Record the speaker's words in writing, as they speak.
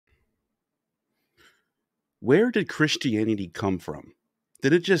where did Christianity come from?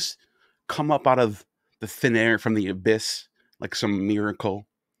 Did it just come up out of the thin air from the abyss like some miracle?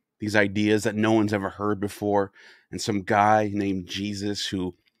 These ideas that no one's ever heard before, and some guy named Jesus,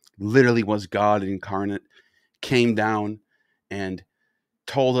 who literally was God incarnate, came down and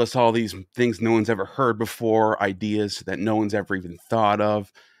told us all these things no one's ever heard before, ideas that no one's ever even thought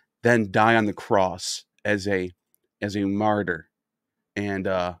of, then die on the cross as a martyr. And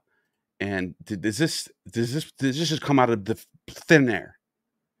does this just come out of the thin air?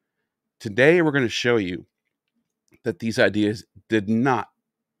 Today we're going to show you that these ideas did not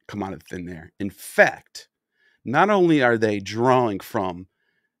come out of thin air. In fact, not only are they drawing from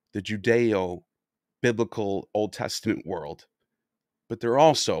the Judeo-biblical Old Testament world, but they're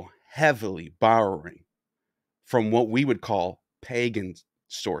also heavily borrowing from what we would call pagan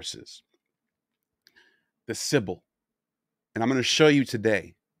sources, the Sibyl. And I'm going to show you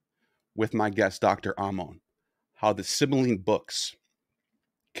today with my guest, Dr. Ammon, how the Sibylline books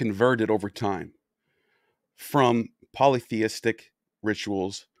converted over time from polytheistic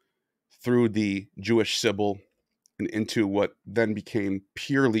rituals through the Jewish Sibyl and into what then became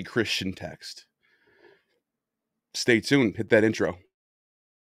purely Christian text. Stay tuned. Hit that intro.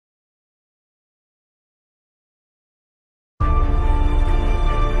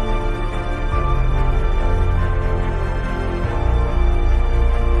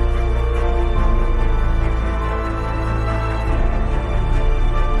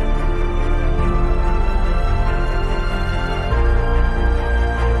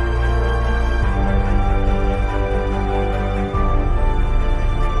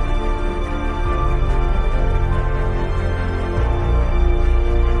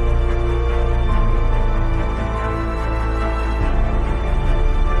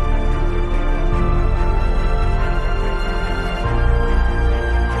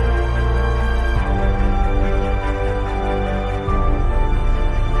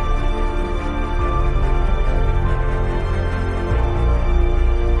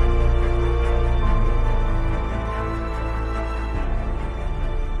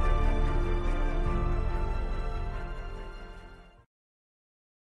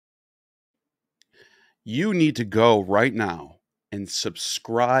 You need to go right now and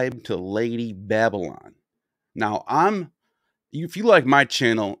subscribe to Lady Babylon. Now, if you like my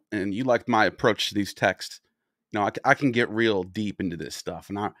channel and you like my approach to these texts, I can get real deep into this stuff,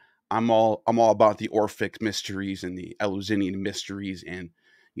 and I'm all about the Orphic mysteries and the Eleusinian mysteries, and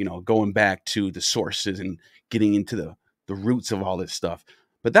going back to the sources and getting into the roots of all this stuff.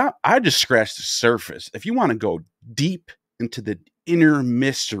 But that I just scratched the surface. If you want to go deep into the inner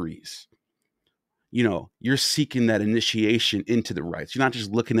mysteries, you're seeking that initiation into the rites. You're not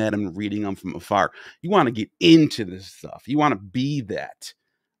just looking at them and reading them from afar. You want to get into this stuff. You want to be that.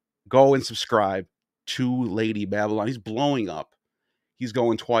 Go and subscribe to Lady Babylon. He's blowing up. He's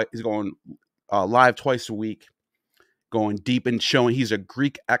going live twice a week, going deep and showing he's a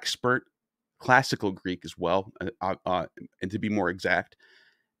Greek expert, classical Greek as well, and to be more exact.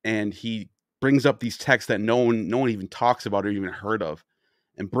 And he brings up these texts that no one even talks about or even heard of,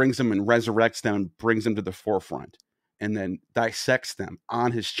 and brings them and resurrects them and brings them to the forefront, and then dissects them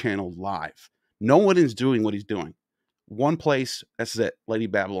on his channel live. No one is doing what he's doing. One place, that's it, Lady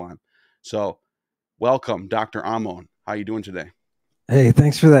Babylon. So welcome, Dr. Ammon. How are you doing today? Hey,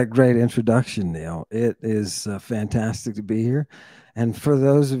 thanks for that great introduction, Neil. It is fantastic to be here. And for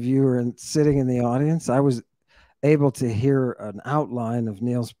those of you who are sitting in the audience, I was able to hear an outline of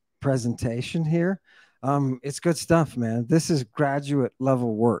Neil's presentation here. It's good stuff, man. This is graduate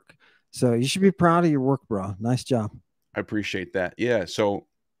level work. So you should be proud of your work, bro. Nice job. I appreciate that. Yeah. So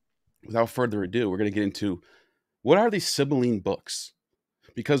without further ado, we're going to get into what are these Sibylline books?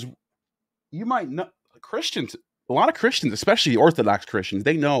 Because you might know Christians, a lot of Christians, especially Orthodox Christians,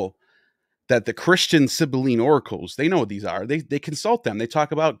 they know that the Christian Sibylline oracles, they know what these are. They consult them. They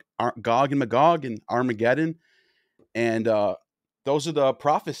talk about Gog and Magog and Armageddon. And those are the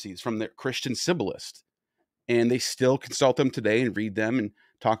prophecies from the Christian Sibyllists. And they still consult them today and read them and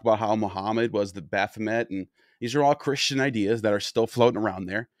talk about how Muhammad was the Baphomet. And these are all Christian ideas that are still floating around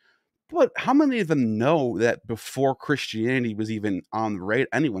there. But how many of them know that before Christianity was even on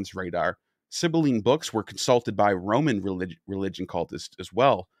anyone's radar, Sibylline books were consulted by Roman religion cultists as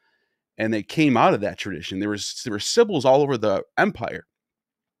well? And they came out of that tradition. There were Sibyls all over the empire.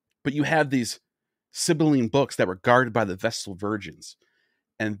 But you had these Sibylline books that were guarded by the Vestal Virgins.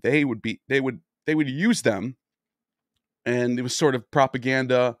 And they would use them, and it was sort of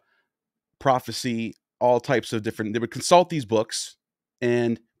propaganda, prophecy, all types of different. They would consult these books,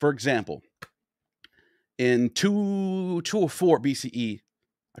 and for example, in 204 BCE,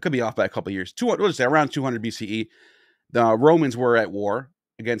 I could be off by a couple of years. 200, what is that? Around 200 BCE, the Romans were at war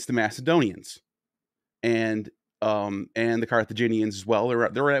against the Macedonians, and the Carthaginians as well. They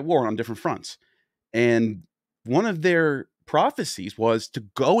were at war on different fronts, and one of their prophecies was to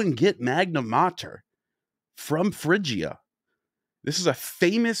go and get Magna Mater from Phrygia. This is a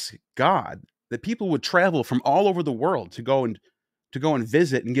famous god that people would travel from all over the world to go and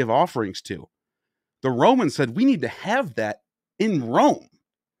visit and give offerings to. The Romans said, we need to have that in Rome.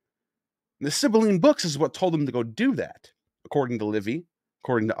 And the Sibylline books is what told them to go do that, according to Livy,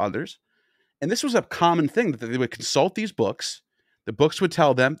 according to others. And this was a common thing, that they would consult these books. The books would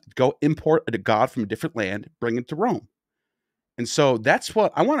tell them to go import a god from a different land, bring it to Rome. And so that's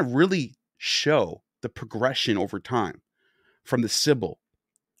what I want to really show, the progression over time from the Sibyl.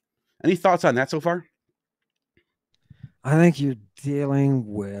 Any thoughts on that so far? I think you're dealing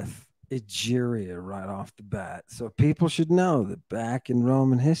with Egeria right off the bat. So people should know that back in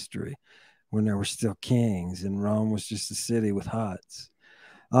Roman history, when there were still kings and Rome was just a city with huts,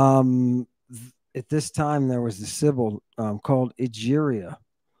 at this time there was a Sibyl called Egeria.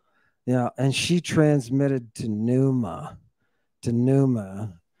 Yeah, and she transmitted to Numa,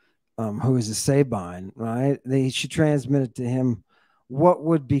 who is a Sabine, right? She transmitted to him what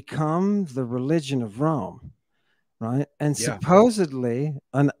would become the religion of Rome, right? And Yeah. supposedly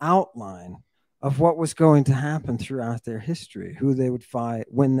an outline of what was going to happen throughout their history, who they would fight,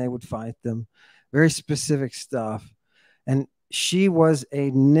 when they would fight them, very specific stuff. And she was a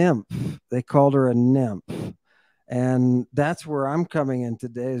nymph. They called her a nymph. And that's where I'm coming in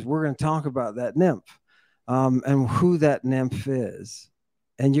today, is we're going to talk about that nymph and who that nymph is.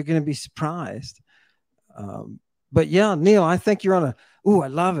 And you're going to be surprised. But yeah, Neil, I think you're on a, I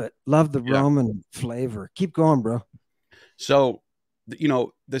love it. Love the Roman flavor. Keep going, bro. So,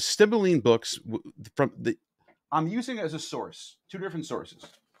 the Sibylline books I'm using as a source, two different sources.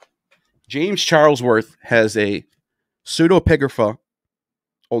 James Charlesworth has a pseudepigrapha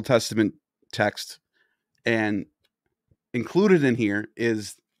Old Testament text, and included in here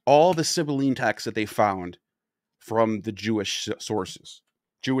is all the Sibylline texts that they found from the Jewish sources,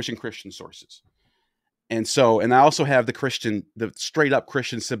 Jewish and Christian sources. And I also have the straight up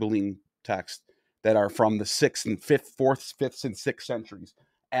Christian Sibylline text that are from the 4th, 5th, and 6th centuries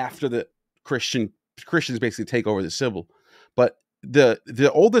after the Christians basically take over the Sibyl. But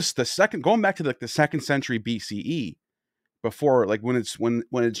the oldest, going back to the 2nd century BCE, before, like, when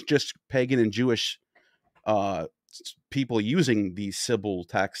it's just pagan and Jewish people using these Sibyl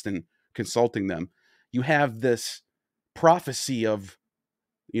texts and consulting them, you have this prophecy of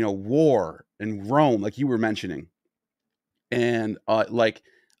war in Rome, like you were mentioning, and like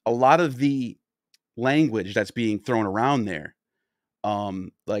a lot of the language that's being thrown around there,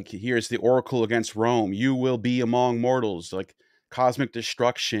 like, here's the oracle against Rome, you will be among mortals, like cosmic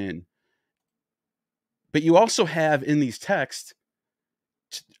destruction. But you also have in these texts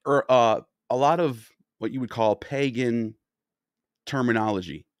a lot of what you would call pagan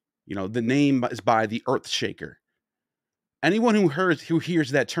terminology. The name is by the Earth Shaker. Anyone who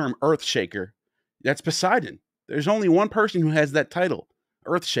hears that term Earth Shaker, that's Poseidon. There's only one person who has that title,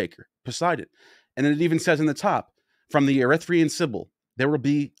 Earth Shaker, Poseidon. And then it even says in the top, from the Erythraean Sibyl, there will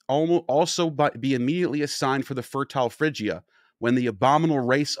be also be immediately assigned for the fertile Phrygia, when the abominable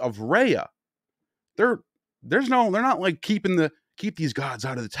race of Rhea. They're not like keep these gods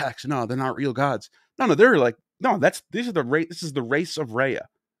out of the text. No, they're not real gods. No, they're like, no, this is the race of Rhea.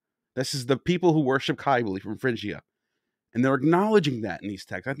 This is the people who worship Kybele from Phrygia. And they're acknowledging that in these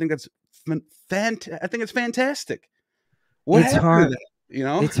texts. I think that's I think it's fantastic. It's hard.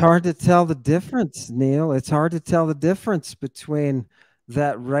 It's hard to tell the difference, Neil. It's hard to tell the difference between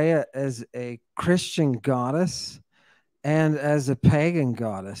that Rhea as a Christian goddess and as a pagan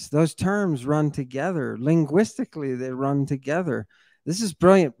goddess. Those terms run together. Linguistically, they run together. This is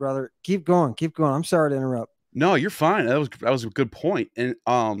brilliant, brother. Keep going. Keep going. I'm sorry to interrupt. No, you're fine. That was a good point. And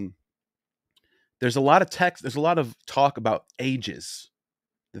there's a lot of text. There's a lot of talk about ages.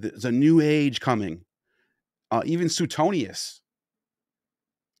 There's a new age coming. Even Suetonius.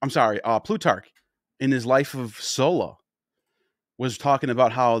 Plutarch, in his Life of Sulla, was talking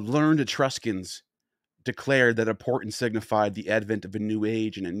about how learned Etruscans declared that a portent signified the advent of a new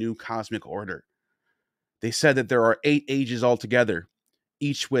age and a new cosmic order. They said that there are 8 ages altogether,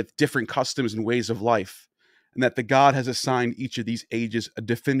 each with different customs and ways of life, and that the god has assigned each of these ages a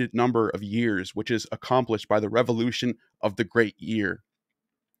definite number of years, which is accomplished by the revolution of the great year.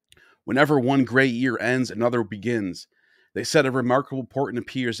 Whenever one great year ends, another begins. They said a remarkable portent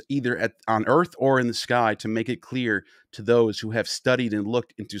appears either on earth or in the sky, to make it clear to those who have studied and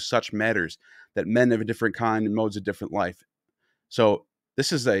looked into such matters that men of a different kind and modes of different life. So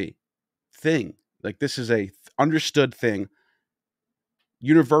This is a thing. Like, this is a understood thing,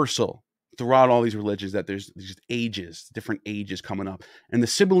 universal throughout all these religions, that there's these ages, different ages coming up. And the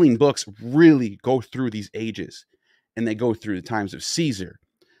Sibylline books really go through these ages, and they go through the times of Caesar.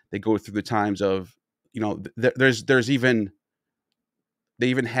 They go through the times of, there's even, they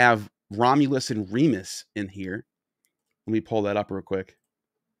even have Romulus and Remus in here. Let me pull that up real quick.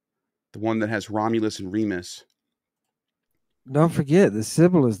 The one that has Romulus and Remus. Don't forget, the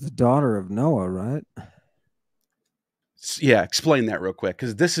Sibyl is the daughter of Noah, right? Yeah, explain that real quick,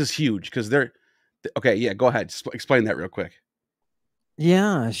 because this is huge. Because they're okay. Yeah, go ahead. Explain that real quick.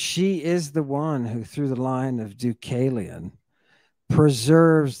 Yeah, she is the one who, through the line of Deucalion,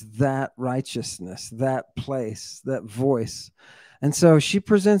 preserves that righteousness, that place, that voice. And so she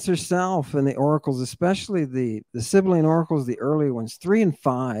presents herself in the oracles, especially the Sibylline oracles, the early ones, 3 and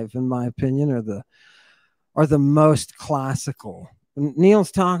 5, in my opinion, are the most classical.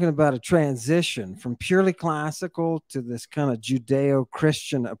 Neil's talking about a transition from purely classical to this kind of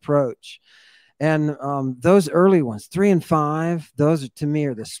Judeo-Christian approach. And those early ones, 3 and 5, those to me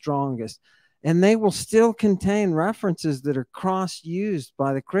are the strongest. And they will still contain references that are cross-used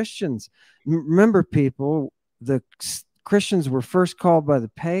by the Christians. Remember, people, the Christians were first called by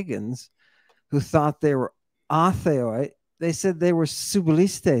the pagans who thought they were atheoi. They said they were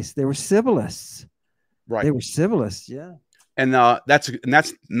Sibyllistes. They were Sibyllists. Right. They were Sibyllists, yeah. And that's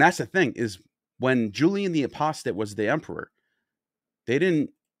the thing, is when Julian the Apostate was the emperor, they didn't.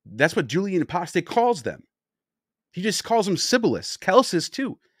 That's what Julian Apostate calls them. He just calls them Sibyllists. Celsus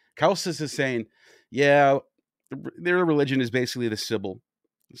too. Celsus is saying, yeah, their religion is basically the Sibyl.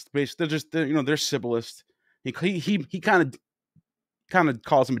 They're just they're Sibyllist. He kind of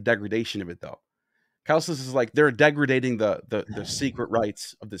calls them a degradation of it, though. Celsus is like, they're degrading the secret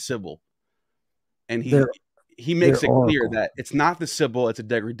rites of the Sibyl, and he makes it clear that it's not the Sibyl, it's a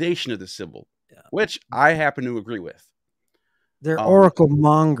degradation of the Sibyl, yeah. Which I happen to agree with. They're oracle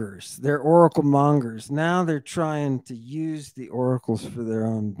mongers. They're oracle mongers. Now they're trying to use the oracles for their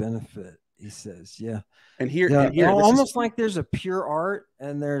own benefit, he says. Yeah. And here, almost like there's a pure art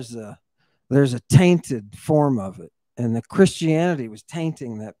and there's a tainted form of it. And the Christianity was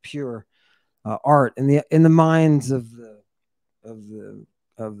tainting that pure art in the minds of the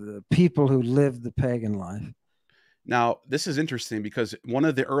people who lived the pagan life. Now, this is interesting because one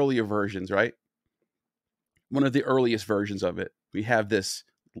of the earlier versions, right? One of the earliest versions of it, we have this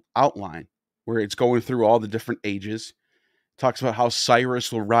outline where it's going through all the different ages. Talks about how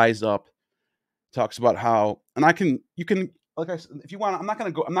Cyrus will rise up. Talks about how, and you can, like I said, if you want, I'm not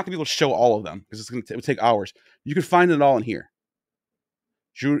going to be able to show all of them because it would take hours. You can find it all in here.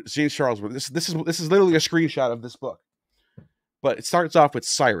 James Charles, this is literally a screenshot of this book. But it starts off with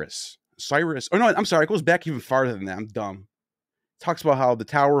Cyrus. Oh no, I'm sorry. It goes back even farther than that. I'm dumb. It talks about how the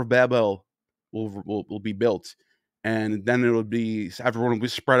Tower of Babel will be built, and then everyone will be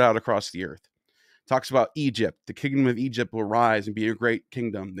spread out across the earth. Talks about Egypt. The kingdom of Egypt will rise and be a great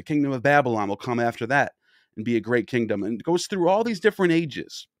kingdom. The kingdom of Babylon will come after that and be a great kingdom. And it goes through all these different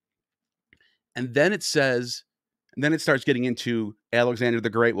ages. And then it says, and then it starts getting into Alexander the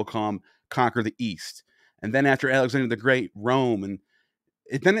Great will come, conquer the East. And then after Alexander the Great, Rome. And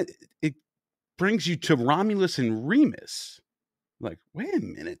then it brings you to Romulus and Remus. Like, wait a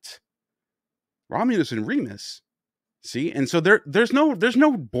minute. Romulus and Remus. See? And so there's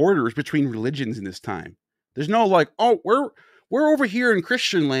no borders between religions in this time. There's no like, oh, we're over here in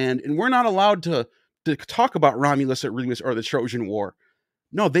Christian land and we're not allowed to talk about Romulus or Remus or the Trojan War.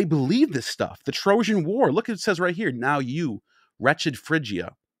 No, they believe this stuff. The Trojan War. Look, it says right here, now you, wretched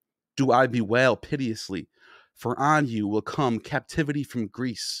Phrygia, do I bewail piteously, for on you will come captivity from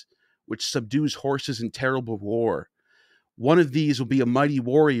Greece, which subdues horses in terrible war. One of these will be a mighty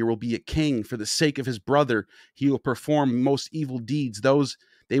warrior, will be a king. For the sake of his brother, he will perform most evil deeds.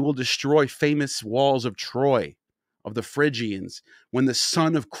 They will destroy famous walls of Troy, of the Phrygians, when the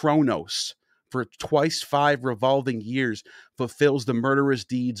son of Kronos, for twice 5 revolving years, fulfills the murderous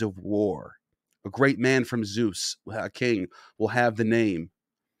deeds of war. A great man from Zeus, a king, will have the name.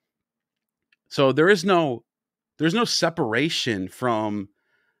 So there's no separation from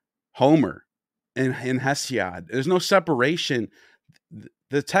Homer and Hesiod. There's no separation.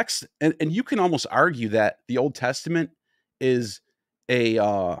 The text, and you can almost argue that the Old Testament is a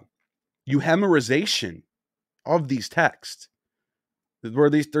euhemerization of these texts, where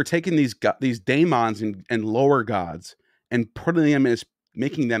they're taking these daemons and lower gods and putting them as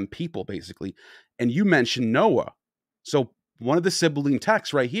making them people, basically. And you mentioned Noah. So one of the Sibylline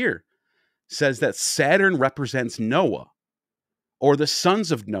texts right here says that Saturn represents Noah, or the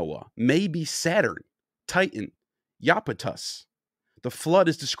sons of Noah may be Saturn, Titan, Iapetus. The flood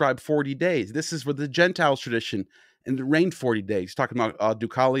is described 40 days. This is for the Gentiles tradition, and it rained 40 days, talking about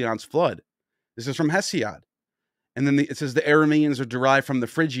Deucalion's flood. This is from Hesiod. And then it says the Arameans are derived from the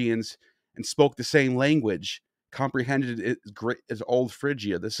Phrygians and spoke the same language, comprehended it as Old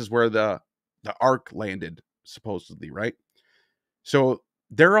Phrygia. This is where the ark landed, supposedly, right? So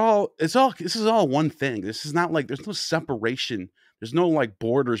this is all one thing. This is not like there's no separation. There's no like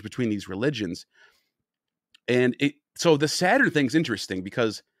borders between these religions. And so the Saturn thing's interesting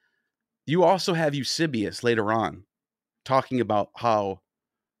because you also have Eusebius later on talking about how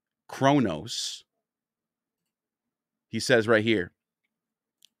Kronos, he says right here,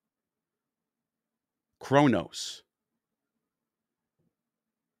 Kronos,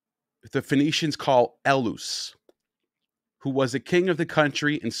 the Phoenicians call Elus, who was a king of the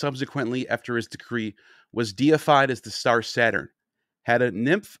country and subsequently, after his decree, was deified as the star Saturn, had a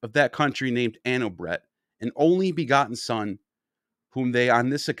nymph of that country named Anobret, an only begotten son, whom they on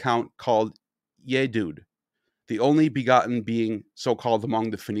this account called Yedud, the only begotten being so called among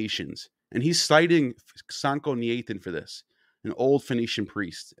the Phoenicians. And he's citing Sanchoniathon for this, an old Phoenician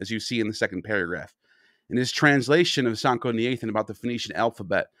priest, as you see in the second paragraph. In his translation of Sanchoniathon about the Phoenician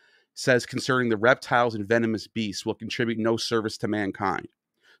alphabet, says concerning the reptiles and venomous beasts will contribute no service to mankind.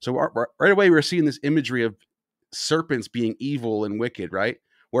 So right away, we're seeing this imagery of serpents being evil and wicked, right?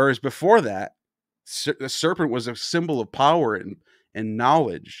 Whereas before that, the serpent was a symbol of power and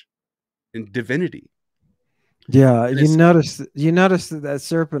knowledge and divinity. Yeah, you notice that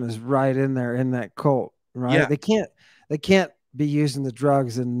serpent is right in there in that cult, right? Yeah. They can't be using the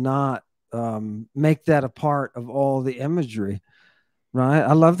drugs and not make that a part of all the imagery, right?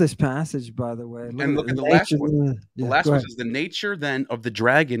 I love this passage, by the way. Look at the last one. The last one says the nature then of the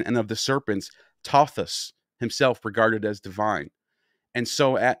dragon and of the serpents, Thothus himself regarded as divine. And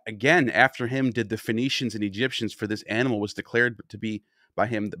so again, after him did the Phoenicians and Egyptians, for this animal was declared to be by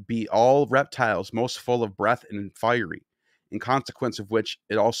him be all reptiles most full of breath and fiery, in consequence of which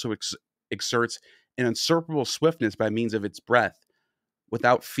it also exerts an unsurpassable swiftness by means of its breath,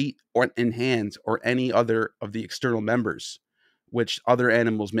 without feet or in hands or any other of the external members, which other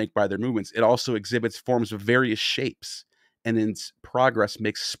animals make by their movements. It also exhibits forms of various shapes, and in its progress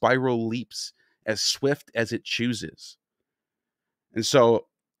makes spiral leaps as swift as it chooses. And so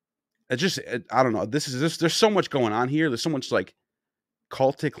I don't know. There's so much going on here. There's so much like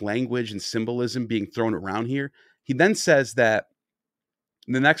cultic language and symbolism being thrown around here. He then says that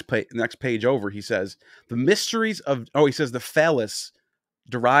in the next page over, he says the mysteries of, he says the phallus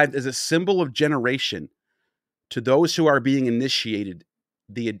derived as a symbol of generation to those who are being initiated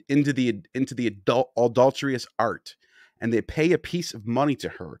into the adulterous art, and they pay a piece of money to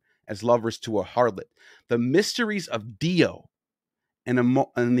her as lovers to a harlot. The mysteries of Dio and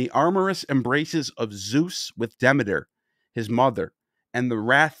the amorous embraces of Zeus with Demeter, his mother, and the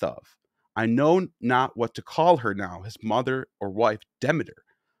wrath of, I know not what to call her now, his mother or wife Demeter,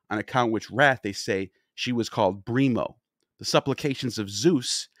 on account which wrath they say she was called Brimo, the supplications of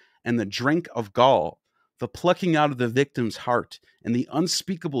Zeus, and the drink of gall, the plucking out of the victim's heart, and the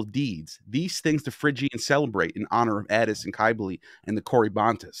unspeakable deeds. These things the Phrygians celebrate in honor of Attis and Cybele and the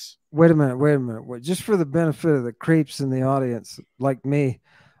Corybantes. Wait a minute. Just for the benefit of the creeps in the audience like me,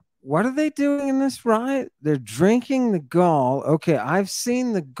 what are they doing in this riot? They're drinking the gall. Okay, I've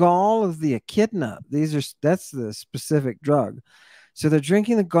seen the gall of the echidna. That's the specific drug. So they're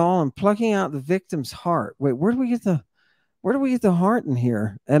drinking the gall and plucking out the victim's heart. Wait, where do we get the heart in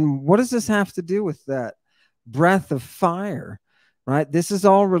here? And what does this have to do with that breath of fire? Right? This is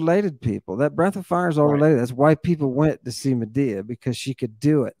all related, people. That breath of fire is all related. That's why people went to see Medea, because she could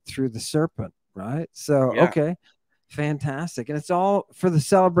do it through the serpent, right? So, okay, fantastic. And it's all for the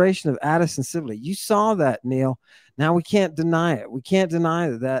celebration of Attis and Cybele. You saw that, Neil. Now we can't deny it. We can't deny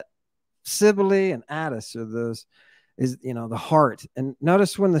that Cybele and Attis are the heart. And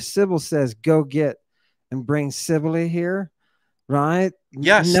notice when the Sibyl says, go get and bring Cybele here, right?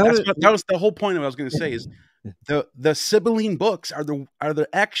 Yes, that was the whole point of what I was going to say is the Sibylline books are the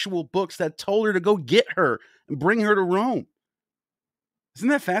actual books that told her to go get her and bring her to Rome. Isn't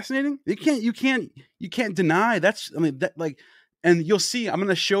that fascinating? You can't deny that's, and you'll see, I'm going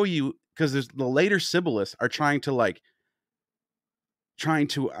to show you, because there's the later Sibyllists are trying to I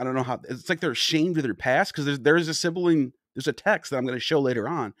don't know how, it's like they're ashamed of their past, because there's a Sibylline, there's a text that I'm going to show later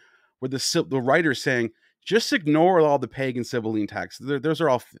on where the writer's saying, just ignore all the pagan Sibylline texts. Those are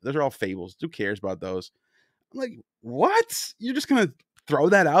all fables. Who cares about those? I'm like, what? You're just gonna throw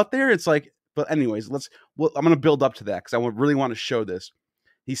that out there? It's like, but anyways, I'm gonna build up to that because I really want to show this.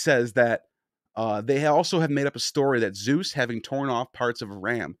 He says that they also have made up a story that Zeus, having torn off parts of a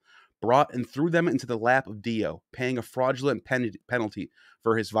ram, brought and threw them into the lap of Dio, paying a fraudulent penalty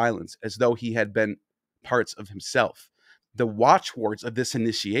for his violence, as though he had been parts of himself. The watchwords of this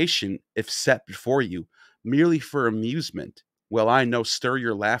initiation, if set before you, merely for amusement, well, I know stir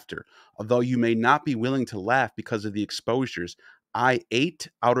your laughter, although you may not be willing to laugh because of the exposures. I ate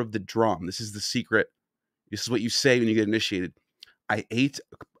out of the drum. This is the secret. This is what you say when you get initiated. I ate,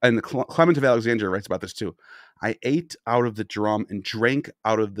 and Clement of Alexandria writes about this too. I ate out of the drum and drank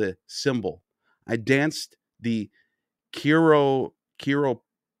out of the cymbal. I danced the chiroporia.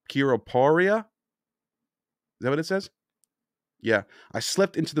 Is that what it says? Yeah. I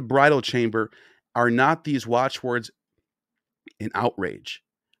slipped into the bridal chamber. Are not these watchwords an outrage?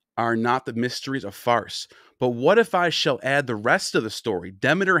 Are not the mysteries a farce? But what if I shall add the rest of the story?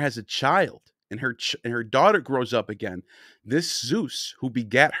 Demeter has a child, and her daughter grows up again. This Zeus, who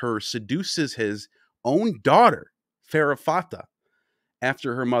begat her, seduces his own daughter, Pherophata.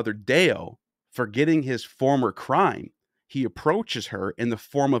 After her mother Deo, forgetting his former crime, he approaches her in the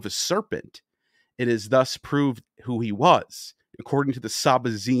form of a serpent. It is thus proved who he was, according to the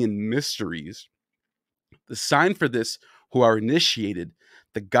Sabazian mysteries. The sign for this who are initiated,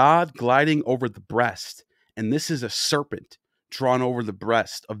 the god gliding over the breast, and this is a serpent drawn over the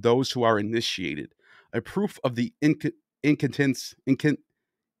breast of those who are initiated, a proof of the incontinence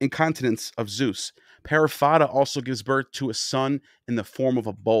of Zeus. Periphata also gives birth to a son in the form of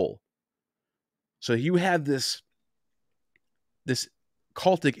a bull. So you have this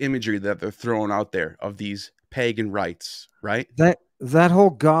cultic imagery that they're throwing out there of these pagan rites, right? That whole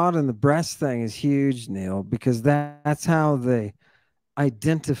God in the breast thing is huge, Neil, because that's how they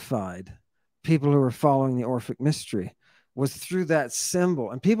identified people who were following the Orphic mystery, was through that symbol.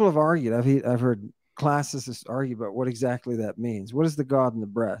 And people have argued. I've heard classicists argue about what exactly that means. What is the God in the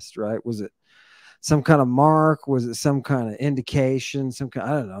breast, right? Was it some kind of mark? Was it some kind of indication? I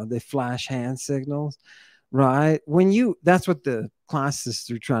don't know. They flash hand signals, right? That's what the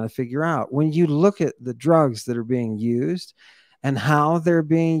classicists are trying to figure out. When you look at the drugs that are being used and how they're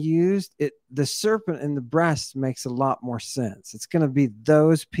being used, the serpent in the breast makes a lot more sense. It's going to be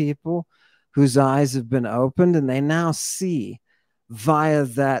those people whose eyes have been opened and they now see via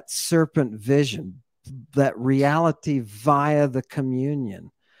that serpent vision, that reality via the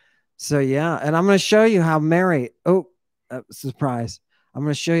communion. So yeah, and I'm going to show you how Mary, surprise. I'm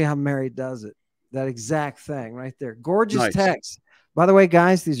going to show you how Mary does it. That exact thing right there. Gorgeous text. By the way,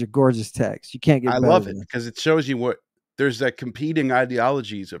 guys, these are gorgeous texts. You can't get better. I love it because it shows you what there's that competing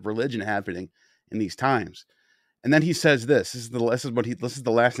ideologies of religion happening in these times. And then he says this. This is the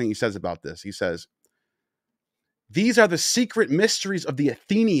last thing he says about this. He says, these are the secret mysteries of the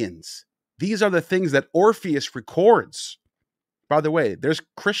Athenians. These are the things that Orpheus records. By the way, there's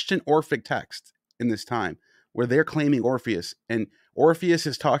Christian Orphic text in this time where they're claiming Orpheus, and Orpheus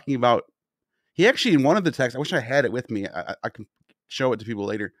is talking about, he actually, in one of the texts, I wish I had it with me. I can show it to people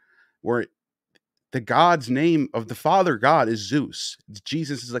later, where the God's name of the Father God is Zeus.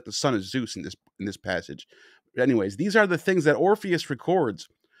 Jesus is like the son of Zeus in this passage. But anyways, these are the things that Orpheus records.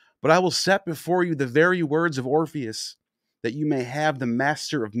 But I will set before you the very words of Orpheus, that you may have the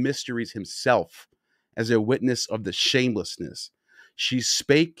master of mysteries himself as a witness of the shamelessness. She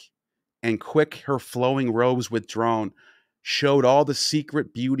spake, and quick her flowing robes withdrawn showed all the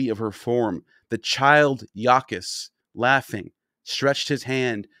secret beauty of her form. The child Iacchus, laughing, stretched his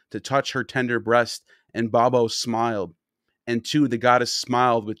hand to touch her tender breast, and Babo smiled. And too, the goddess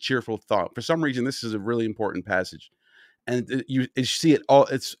smiled with cheerful thought. For some reason, this is a really important passage. And you see it all,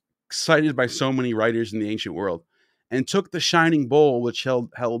 it's cited by so many writers in the ancient world. And took the shining bowl which held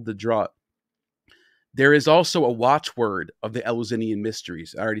the draught. There is also a watchword of the Eleusinian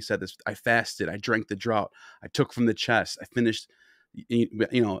mysteries. I already said this. I fasted. I drank the draught. I took from the chest. I finished.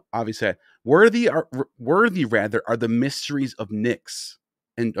 Obviously, worthy are the mysteries of Nyx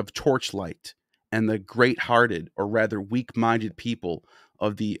and of Torchlight, and the great-hearted, or rather weak-minded people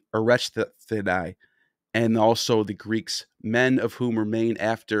of the Erechthidai, and also the Greeks, men of whom remain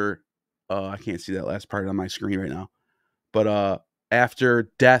after. I can't see that last part on my screen right now, but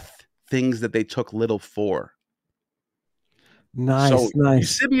after death, things that they took little for. Nice.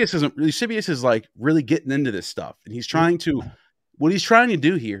 Eusebius is like really getting into this stuff, and what he's trying to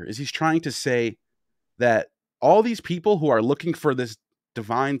do here is he's trying to say that all these people who are looking for this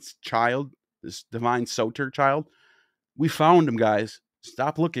divine child, this divine soter child, we found him, guys.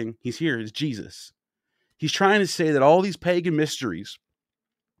 Stop looking. He's here. It's Jesus. He's trying to say that all these pagan mysteries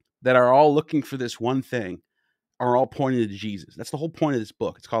that are all looking for this one thing are all pointing to Jesus. That's the whole point of this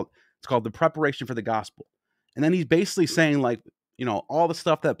book. It's called The Preparation for the Gospel. And then he's basically saying, like, all the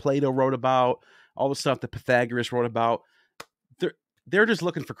stuff that Plato wrote about, all the stuff that Pythagoras wrote about, they're just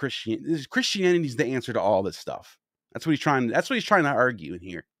looking for Christianity. Christianity is the answer to all this stuff. That's what he's trying. That's what he's trying to argue in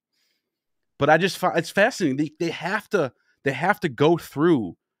here. But I just find it's fascinating. They have to go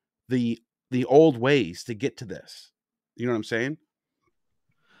through the old ways to get to this. You know what I'm saying?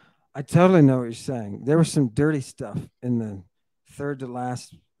 I totally know what you're saying. There was some dirty stuff in the third to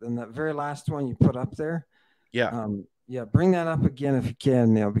last, in that very last one you put up there. Yeah. Yeah, bring that up again if you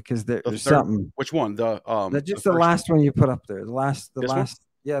can, Neil, because The there's third, something. which one? That The just the first one. last one you put up there. The This one? last.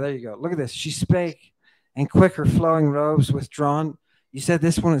 Yeah, there you go. Look at this. She spake, and quick her flowing robes withdrawn. You said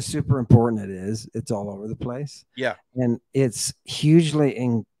this one is super important. It is. It's all over the place. Yeah. And it's hugely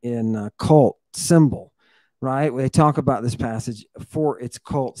in cult symbol, right? They talk about this passage for its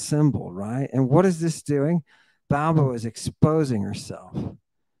cult symbol, right? And what is this doing? Balbo is exposing herself,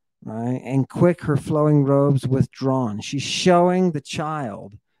 right? And quick her flowing robes withdrawn. She's showing the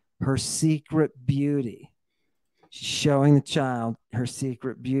child her secret beauty. She's showing the child her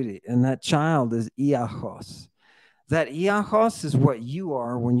secret beauty. And that child is Iachos. That Iachos is what you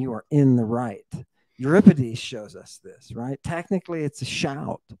are when you are in the right. Euripides shows us this, right? Technically, it's a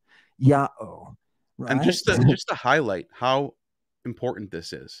shout, Yao, right? And just to highlight how important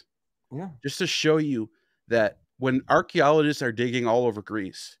this is, yeah, just to show you that when archaeologists are digging all over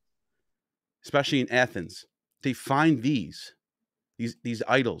Greece, especially in Athens, they find these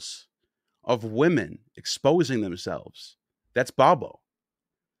idols of women exposing themselves. That's Babo.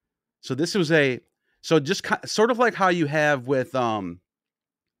 So this was just sort of like how you have with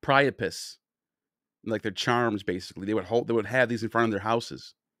Priapus, like their charms. Basically, they would have these in front of their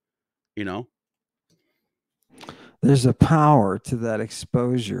houses. You know. There's a power to that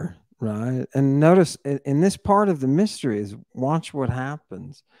exposure, right? And notice in this part of the mystery is watch what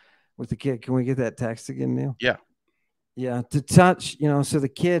happens with the kid. Can we get that text again, Neil? Yeah. Yeah, to touch, so the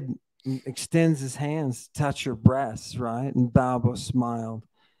kid extends his hands to touch her breasts, right? And Balbo smiled.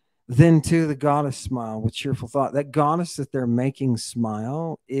 Then too the goddess smiled with cheerful thought. That goddess that they're making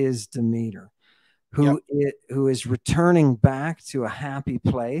smile is Demeter, who is returning back to a happy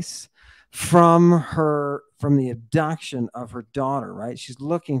place from the abduction of her daughter, right? She's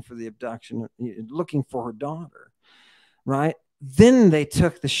looking for the abduction, looking for her daughter, right? Then they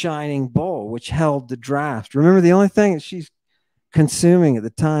took the shining bowl, which held the draft. Remember, the only thing that she's consuming at the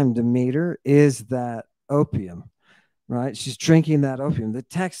time, Demeter, is that opium, right? She's drinking that opium. The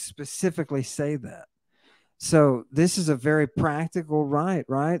texts specifically say that. So this is a very practical rite,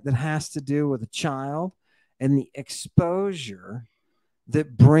 right? That has to do with a child and the exposure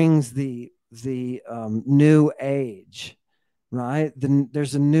that brings the new age, right? Then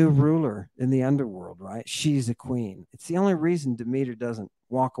there's a new ruler in the underworld, right? She's a queen. It's the only reason Demeter doesn't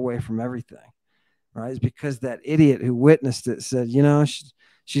walk away from everything, right? It's because that idiot who witnessed it said,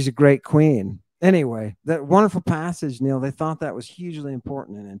 she's a great queen. Anyway, that wonderful passage, Neil, they thought that was hugely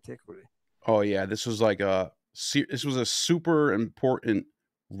important in antiquity. Oh yeah, this was a super important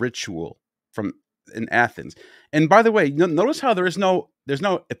ritual from in Athens. And by the way, notice how there's no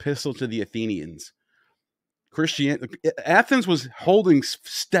epistle to the Athenians. Athens was holding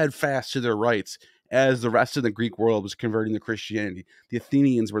steadfast to their rights as the rest of the Greek world was converting to Christianity. The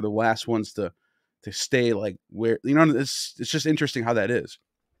Athenians were the last ones to stay like where it's just interesting how that is.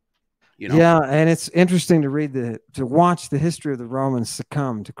 Yeah, and it's interesting to watch the history of the Romans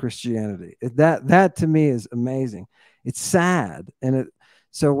succumb to Christianity. That to me is amazing. It's sad, and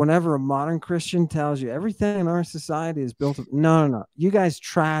so whenever a modern Christian tells you everything in our society is built up, no, you guys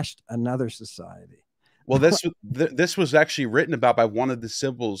trashed another society. Well, this was actually written about by one of the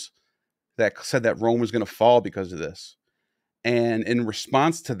Sibyls that said that Rome was going to fall because of this. And in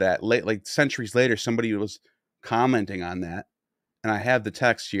response to that, like centuries later, somebody was commenting on that. And I have the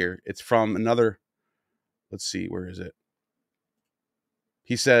text here. It's from another, let's see, where is it?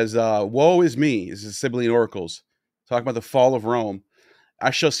 He says, woe is me. This is Sibylline Oracles. Talking about the fall of Rome.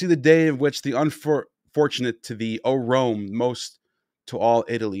 I shall see the day of which the unfortunate to thee, O Rome, most to all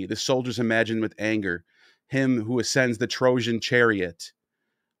Italy, the soldiers imagine with anger, him who ascends the Trojan chariot,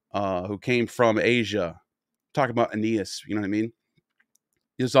 who came from Asia. Talking about Aeneas, you know what I mean?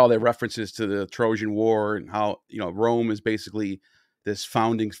 There's all their references to the Trojan War and how, Rome is basically this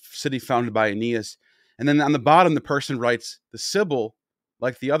founding city founded by Aeneas. And then on the bottom, the person writes, the Sibyl,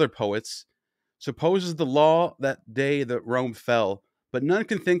 like the other poets, supposes the law that day that Rome fell, but none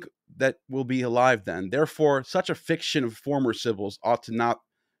can think that will be alive then. Therefore, such a fiction of former Sibyls ought to not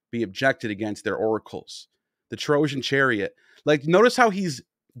be objected against their oracles. The Trojan chariot. Like, notice how he's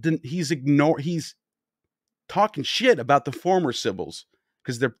talking shit about the former Sibyls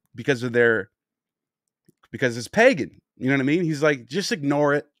because it's pagan. You know what I mean? He's like, just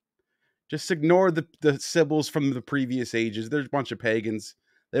ignore it. Just ignore the Sibyls from the previous ages. There's a bunch of pagans.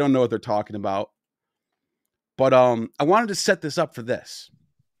 They don't know what they're talking about. But I wanted to set this up for this.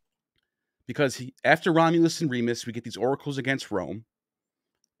 Because after Romulus and Remus, we get these oracles against Rome.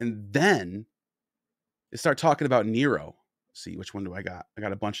 And then they start talking about Nero. Let's see, which one do I got? I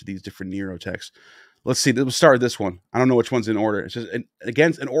got a bunch of these different Nero texts. Let's see. We'll start with this one. I don't know which one's in order. It's just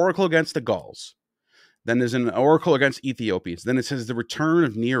an oracle against the Gauls. Then there's an oracle against Ethiopians. Then it says the return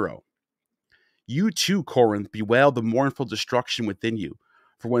of Nero. You too, Corinth, bewail the mournful destruction within you.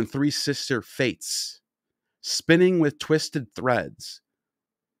 For when three sister fates, spinning with twisted threads.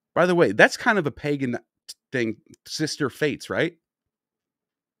 By the way, that's kind of a pagan thing, sister fates, right?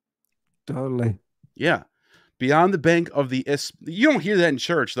 Totally. Yeah. Beyond the bank of the you don't hear that in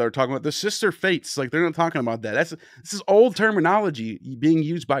church. They're talking about the sister fates. Like, they're not talking about that. This is old terminology being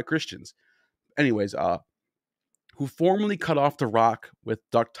used by Christians. Anyways, who formerly cut off the rock with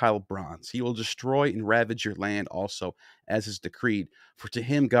ductile bronze. He will destroy and ravage your land also, as is decreed. For to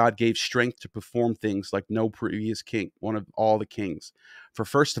him God gave strength to perform things like no previous king, one of all the kings. For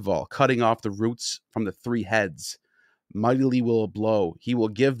first of all, cutting off the roots from the three heads, mightily will blow. He will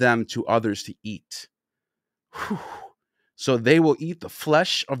give them to others to eat. Whew. So they will eat the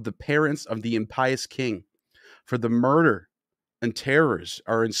flesh of the parents of the impious king. For the murder and terrors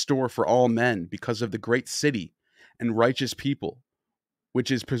are in store for all men because of the great city and righteous people,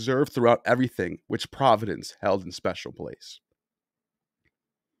 which is preserved throughout everything, which providence held in special place.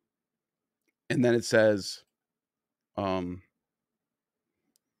 And then it says, let's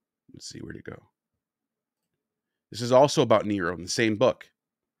see, where'd it go? This is also about Nero in the same book.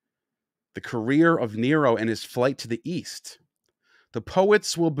 The career of Nero and his flight to the east. The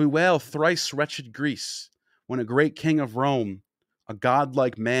poets will bewail thrice wretched Greece, when a great king of Rome, a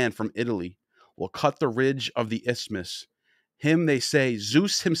godlike man from Italy, will cut the ridge of the isthmus. Him they say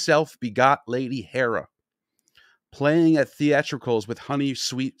Zeus himself begot Lady Hera. Playing at theatricals with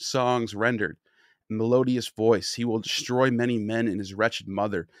honey-sweet songs rendered, melodious voice, he will destroy many men and his wretched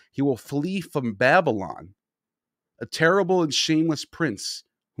mother. He will flee from Babylon, a terrible and shameless prince,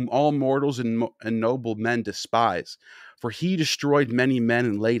 whom all mortals and noble men despise. For he destroyed many men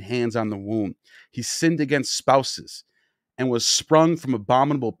and laid hands on the womb. He sinned against spouses and was sprung from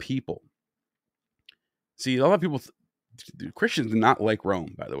abominable people. See, a lot of people, Christians did not like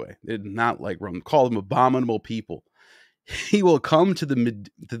Rome, by the way. They did not like Rome. Call them abominable people. He will come to the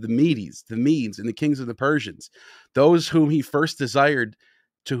Medes, the Medes, and the kings of the Persians, those whom he first desired,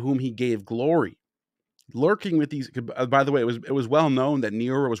 to whom he gave glory. Lurking with these, by the way, it was well known that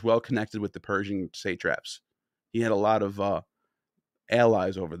Nero was well connected with the Persian satraps. He had a lot of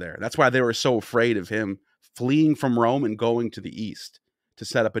allies over there. That's why they were so afraid of him fleeing from Rome and going to the east to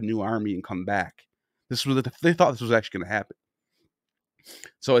set up a new army and come back. They thought this was actually going to happen.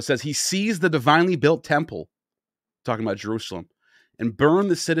 So it says he seized the divinely built temple, talking about Jerusalem, and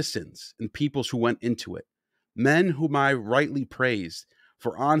burned the citizens and peoples who went into it, men whom I rightly praised.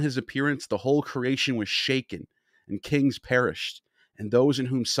 For on his appearance the whole creation was shaken, and kings perished, and those in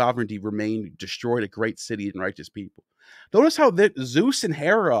whom sovereignty remained destroyed a great city and righteous people. Notice how Zeus and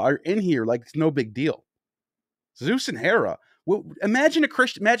Hera are in here like it's no big deal. Zeus and Hera. Well, imagine a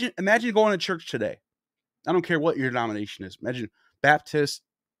Christian. Imagine going to church today. I don't care what your denomination is. Imagine Baptist,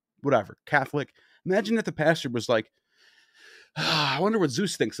 whatever, Catholic. Imagine that the pastor was like, I wonder what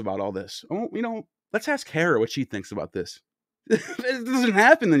Zeus thinks about all this. Oh, let's ask Hera what she thinks about this. It doesn't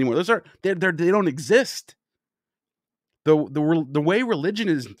happen anymore. They don't exist. The way religion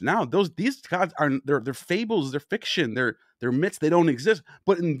is now, these gods are they're fables, they're fiction, they're myths. They don't exist.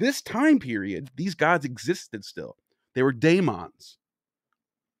 But in this time period, these gods existed still. They were daemons.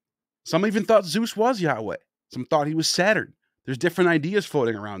 Some even thought Zeus was Yahweh. Some thought he was Saturn. There's different ideas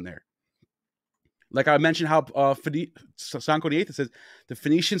floating around there. Like I mentioned, how Sancho VIII says the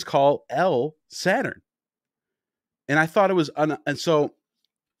Phoenicians call El Saturn. And I thought it was, and so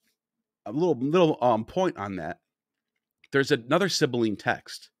a little point on that. There's another Sibylline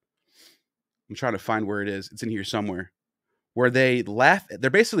text. I'm trying to find where it is. It's in here somewhere, where they laugh.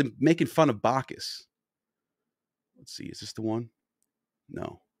 They're basically making fun of Bacchus. Let's see. Is this the one?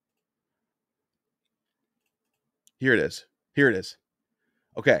 No. Here it is. Here it is.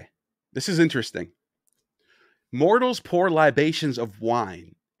 Okay. This is interesting. Mortals pour libations of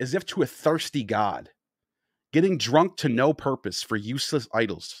wine as if to a thirsty god, getting drunk to no purpose for useless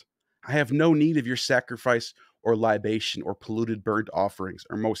idols. I have no need of your sacrifice or libation or polluted burnt offerings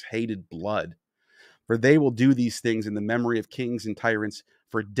or most hated blood. For they will do these things in the memory of kings and tyrants,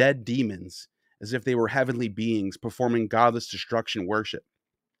 for dead demons, as if they were heavenly beings performing godless destructive worship.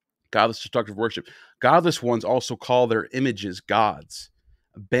 Godless ones also call their images gods,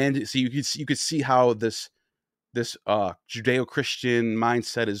 abandon. So you could see how this Judeo-Christian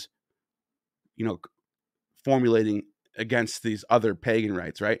mindset is, you know, formulating against these other pagan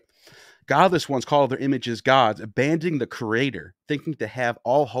rites, right? Godless ones call their images gods, abandoning the creator, thinking to have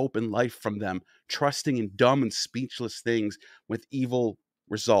all hope in life from them, trusting in dumb and speechless things with evil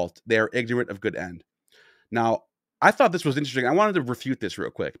result. They are ignorant of good end. Now, I thought this was interesting. I wanted to refute this real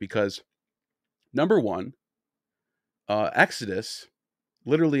quick because, number one, Exodus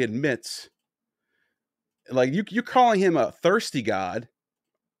literally admits, like, you're calling him a thirsty God,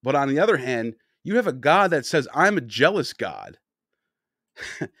 but on the other hand, you have a God that says, I'm a jealous God.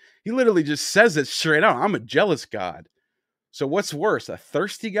 He literally just says it straight out. I'm a jealous God. So what's worse, a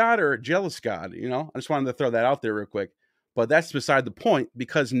thirsty God or a jealous God? You know, I just wanted to throw that out there real quick. But that's beside the point,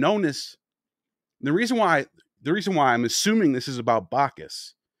 because Nonus, the reason why I'm assuming this is about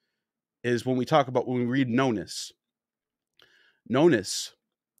Bacchus is when we read Nonus. Nonus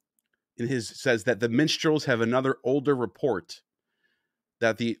in his says that the minstrels have another older report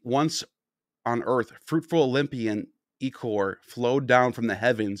that the once on earth fruitful Olympian ichor flowed down from the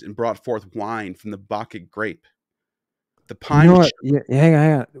heavens and brought forth wine from the Bacchic grape. The You pine. know what? Hang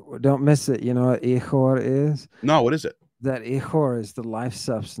on. Don't miss it. You know what ichor is? No, what is it? That ichor is the life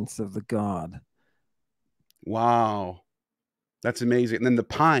substance of the god. Wow. That's amazing. And then the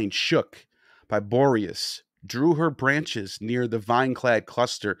pine shook by Boreas, drew her branches near the vine-clad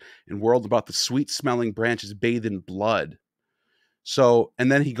cluster, and whirled about the sweet-smelling branches bathed in blood. So,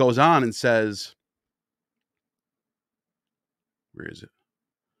 and then he goes on and says, where is it?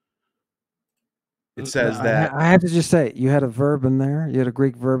 It says that, I have to just say, you had a verb in there. You had a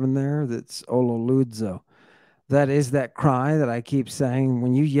Greek verb in there that's ololudzo. That is that cry that I keep saying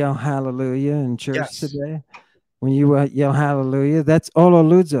when you yell hallelujah in church yes, today. When you yell hallelujah, that's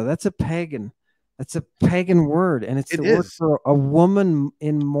ololudzo. That's a pagan. That's a pagan word, and it's it the word is. for a woman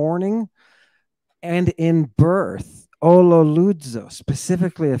in mourning and in birth. Ololudzo,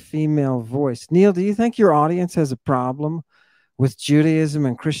 specifically a female voice. Neil, do you think your audience has a problem with Judaism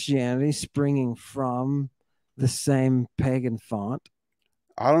and Christianity springing from the same pagan font?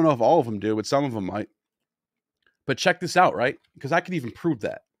 I don't know if all of them do, but some of them might. But check this out, right? Because I can even prove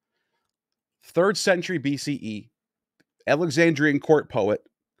that. 3rd century BCE, Alexandrian court poet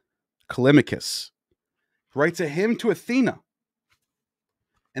Callimachus writes a hymn to Athena.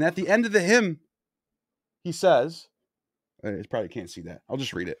 And at the end of the hymn, he says, I probably can't see that. I'll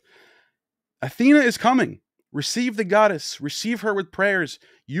just read it. Athena is coming. Receive the goddess. Receive her with prayers.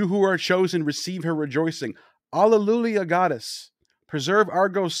 You who are chosen, receive her rejoicing. Alleluia, goddess. Preserve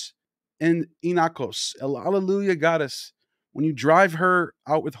Argos and Inachos. Alleluia, goddess. When you drive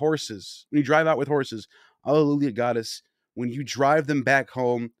out with horses, Alleluia, goddess. When you drive them back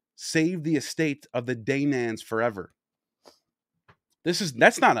home, save the estate of the Danans forever.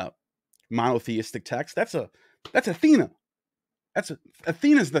 That's not a monotheistic text. That's Athena.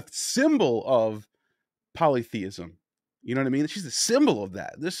 Athena's the symbol of polytheism. You know what I mean? She's the symbol of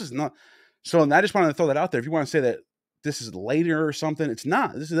that. This is not. So, and I just wanted to throw that out there. If you want to say that this is later or something, it's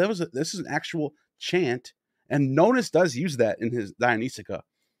not. This is an actual chant, and Nonus does use that in his Dionysica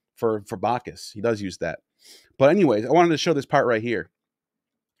for Bacchus. He does use that. But anyways, I wanted to show this part right here.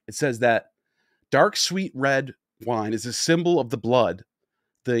 It says that dark sweet red wine is a symbol of the blood,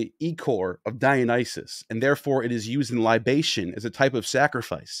 the ichor of Dionysus, and therefore it is used in libation as a type of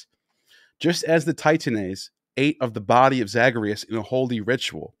sacrifice. Just as the Titanes ate of the body of Zagreus in a holy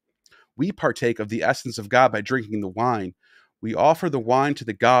ritual, we partake of the essence of God by drinking the wine. We offer the wine to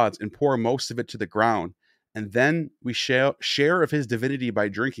the gods and pour most of it to the ground, and then we share of his divinity by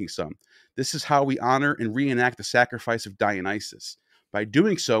drinking some. This is how we honor and reenact the sacrifice of Dionysus. By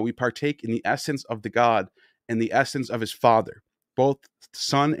doing so, we partake in the essence of the god and the essence of his father. Both the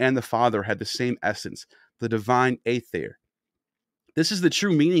Son and the Father had the same essence, the divine aether. This is the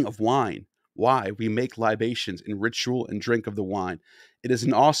true meaning of wine. Why we make libations in ritual and drink of the wine. It is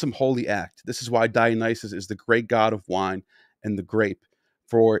an awesome holy act. This is why Dionysus is the great god of wine and the grape.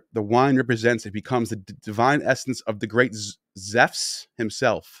 For the wine represents, it becomes the divine essence of the great Zeus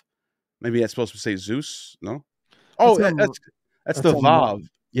himself. Maybe that's supposed to say Zeus, no? Oh, that's the Vav.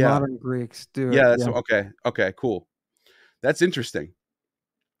 Yeah. Modern Greeks do it. Yeah, that's okay. Okay, cool. That's interesting.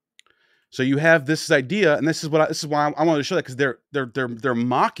 So you have this idea, and this is why I wanted to show that, because they're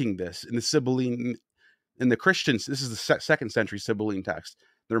mocking this in the Sibylline, in the Christians. This is the 2nd century Sibylline text.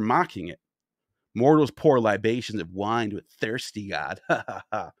 They're mocking it. Mortals pour libations of wine to a thirsty god.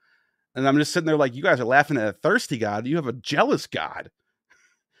 And I'm just sitting there like, you guys are laughing at a thirsty god. You have a jealous god.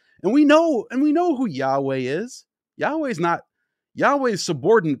 And we know who Yahweh is. Yahweh is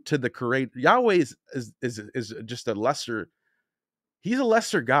subordinate to the creator. Yahweh is just a lesser He's a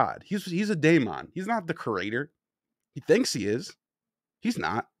lesser god. He's a daemon. He's not the creator. He thinks he is. He's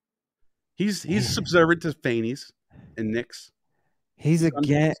not. He's subservient to Phanes and Nyx. He's a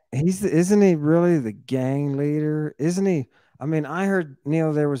gang. Isn't he really the gang leader? Isn't he? I mean, I heard,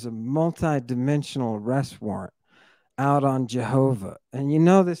 Neil, there was a multi-dimensional arrest warrant out on Jehovah, and you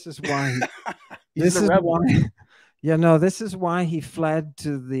know this is why. He's This the is rebel. why. Yeah, no, this is why he fled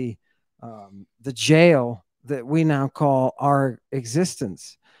to the jail that we now call our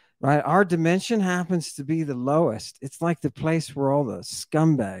existence. Right, our dimension happens to be the lowest. It's like the place where all the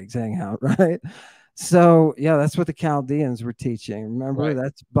scumbags hang out. Right. So yeah, that's what the Chaldeans were teaching. Remember, Right.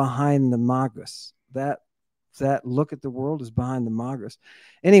 that's behind the Magus. That look at the world is behind the Magus.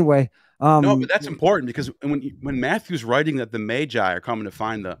 Anyway, No, but that's important because when Matthew's writing that the Magi are coming to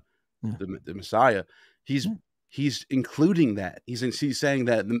find yeah. the Messiah, he's including that. He's saying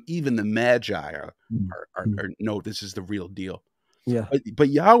that even the Magi are no, this is the real deal. Yeah. But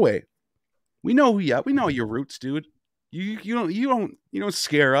Yahweh, we know your roots, dude. You don't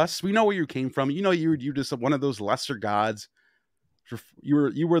scare us. We know where you came from. You know you're just one of those lesser gods.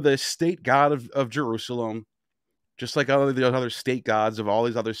 You were the state god of Jerusalem, just like all the other state gods of all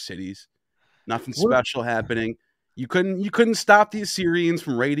these other cities. Nothing special happening. You couldn't stop the Assyrians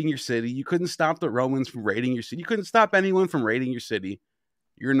from raiding your city. You couldn't stop the Romans from raiding your city. You couldn't stop anyone from raiding your city.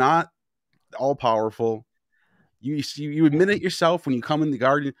 You're not all powerful. You admit it yourself when you come in the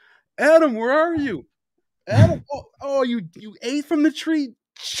garden. Adam, where are you? Adam, you ate from the tree?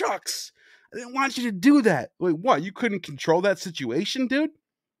 Shucks. I didn't want you to do that. Wait, what? You couldn't control that situation, dude?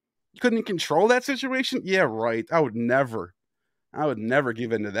 You couldn't control that situation? Yeah, right. I would never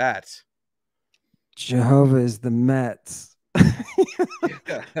give in to that. Jehovah is the Mets.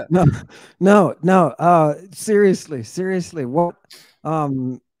 No. Seriously.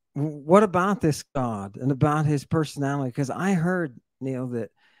 What about this God and about his personality? Because I heard, Neil,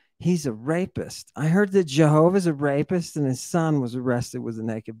 that he's a rapist. I heard that Jehovah's a rapist and his son was arrested with a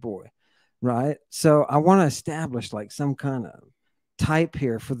naked boy, right? So I want to establish like some kind of type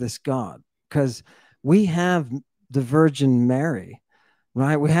here for this God, because we have the Virgin Mary,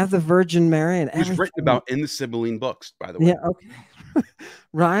 right? We have the Virgin Mary, and it was written about in the Sibylline books, by the way. Yeah, okay.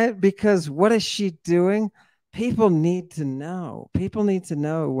 Right? Because what is she doing? People need to know. People need to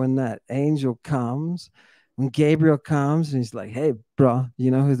know when that angel comes, when Gabriel comes, and he's like, "Hey, bro, you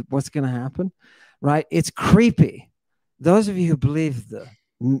know what's going to happen?" Right? It's creepy. Those of you who believe the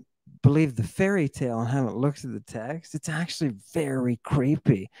fairy tale and haven't looked at the text, it's actually very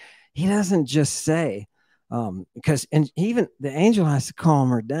creepy. He doesn't just say, because and even the angel has to calm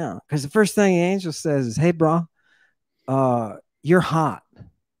her down, because the first thing the angel says is, "Hey, bro, you're hot."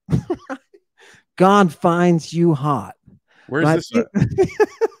 God finds you hot. Where's right? This?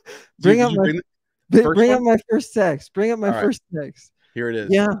 Bring up my first text. Bring up my first text. Here it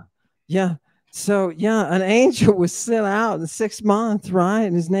is. Yeah. So yeah, an angel was sent out in the 6th month, right?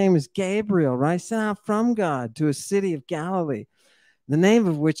 And his name is Gabriel, right? Sent out from God to a city of Galilee, the name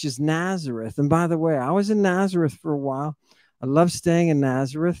of which is Nazareth. And by the way, I was in Nazareth for a while. I love staying in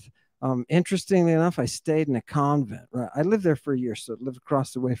Nazareth. Interestingly enough, I stayed in a convent. Right? I lived there for a year, so I lived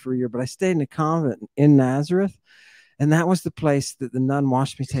across the way for a year, but I stayed in a convent in Nazareth. And that was the place that the nun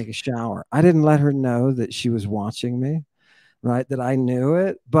watched me take a shower. I didn't let her know that she was watching me, right? That I knew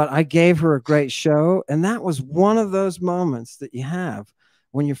it, but I gave her a great show. And that was one of those moments that you have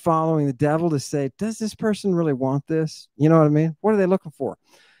when you're following the devil to say, does this person really want this? You know what I mean? What are they looking for?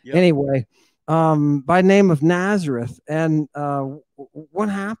 Yep. Anyway, by name of Nazareth. And what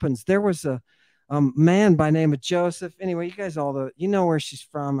happens? There was a man by name of Joseph. Anyway, you guys you know where she's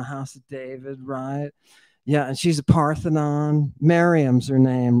from, a house of David, right? Yeah, and she's a Parthenon. Miriam's her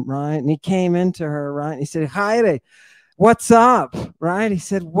name, right? And he came into her, right? And he said, "Hi, what's up?" Right? He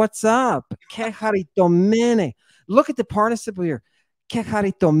said, "What's up?" Kecharitomene. Look at the participle here.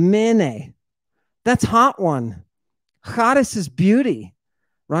 Kecharitomene. That's hot one. Charis is beauty,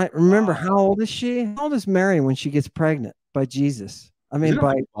 right? Remember, how old is she? How old is Mary when she gets pregnant by Jesus? I mean,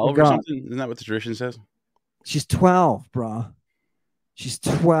 by 12 or something? Isn't that what the tradition says? She's 12, bro. She's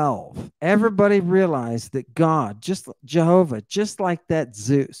 12. Everybody realized that God, Jehovah, just like that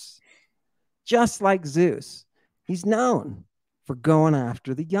Zeus, just like Zeus, he's known for going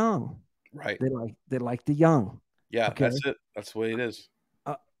after the young. Right. They like the young. Yeah, okay? That's it. That's the way it is.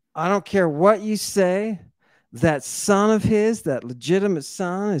 I don't care what you say. That son of his, that legitimate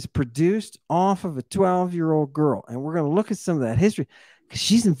son, is produced off of a 12-year-old girl. And we're going to look at some of that history, because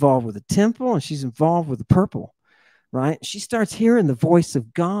she's involved with the temple and she's involved with the purple. Right? She starts hearing the voice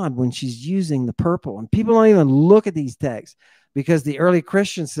of God when she's using the purple. And people don't even look at these texts, because the early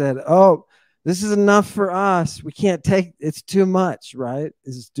Christians said, "Oh, This is enough for us. We can't take it's too much, right?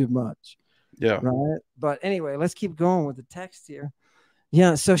 This is too much, Yeah. right? But anyway, let's keep going with the text here.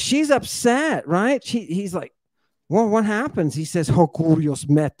 Yeah, so she's upset, right? He's like, well, what happens? He says, Hokurios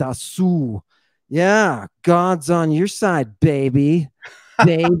metasu. Yeah, God's on your side, baby.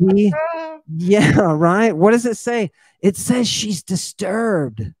 Baby. Yeah, right. What does it say? It says she's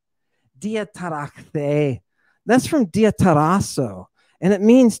disturbed. Diatarakte. That's from diataraso. And it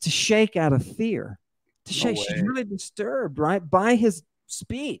means to shake out of fear. To No shake. She's way. really disturbed, right? By his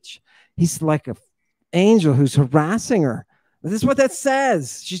speech. He's like an angel who's harassing her. This is what that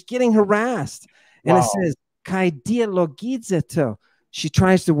says. She's getting harassed. And it Wow. says, Kai dialogizeto. She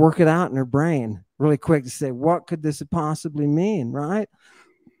tries to work it out in her brain really quick to say, what could this possibly mean, right?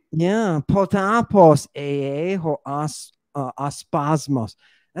 Yeah, potapos ho aspasmos.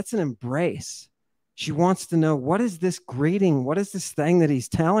 That's an embrace. She wants to know, what is this greeting? What is this thing that he's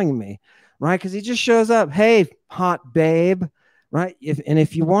telling me? Right? Because he just shows up, hey, hot babe. Right?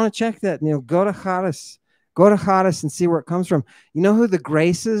 If you want to check that, go to Charis and see where it comes from. You know who the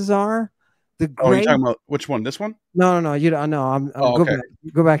graces are? The Oh, you grace. talking about which one? This one? No. You don't know. I'm Oh, okay.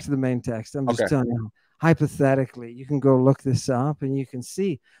 go back to the main text. I'm just Okay. telling you. Hypothetically, you can go look this up and you can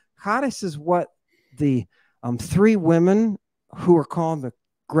see Charis is what the three women who are called the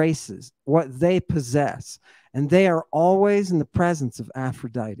graces, what they possess. And they are always in the presence of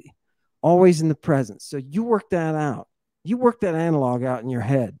Aphrodite, always in the presence. So you work that out. You work that analog out in your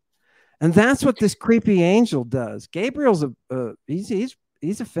head. And that's what this creepy angel does. Gabriel's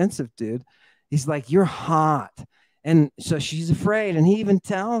he's offensive, dude. He's like, you're hot. And so she's afraid. And he even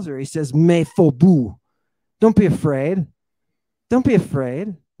tells her, he says, me fobu. Don't be afraid. Don't be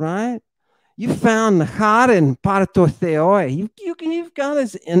afraid, right? You found the Harin Partotheoi. You've got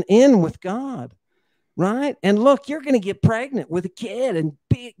us an in with God, right? And look, you're going to get pregnant with a kid and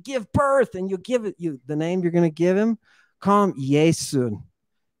give birth, and you'll give it the name you're going to give him. Call him Yesun.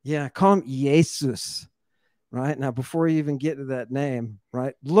 Yeah, call him Jesus, right? Now, before you even get to that name,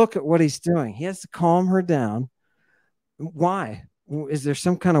 right, look at what he's doing. He has to calm her down. Why? Is there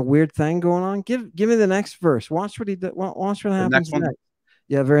some kind of weird thing going on? Give me the next verse. Watch what he did. Watch what happens next.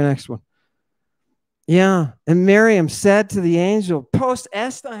 Yeah, very next one. Yeah. And Miriam said to the angel, post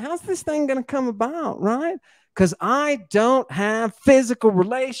Esther, how's this thing going to come about, right? Because I don't have physical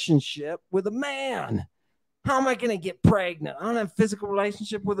relationship with a man. How am I going to get pregnant? I don't have physical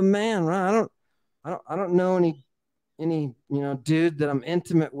relationship with a man, right? I don't know any dude that I'm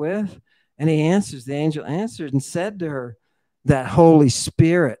intimate with. And the angel answered and said to her, that Holy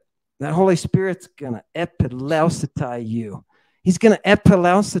Spirit's going to epileusitai you. He's going to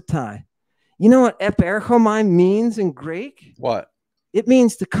epileusitai. You know what eperchomai means in Greek? What? It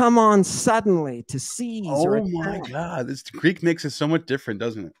means to come on suddenly, to seize. Oh my God. This Greek makes it so much different,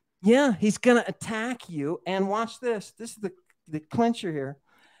 doesn't it? Yeah, he's going to attack you. And watch this. This is the clincher here.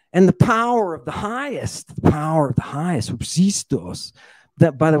 And the power of the highest, Upsistos.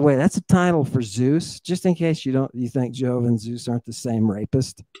 That, by the way, that's a title for Zeus. Just in case you think Jove and Zeus aren't the same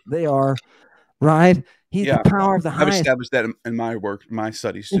rapist. They are, right? He's the power of the highest. I've established that in my work, my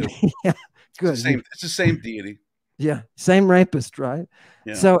studies too. Yeah, good. It's the same deity. Yeah, same rapist, right?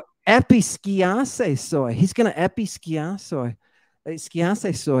 Yeah. So episkiase soy. He's going to episkiasoi.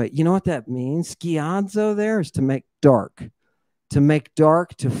 Skiase soy. You know what that means? Skiazo there is to make dark. To make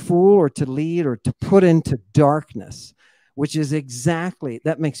dark, to fool or to lead or to put into darkness, which is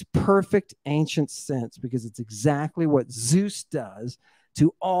that makes perfect ancient sense because it's exactly what Zeus does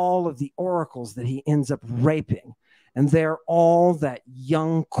to all of the oracles that he ends up raping. And they're all that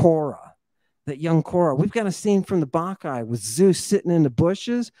young Korah. We've got a scene from the Bacchae with Zeus sitting in the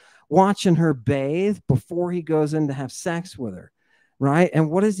bushes, watching her bathe before he goes in to have sex with her. Right? And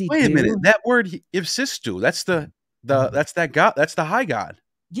what does he do? Wait a minute. That word, Ipsistu, that's that God. That's the high God.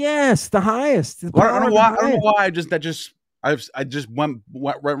 Yes, the highest. I don't know why. I just went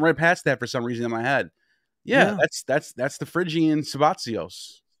right past that for some reason in my head. Yeah. That's the Phrygian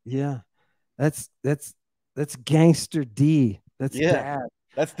Sabatsios. Yeah, that's Gangster D. That's Dad.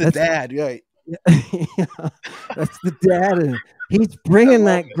 That's the dad. Right. Yeah. That's the dad, and he's bringing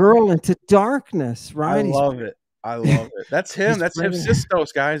that girl into darkness. Right. I love it. That's him. That's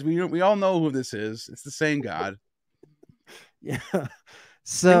Hephaestus, guys. We all know who this is. It's the same God. Yeah.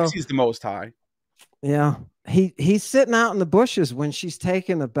 So he's the Most High. Yeah. He's sitting out in the bushes when she's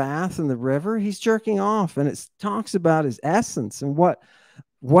taking a bath in the river. He's jerking off, and it talks about his essence and what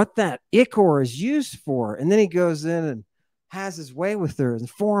that ichor is used for. And then he goes in and has his way with her in the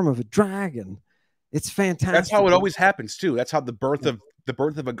form of a dragon. It's fantastic. That's how it always happens too. That's how the birth of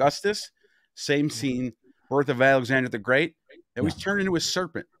Augustus, same scene, birth of Alexander the Great. It was turned into a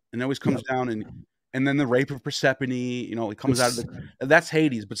serpent. and it always comes down, and then the rape of Persephone, you know, it comes out of It's, that's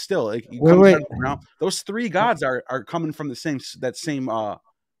Hades, but still, it wait, comes wait. out of the ground. Those three gods are coming from the same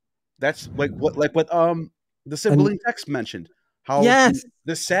that's what the And Sibylline text mentioned. How yes,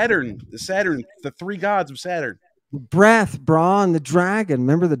 the three gods of Saturn. breath, bra, and the dragon.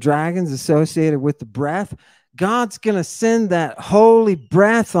 Remember the dragons associated with the breath? God's going to send that holy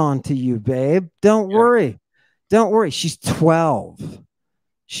breath onto you, babe. Don't Yeah. worry. Don't worry. She's 12.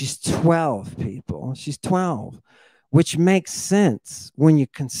 She's 12, people. She's 12, which makes sense when you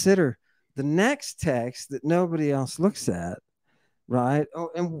consider the next text that nobody else looks at, right? Oh,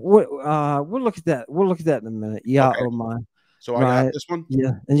 and we'll look at that. We'll look at that in a minute. Yeah, Okay. oh my. So I got Right. this one.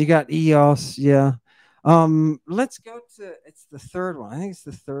 Yeah. And you got EOS. Yeah. Let's go to it's the third one. I think it's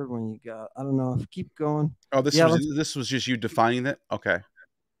the third one you got. I don't know. If Keep going. Oh, Yeah, this was just you defining it. Okay.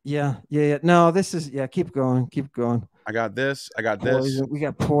 yeah. No, this is keep going. Keep going. I got this. I got this. Poison. We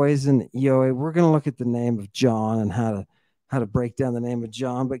got poison. We're gonna look at the name of John and how to break down the name of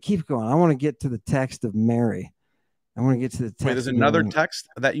John, but keep going. I want to get to the text of Mary. I want to get to the text. Wait, there's another text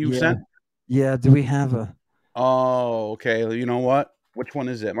that you sent? Yeah. Do we have a Oh, okay. You know what? Which one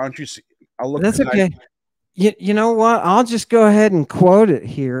is it? Why don't you see? I'll look. That's okay. You know what? I'll just go ahead and quote it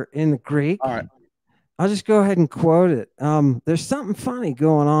here in the Greek. All right. I'll just go ahead and quote it. There's something funny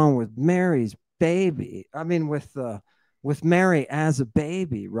going on with Mary's baby. I mean, with Mary as a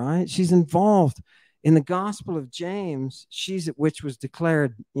baby, right? She's involved in the Gospel of James. Which was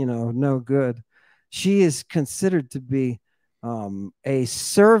declared, no good. She is considered to be a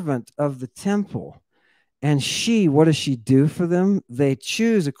servant of the temple. And what does she do for them? They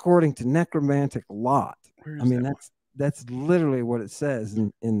choose according to necromantic lot. I mean, that's literally what it says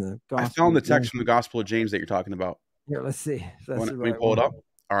in the Gospel. I found the text from the Gospel of James that you're talking about. Here, let's see. Let me pull it up.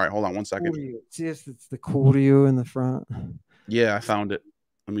 All right, hold on one second. See if it's the Kurio in the front. Yeah, I found it.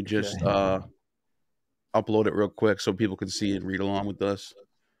 Let me just upload it real quick so people can see and read along with us.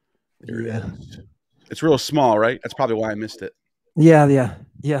 There it is. It's real small, right? That's probably why I missed it. Yeah.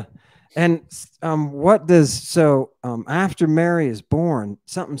 And after Mary is born,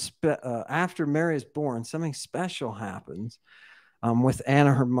 something special happens with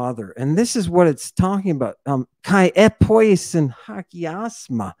Anna, her mother. And this is what it's talking about. Kai epoisin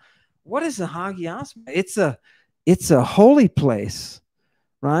hagiasma. What is a hagiasma? It's a holy place,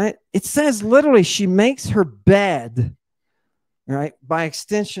 right? It says literally she makes her bed, right? By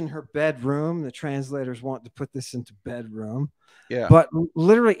extension, her bedroom. The translators want to put this into bedroom. Yeah. But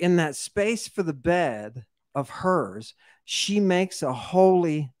literally in that space for the bed of hers, she makes a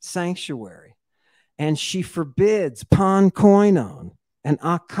holy sanctuary. And she forbids pan koinon and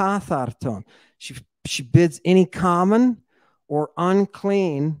akatharton. She bids any common or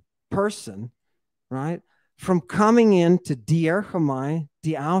unclean person, right, from coming into dierchomai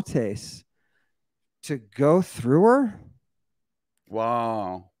diautes to go through her.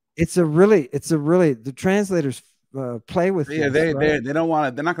 Wow. It's a really the translators play with. Yeah, they don't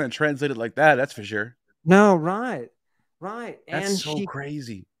want to. They're not going to translate it like that. That's for sure. No, right. That's so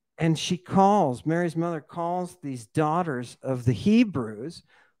crazy. And Mary's mother calls these daughters of the Hebrews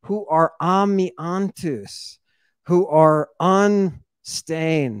who are amiantus, who are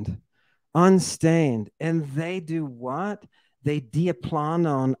unstained, and they do what? They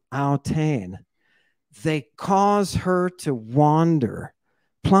diaplanon autain. They cause her to wander.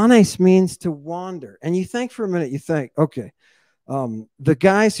 Planes means to wander. And you think for a minute, okay, the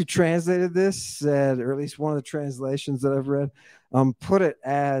guys who translated this said, or at least one of the translations that I've read, put it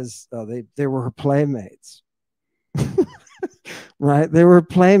as they were her playmates. Right? They were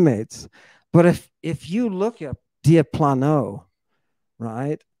playmates. But if you look up diaplano,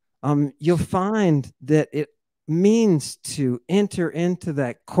 right, you'll find that it means to enter into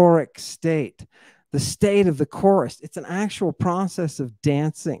that choric state, the state of the chorus. It's an actual process of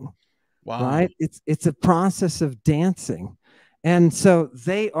dancing. Wow. Right? It's a process of dancing. And so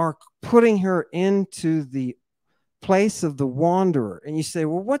they are putting her into the place of the wanderer. And you say,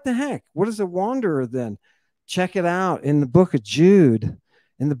 well, what the heck? What is a wanderer then? Check it out in the book of Jude.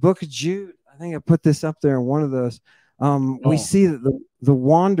 In the book of Jude, I think I put this up there in one of those. We see that the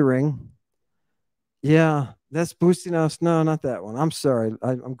wandering. Yeah, that's Bustinos. No, not that one. I'm sorry.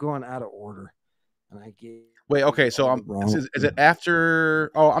 I'm going out of order. And I gave. Wait, okay. So is it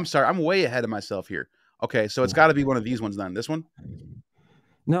after? Oh, I'm sorry. I'm way ahead of myself here. Okay, so it's got to be one of these ones then. This one?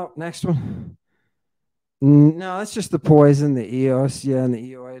 No, next one. No, it's just the poison, the EOS, and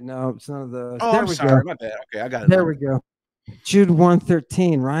the EOA. No, it's none of those. Oh, I'm sorry. My bad. Okay, I got it. There we go. Jude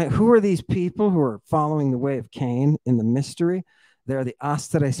 1:13, right? Who are these people who are following the way of Cain in the mystery? They're the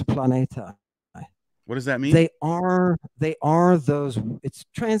Astres Planeta. What does that mean? They are those, it's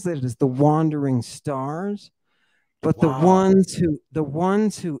translated as the wandering stars, but Wow. the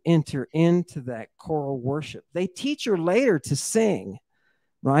ones who enter into that choral worship, they teach her later to sing,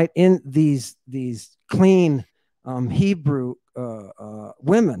 right? In these clean Hebrew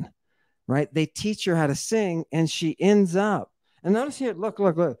women, right? They teach her how to sing, and she ends up. And notice here, look.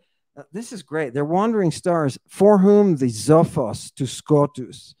 This is great. They're wandering stars for whom the Zophos to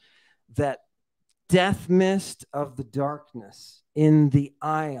Scotus, that death mist of the darkness in the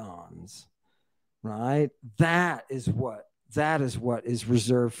ions, right? That is what is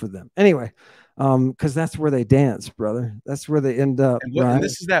reserved for them. Anyway, because that's where they dance, brother. That's where they end up, And what? right? And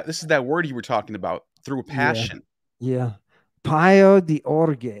this is that word you were talking about, through Yeah, passion. yeah. Pio de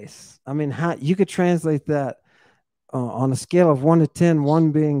orges. I mean, how you could translate that on a scale of 1 to 10,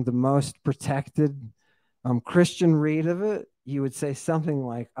 1 being the most protected Christian read of it, you would say something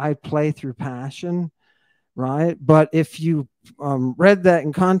like, I play through passion, right? But if you read that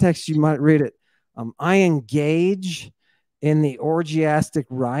in context, you might read it, I engage in the orgiastic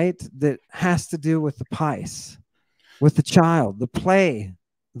rite that has to do with the pice, with the child, the plaything,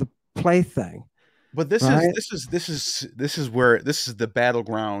 But this is right? this is this is this is where this is the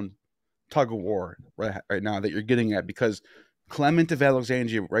battleground tug of war right now that you're getting at, because Clement of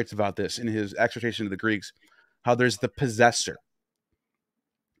Alexandria writes about this in his exhortation to the Greeks, how there's the possessor.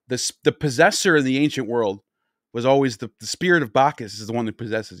 The possessor in the ancient world was always the spirit of Bacchus is the one that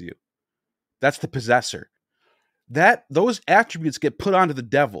possesses you. That's the possessor. That those attributes get put onto the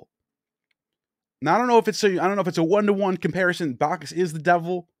devil. Now I don't know if it's a 1-to-1 comparison. Bacchus is the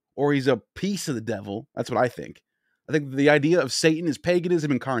devil or he's a piece of the devil. That's what I think. I think the idea of Satan is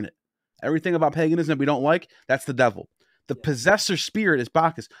paganism incarnate. Everything about paganism that we don't like, that's the devil. The possessor spirit is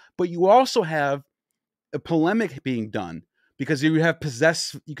Bacchus. But you also have a polemic being done, because you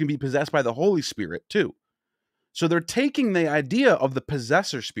can be possessed by the Holy Spirit too. So they're taking the idea of the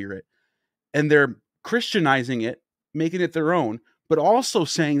possessor spirit and they're Christianizing it, making it their own, but also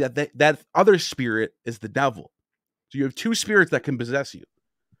saying that other spirit is the devil. So you have two spirits that can possess you.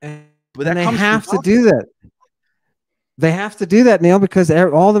 And, But and that they comes from have to Bacchus. do that. They have to do that, Neil, because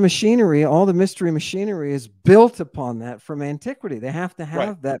all the machinery, all the mystery machinery is built upon that from antiquity. They have to Right.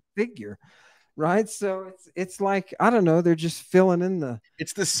 have that figure, right? So it's like, I don't know, they're just filling in the.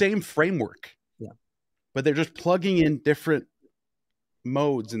 It's the same framework, Yeah. but they're just plugging in different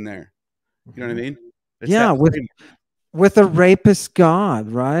modes in there. You know what I mean? It's Yeah, that with framework. with a rapist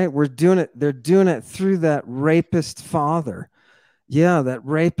God, right? We're doing it. They're doing it through that rapist father. Yeah, that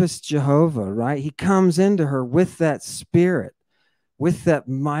rapist Jehovah, right? He comes into her with that spirit, with that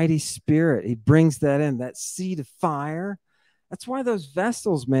mighty spirit. He brings that in, that seed of fire. That's why those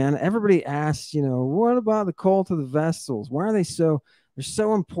vestals, man, everybody asks, what about the cult of the vestals? Why are they're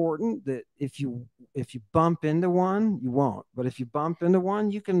so important that if you bump into one, you won't. But if you bump into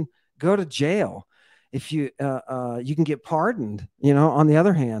one, you can go to jail. If you can get pardoned, on the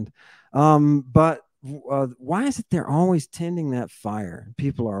other hand. But why is it they're always tending that fire?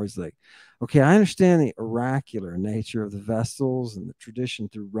 People are always like, okay, I understand the oracular nature of the vestals and the tradition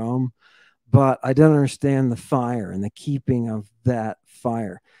through Rome, but I don't understand the fire and the keeping of that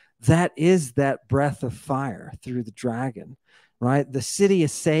fire. That is that breath of fire through the dragon, right? The city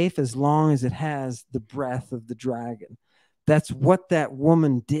is safe as long as it has the breath of the dragon. That's what that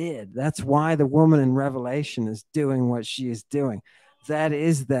woman did. That's why the woman in Revelation is doing what she is doing. That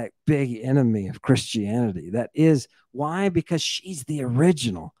is that big enemy of Christianity. That is why, because she's the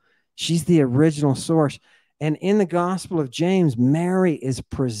original. She's the original source. And in the Gospel of James, Mary is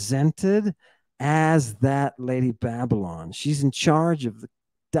presented as that Lady Babylon. She's in charge of the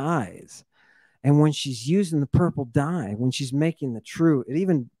dyes. And when she's using the purple dye, when she's making the true, it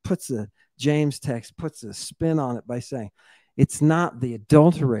even James text puts a spin on it by saying, it's not the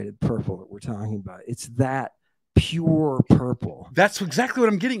adulterated purple that we're talking about. It's that pure purple. That's exactly what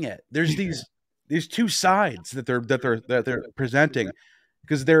I'm getting at. There's these two sides that they're presenting,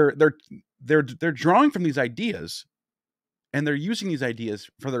 because they're drawing from these ideas, and they're using these ideas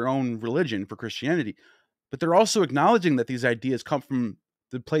for their own religion, for Christianity, but they're also acknowledging that these ideas come from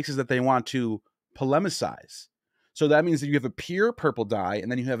the places that they want to polemicize. So that means that you have a pure purple dye, and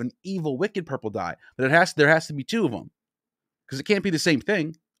then you have an evil, wicked purple dye. But there has to be two of them, because it can't be the same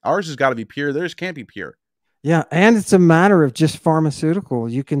thing. Ours has got to be pure. Theirs can't be pure. Yeah, and it's a matter of just pharmaceutical.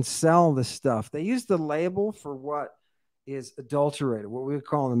 You can sell the stuff. They use the label for what is adulterated, what we would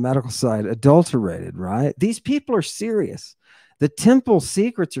call on the medical side adulterated, right? These people are serious. The temple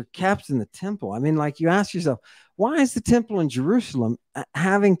secrets are kept in the temple. I mean, like, you ask yourself, why is the temple in Jerusalem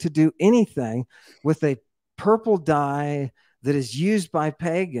having to do anything with a purple dye that is used by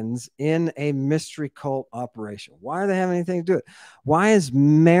pagans in a mystery cult operation. Why do they have anything to do with it? Why is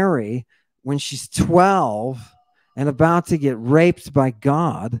Mary, when she's 12 and about to get raped by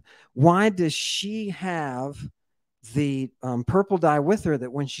God, why does she have the purple dye with her,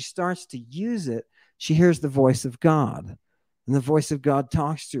 that when she starts to use it, she hears the voice of God, and the voice of God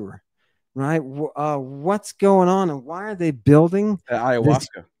talks to her, right? What's going on, and why are they building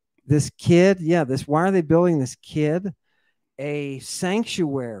Ayahuasca. this kid? Yeah, why are they building this kid a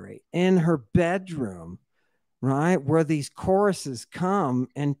sanctuary in her bedroom, right, where these choruses come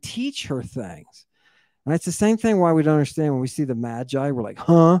and teach her things? And it's the same thing why we don't understand when we see the Magi. We're like,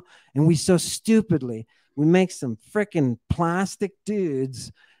 huh? And we so stupidly, we make some freaking plastic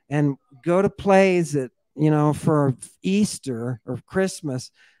dudes and go to plays at, for Easter or Christmas.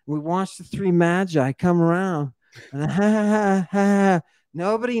 We watch the three Magi come around and ha, ha, ha, ha.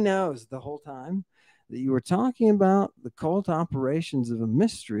 Nobody knows the whole time that you were talking about the cult operations of a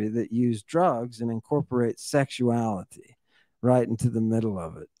mystery that use drugs and incorporate sexuality right into the middle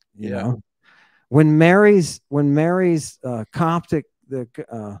of it, you know? When Mary's Coptic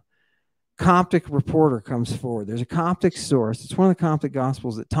Coptic reporter comes forward, there's a Coptic source. It's one of the Coptic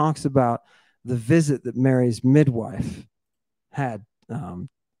Gospels that talks about the visit that Mary's midwife had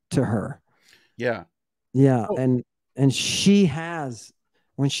to her. Yeah. Oh. And she has,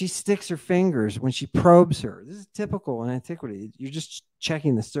 when she sticks her fingers, when she probes her, this is typical in antiquity. You're just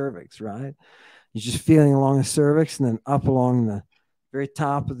checking the cervix, right? You're just feeling along the cervix and then up along the very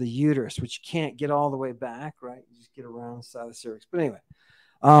top of the uterus, which you can't get all the way back, right? You just get around the side of the cervix. But anyway,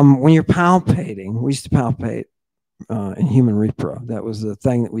 when you're palpating, we used to palpate in human repro. That was the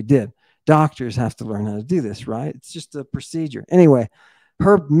thing that we did. Doctors have to learn how to do this, right? It's just a procedure. Anyway,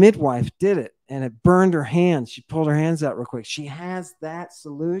 her midwife did it, and it burned her hands. She pulled her hands out real quick. She has that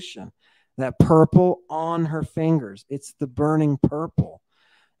solution, that purple on her fingers. It's the burning purple.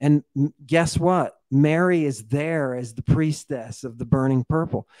 And guess what? Mary is there as the priestess of the burning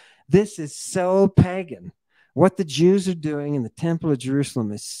purple. This is so pagan. What the Jews are doing in the Temple of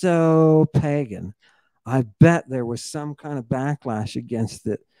Jerusalem is so pagan. I bet there was some kind of backlash against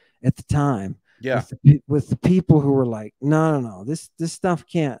it at the time. Yeah. With the people who were like, no, this stuff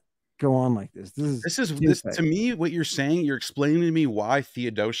can't go on like this. This to me, what you're saying, you're explaining to me why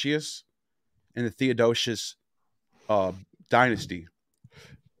Theodosius and the Theodosius dynasty,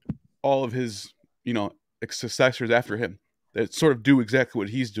 all of his, successors after him, that sort of do exactly what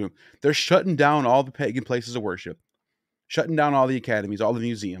he's doing. They're shutting down all the pagan places of worship, shutting down all the academies, all the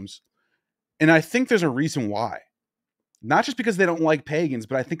museums. And I think there's a reason why. Not just because they don't like pagans,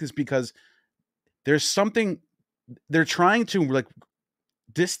 but I think it's because there's something, they're trying to like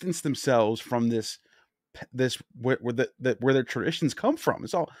distance themselves from this where their traditions come from.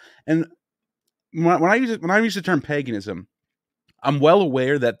 It's all, and when I use the term paganism, I'm well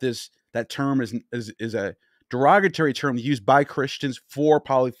aware that that term is a derogatory term used by Christians for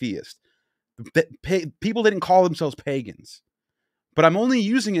polytheists. People didn't call themselves pagans, but I'm only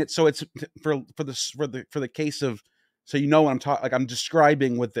using it so it's for the case of, so you know what I'm talking, like I'm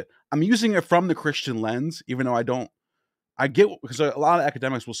describing I'm using it from the Christian lens, even though I get, because a lot of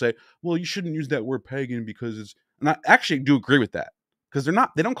academics will say, well, you shouldn't use that word pagan because it's, and I actually do agree with that, because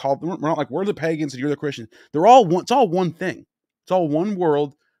they don't call them, we're not like, we're the pagans and you're the Christians. They're all one, it's all one thing. It's all one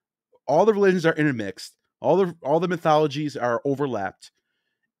world. All the religions are intermixed. All the mythologies are overlapped.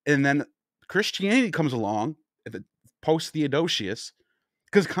 And then Christianity comes along at the post Theodosius,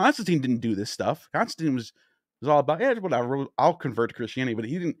 because Constantine didn't do this stuff. Constantine was all about, yeah, whatever, I'll convert to Christianity, but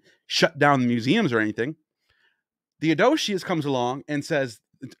he didn't shut down the museums or anything. Theodosius comes along and says,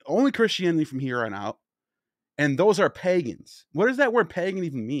 it's only Christianity from here on out, and those are pagans. What does that word pagan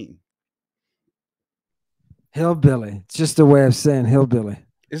even mean? Hillbilly. It's just a way of saying hillbilly.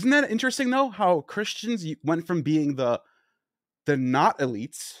 Isn't that interesting, though, how Christians went from being the not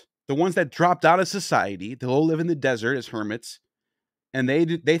elites, the ones that dropped out of society, to go live in the desert as hermits, and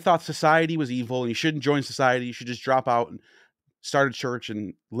they thought society was evil and you shouldn't join society, you should just drop out and start a church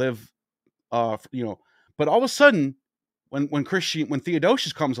and live, But all of a sudden, when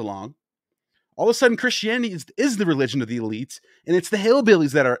Theodosius comes along, all of a sudden Christianity is the religion of the elites, and it's the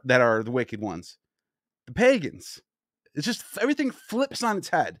hillbillies that are the wicked ones, the pagans. It's just everything flips on its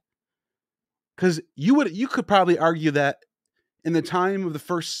head. Because you could probably argue that in the time of the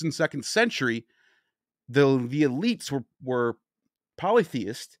 1st and 2nd century, the elites were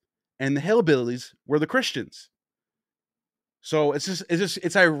polytheist, and the hillbillies were the Christians. So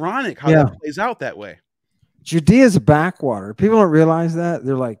it's ironic how that plays out that way. Judea is a backwater. People don't realize that.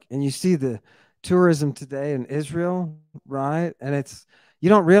 They're like, and you see the tourism today in Israel, right? And it's, You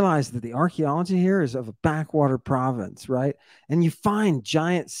don't realize that the archaeology here is of a backwater province, right? And you find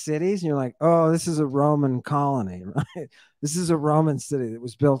giant cities, and you're like, oh, this is a Roman colony, right? This is a Roman city that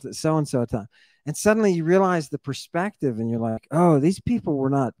was built at so and so time. And suddenly you realize the perspective, and you're like, oh, these people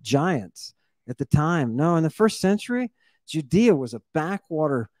were not giants at the time. No, in the first century, Judea was a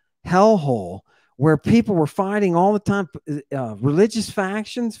backwater hellhole where people were fighting all the time, religious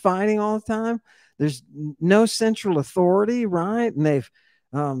factions fighting all the time. There's no central authority, right? And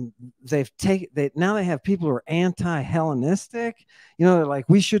they've taken now they have people who are anti-Hellenistic. You know, they're like,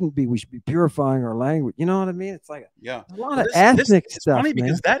 we should be purifying our language. You know what I mean? It's like Yeah. a lot Well, of ethnic it's stuff, funny man.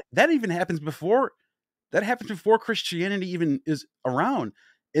 because that even happens before Christianity even is around.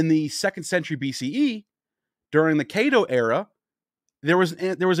 In the 2nd century BCE, during the Cato era, there was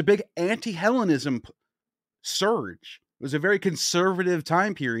a big anti-Hellenism surge. It was a very conservative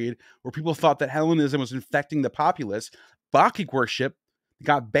time period where people thought that Hellenism was infecting the populace. Bacchic worship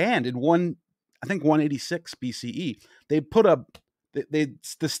got banned in 186 BCE. They put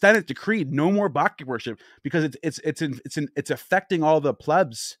the Senate decreed no more Bacchic worship because it's affecting all the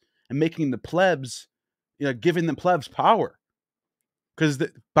plebs and making the plebs, giving the plebs power. Because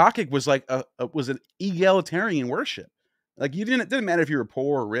the Bacchic was like was an egalitarian worship. Like it didn't matter if you were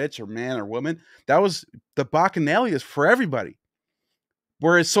poor or rich or man or woman. That was the Bacchanalia for everybody.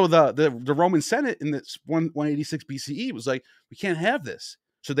 Whereas so the Roman Senate in this 186 BCE was like, we can't have this.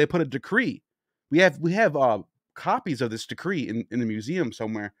 So they put a decree. We have copies of this decree in a museum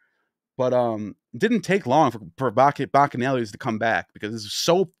somewhere. But it didn't take long for Bacchanalias to come back because this is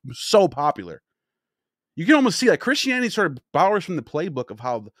so popular. You can almost see like Christianity sort of borrows from the playbook of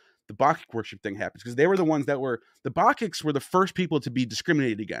how the Bacchic worship thing happens, because they were the ones that were the Bacchics were the first people to be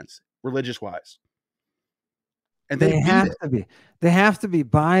discriminated against religious wise, and they They beat have it. to be. They have to be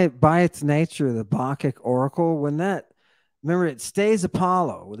by its nature, the Bacchic oracle. Remember, it stays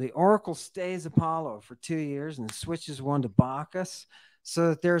Apollo. The oracle stays Apollo for 2 years and switches one to Bacchus so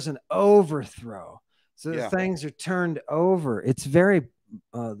that there's an overthrow. So that Yeah, things are turned over. It's very,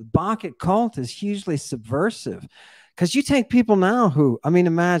 the Bacchic cult is hugely subversive because you take people now who, I mean,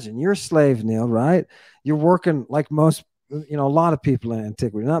 imagine you're a slave, Neil, right? You're working like most, a lot of people in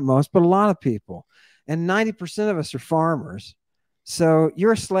antiquity, not most, but a lot of people. And 90% of us are farmers. So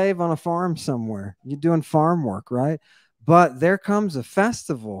you're a slave on a farm somewhere. You're doing farm work, right? But there comes a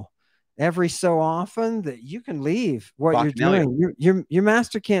festival every so often that you can leave what you're Bacchanalia, doing. Your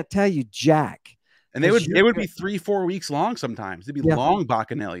master can't tell you jack and because they you're would be 3-4 weeks long sometimes. They'd be yeah long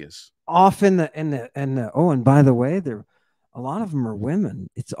Bacchanalias. off in the oh, and by the way, there a lot of them are women.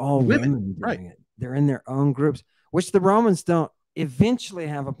 It's all Women, women right? doing it. They're in their own groups, which the Romans don't eventually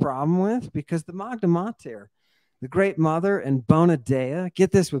have a problem with because the Magna Mater, the Great Mother, and Bonadea.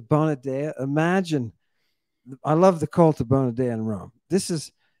 Get this with Bonadea. Imagine, I love the cult of Bonadea in Rome.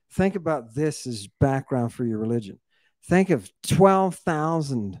 Think about this as background for your religion. Think of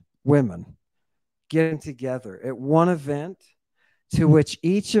 12,000 women getting together at one event to which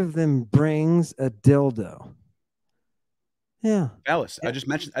each of them brings a dildo. Yeah. Phallus.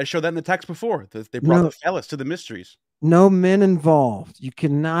 I showed that in the text before. They brought the No, phallus to the mysteries. no men involved. You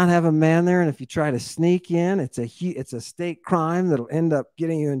cannot have a man there, and if you try to sneak in, it's a state crime that'll end up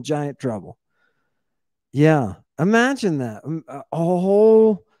getting you in giant trouble. Yeah, imagine that. A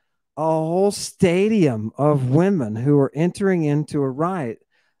whole stadium of women who are entering into a rite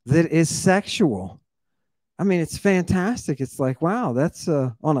that is sexual. I mean, it's fantastic. It's like, wow, that's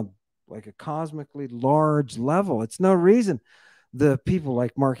on a cosmically large level. It's no reason the people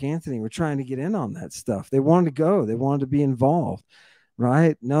like Mark Anthony were trying to get in on that stuff. They wanted to go. They wanted to be involved,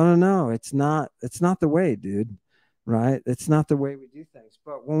 right? No. It's not. It's not the way, dude. Right? It's not the way we do things.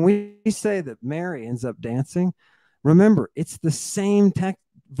 But when we say that Mary ends up dancing, remember, it's the same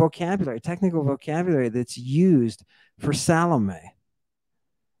technical vocabulary that's used for Salome.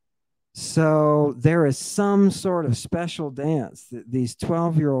 So there is some sort of special dance that these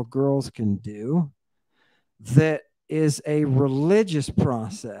 12-year-old girls can do that is a religious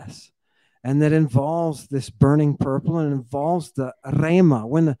process and that involves this burning purple and involves the rhema.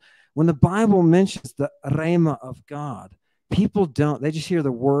 When the Bible mentions the rhema of God, people they just hear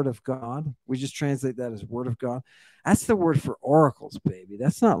the word of God. We just translate that as word of God. That's the word for oracles, baby.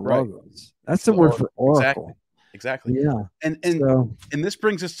 That's not Right. logos. That's the word for oracle. Exactly. Yeah. And So and this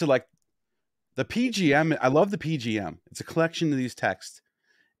brings us to like the PGM. I love the PGM. It's a collection of these texts.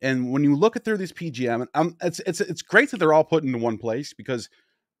 And when you look through these PGM, it's great that they're all put into one place, because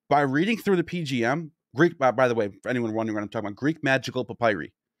by reading through the PGM, Greek, by the way, for anyone wondering what I'm talking about, Greek magical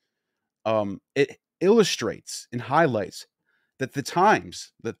papyri, it illustrates and highlights that the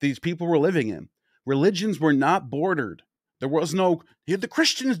times that these people were living in, religions were not bordered There was no, "Here, the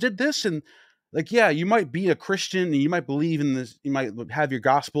Christians did this," and like, yeah, you might be a Christian and you might believe in this, you might have your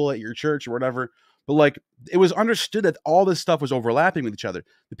gospel at your church or whatever, but like it was understood that all this stuff was overlapping with each other.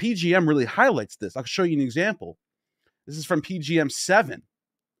 The PGM really highlights this. I'll show you an example. This is from PGM 7,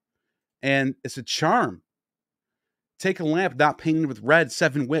 and it's a charm. Take a lamp not painted with red,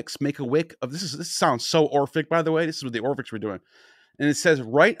 7 wicks. Make a wick of this. This sounds so Orphic, by the way. This is what the Orphics were doing. And it says,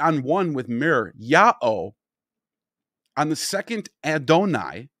 write on one with mirror, Yao, on the second,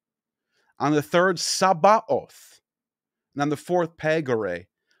 Adonai, on the third, Sabaoth, and on the fourth, Pagore,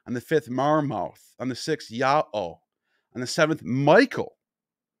 on the fifth, Marmouth, on the sixth, Yao, on the seventh, Michael.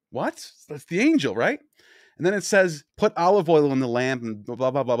 What? That's the angel, right? And then it says, put olive oil in the lamp, and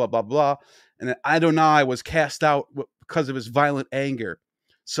blah, blah, blah, blah, blah, blah. And then Adonai was cast out because of his violent anger.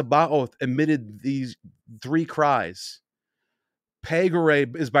 Sabaoth emitted these 3 cries. Pagore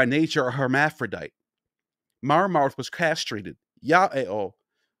is by nature a hermaphrodite. Marmouth was castrated. Yael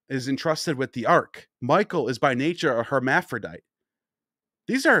is entrusted with the ark. Michael is by nature a hermaphrodite.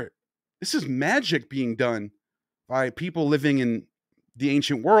 This is magic being done by people living in the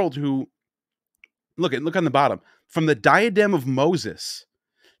ancient world who, look on the bottom. From the diadem of Moses,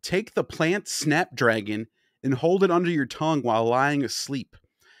 take the plant snapdragon and hold it under your tongue while lying asleep.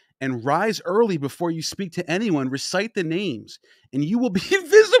 And rise early before you speak to anyone. Recite the names, and you will be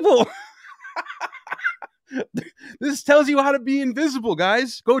invisible. This tells you how to be invisible,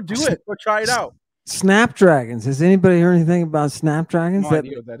 guys. Go do it. Go try it out. Snapdragons. Has anybody heard anything about snapdragons? No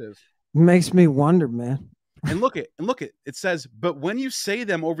idea what that is. Makes me wonder, man. And look it. It says, but when you say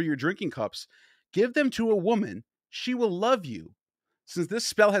them over your drinking cups, give them to a woman. She will love you, since this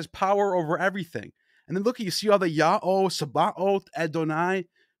spell has power over everything. And then look, you see all the Yao, Sabaoth, Adonai.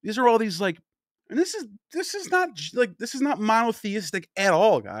 These are all these like, and this is not monotheistic at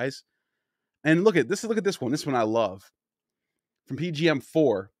all, guys. And look at this one. This one I love. From PGM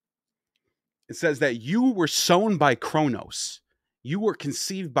 4. It says that you were sown by Kronos. You were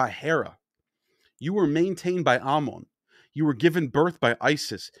conceived by Hera. You were maintained by Ammon. You were given birth by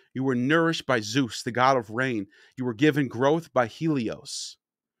Isis. You were nourished by Zeus, the god of rain. You were given growth by Helios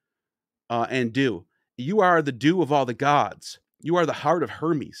and dew. You are the dew of all the gods. You are the heart of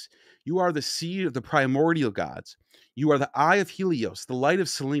Hermes. You are the seed of the primordial gods. You are the eye of Helios, the light of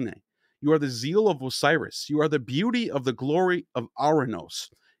Selene. You are the zeal of Osiris. You are the beauty of the glory of Aranos,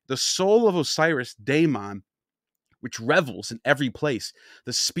 the soul of Osiris, Daemon, which revels in every place,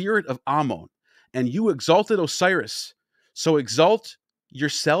 the spirit of Ammon. And you exalted Osiris. So exalt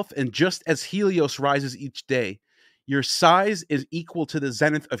yourself, and just as Helios rises each day, your size is equal to the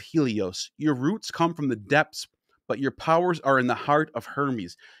zenith of Helios. Your roots come from the depths, but your powers are in the heart of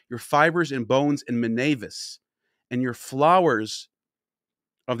Hermes, your fibers and bones in Menavis, and your flowers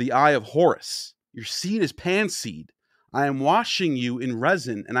of the eye of Horus. Your seed is panseed. I am washing you in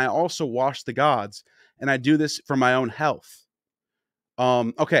resin, and I also wash the gods, and I do this for my own health.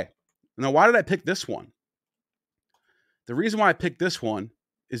 Okay. Now, why did I pick this one? The reason why I picked this one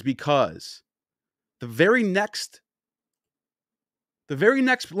is because the very next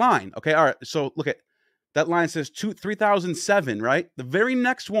line, okay, all right, so look at that line says 3007, right? The very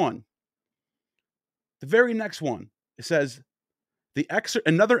next one, it says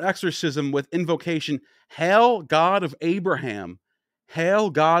another exorcism with invocation, Hail God of Abraham, Hail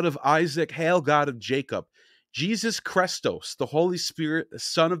God of Isaac, Hail God of Jacob, Jesus Christos, the Holy Spirit, the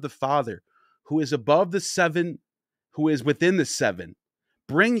Son of the Father, who is above the 7, who is within the 7.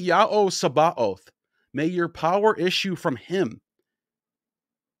 Bring Yao Sabaoth. May your power issue from him.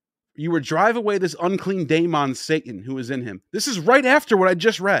 You would drive away this unclean daemon, Satan, who is in him. This is right after what I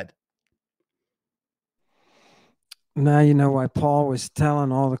just read. Now you know why Paul was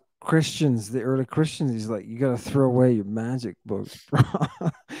telling all the Christians, the early Christians, he's like, you got to throw away your magic books, bro.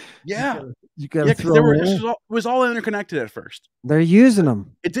 Yeah. You got to throw away. It was all interconnected at first. They're using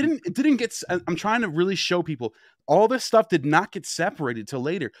them. It didn't get, I'm trying to really show people, all this stuff did not get separated till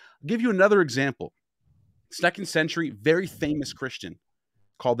later. I'll give you another example. 2nd century, very famous Christian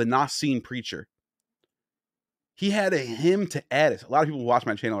called the Nicene Preacher. He had a hymn to Attis. A lot of people who watch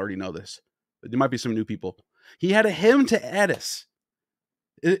my channel already know this, but there might be some new people. He had a hymn to Attis.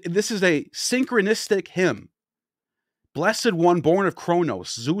 This is a synchronistic hymn. Blessed one born of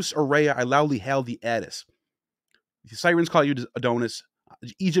Kronos, Zeus or Rhea, I loudly hail thee Attis. The Sirens call you Adonis.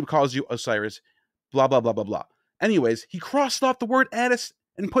 Egypt calls you Osiris. Blah, blah, blah, blah, blah. Anyways, he crossed off the word Attis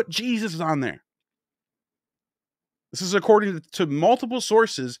and put Jesus on there. This is according to multiple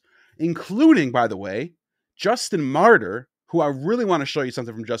sources, including, by the way, Justin Martyr, who I really want to show you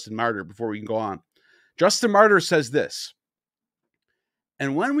something from Justin Martyr before we can go on. Justin Martyr says this.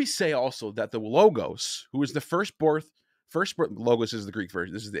 And when we say also that the Logos, who is the first logos is the Greek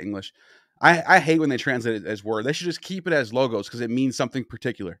version. This is the English. I hate when they translate it as word. They should just keep it as logos because it means something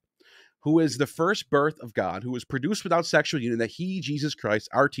particular. Who is the first birth of God, who was produced without sexual union, that he, Jesus Christ,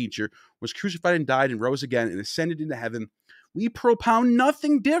 our teacher, was crucified and died and rose again and ascended into heaven. We propound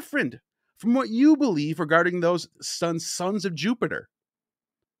nothing different from what you believe regarding those sons of Jupiter.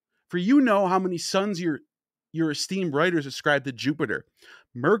 For you know how many sons your esteemed writers ascribe to Jupiter.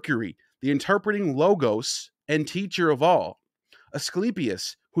 Mercury, the interpreting logos and teacher of all.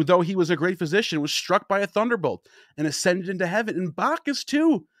 Asclepius, who though he was a great physician, was struck by a thunderbolt and ascended into heaven. And Bacchus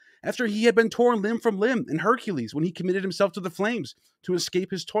too, after he had been torn limb from limb, and Hercules, when he committed himself to the flames to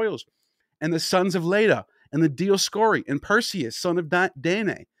escape his toils, and the sons of Leda, and the Dioscuri, and Perseus, son of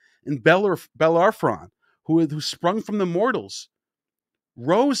Danae, and Bellerophon, who sprung from the mortals,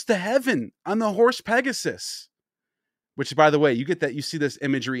 rose to heaven on the horse Pegasus. Which, by the way, you see this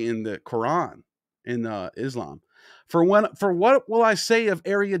imagery in the Quran, in Islam. For what will I say of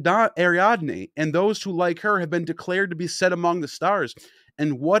Ariadne, and those who like her have been declared to be set among the stars?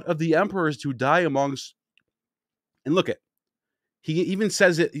 And what of the emperors who die amongst? And look at, he even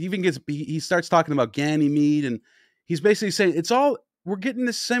says it. He starts talking about Ganymede, and he's basically saying it's all, we're getting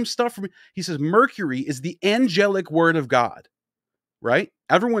the same stuff from. He says Mercury is the angelic word of God. Right?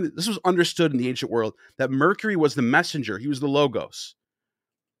 This was understood in the ancient world that Mercury was the messenger. He was the logos.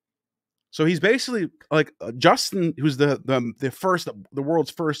 So he's basically like Justin, who's the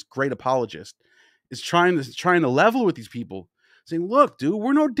world's first great apologist, is trying to level with these people, saying, "Look, dude,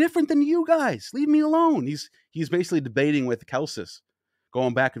 we're no different than you guys. Leave me alone." He's basically debating with Celsus,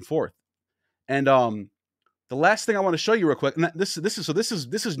 going back and forth. And the last thing I want to show you real quick, and this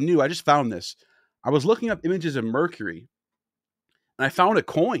is new. I just found this. I was looking up images of Mercury, and I found a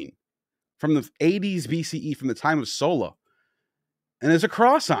coin from the 80s BCE, from the time of Sulla. And there's a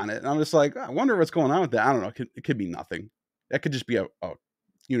cross on it. And I'm just like, I wonder what's going on with that. I don't know. It could be nothing. That could just be a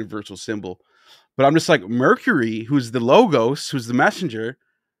universal symbol. But I'm just like, Mercury, who's the logos, who's the messenger.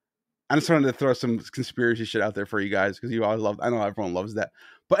 I'm just trying to throw some conspiracy shit out there for you guys, because you all I know everyone loves that.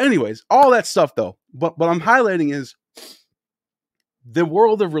 But anyways, all that stuff though. But what I'm highlighting is the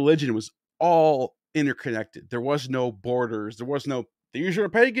world of religion was all interconnected. There was no borders. There was no, these are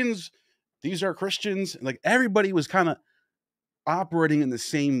pagans, these are Christians. Like, everybody was kind of operating in the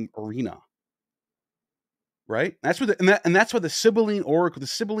same arena, right? That's what that's what the Sibylline Oracle, the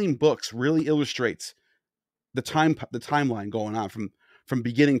Sibylline books, really illustrates the timeline going on from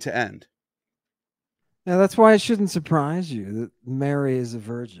beginning to end. Now, that's why it shouldn't surprise you that Mary is a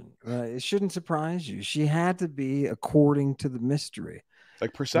virgin, right? It shouldn't surprise you. She had to be according to the mystery.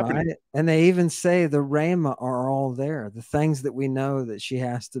 Like Persephone. Right? And they even say the Rhema are all there, the things that we know that she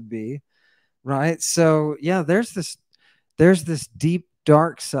has to be, right? So yeah, there's this deep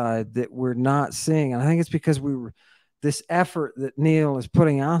dark side that we're not seeing. And I think it's because this effort that Neil is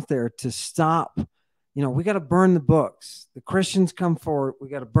putting out there to stop, we got to burn the books. The Christians come forward, we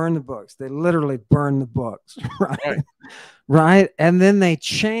got to burn the books. They literally burn the books, right? Right. And then they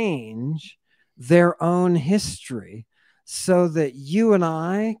change their own history so that you and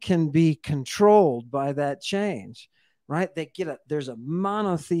I can be controlled by that change, right? There's a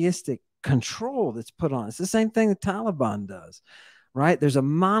monotheistic control that's put on. It's the same thing the Taliban does, right? There's a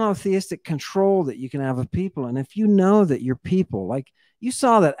monotheistic control that you can have of people. And if you know that your people, like you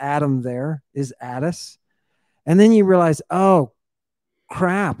saw that Adam there is Addis, and then you realize, oh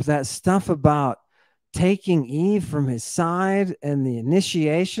crap, that stuff about taking Eve from his side and the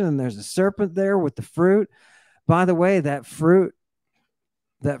initiation, and there's a serpent there with the fruit. By the way, that fruit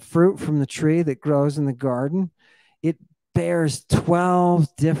from the tree that grows in the garden, it bears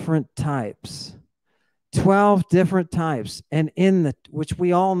 12 different types. 12 different types. And which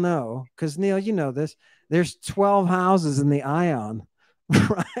we all know, because Neil, you know this, there's 12 houses in the Ion,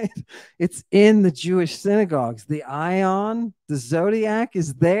 right? It's in the Jewish synagogues. The Ion, the zodiac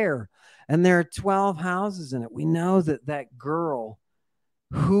is there. And there are 12 houses in it. We know that girl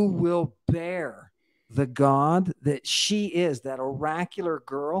who will bear the God that she is, that oracular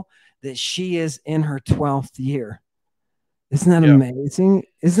girl, that she is in her 12th year. Isn't that amazing?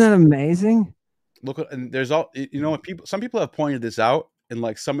 Isn't that amazing? Look, and there's some people have pointed this out in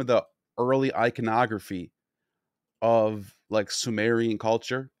like some of the early iconography of like Sumerian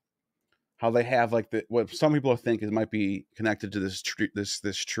culture, how they have like what some people think it might be connected to this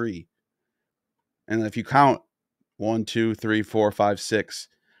tree. And if you count 1, 2, 3, 4, 5, 6,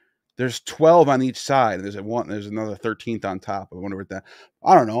 there's 12 on each side. There's another 13th on top. I wonder what that.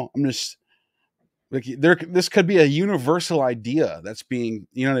 I don't know. I'm just like, this could be a universal idea that's being,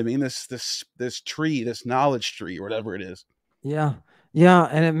 you know what I mean? This tree, this knowledge tree, or whatever it is. Yeah. Yeah,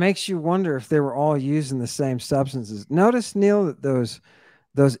 and it makes you wonder if they were all using the same substances. Notice, Neil, that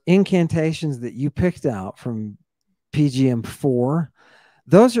those incantations that you picked out from PGM4,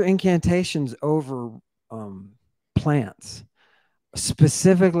 those are incantations over um, plants,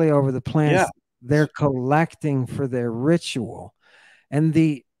 specifically over the Yeah. plants they're collecting for their ritual. And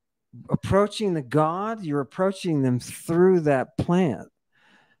the approaching the god, you're approaching them through that plant.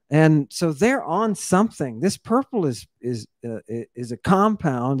 And so they're on something. This purple is a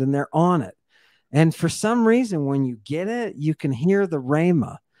compound, and they're on it. And for some reason, when you get it, you can hear the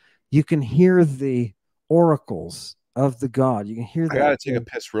rhema, you can hear the oracles of the god. You can hear I that gotta take a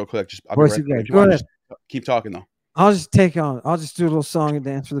piss real quick. Just I'll be voice right of back. God. Do you Go want to ahead. just keep talking though? I'll just take on. I'll just do a little song and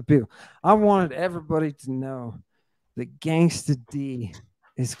dance for the people. I wanted everybody to know that Gangsta D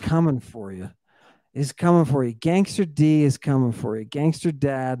is coming for you. Is coming for you. Gangster D is coming for you. Gangster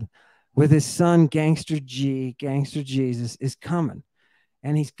Dad with his son, Gangster G, Gangster Jesus, is coming.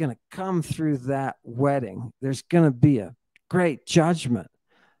 And he's going to come through that wedding. There's going to be a great judgment,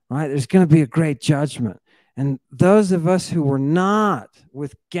 right? There's going to be a great judgment. And those of us who were not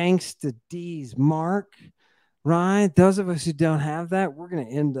with Gangsta D's mark, right? Those of us who don't have that, we're going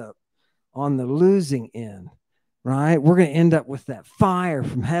to end up on the losing end, right? We're going to end up with that fire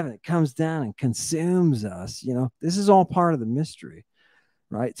from heaven that comes down and consumes us. You know, this is all part of the mystery,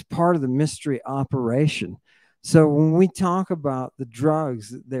 right? It's part of the mystery operation. So when we talk about the drugs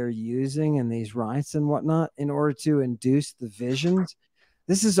that they're using and these rites and whatnot in order to induce the visions,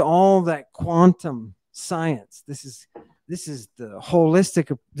 this is all that quantum science. This is the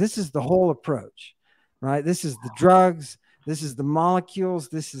holistic. This is the whole approach, right? This is the drugs. This is the molecules.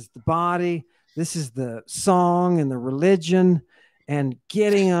 This is the body. This is the song and the religion, and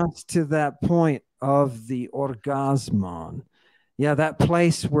getting us to that point of the orgasmon. Yeah, that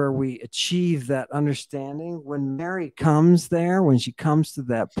place where we achieve that understanding. When Mary comes there, when she comes to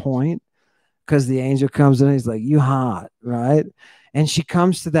that point, because the angel comes in and he's like, "You hot," right? And she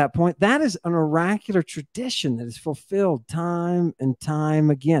comes to that point. That is an oracular tradition that is fulfilled time and time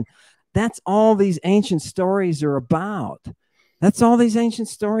again. That's all these ancient stories are about. That's all these ancient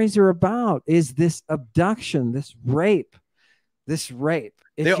stories are about, is this abduction, this rape, this rape.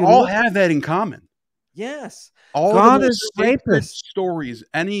 They If you all look, have that in common. yes, All the God is most a sacred rapist. stories.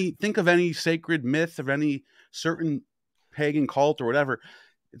 Think of any sacred myth of any certain pagan cult or whatever.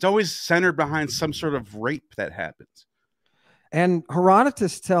 It's always centered behind some sort of rape that happens. And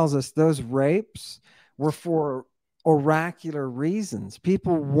Herodotus tells us those rapes were for oracular reasons.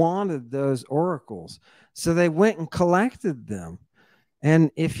 People wanted those oracles. So they went and collected them.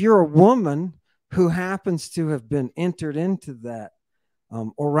 And if you're a woman who happens to have been entered into that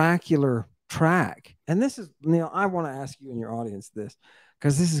oracular track, and this is, Neil, I want to ask you in your audience this,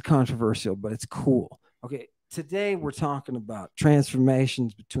 because this is controversial, but it's cool. Okay, today we're talking about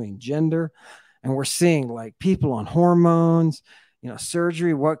transformations between gender, and we're seeing like people on hormones,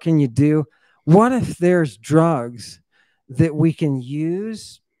 surgery. What can you do? What if there's drugs that we can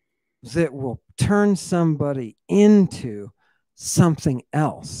use that will turn somebody into something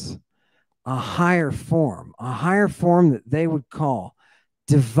else, a higher form that they would call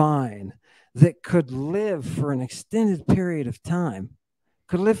divine, that could live for an extended period of time,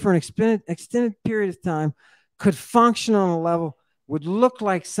 could function on a level, would look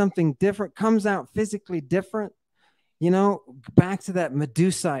like something different, comes out physically different. Back to that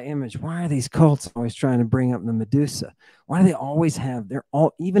Medusa image. Why are these cults always trying to bring up the Medusa? Why do they always have, they're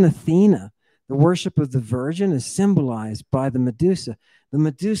all, even Athena, the worship of the Virgin is symbolized by the Medusa. The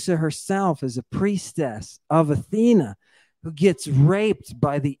Medusa herself is a priestess of Athena who gets raped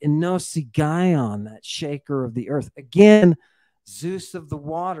by the Enosigaion, that shaker of the earth. Again, Zeus of the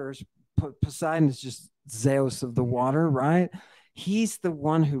waters. Poseidon is just Zeus of the water, right? He's the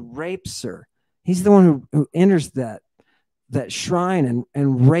one who rapes her. He's the one who enters that shrine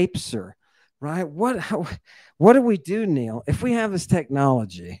and rapes her, right? What do we do, Neil, if we have this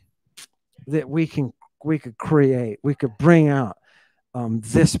technology that we could create, we could bring out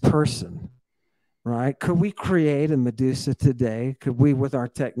this person, right? Could we create a Medusa today? Could we, with our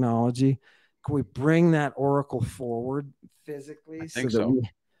technology, could we bring that oracle forward physically I so think that so.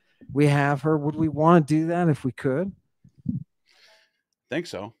 we have her? Would we want to do that if we could? Think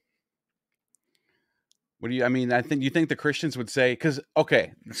so. What do you? I mean, I think you think the Christians would say, because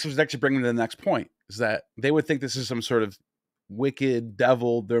okay, this was actually bringing me to the next point, is that they would think this is some sort of wicked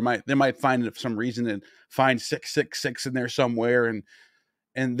devil. They might find it for some reason and find 666 in there somewhere,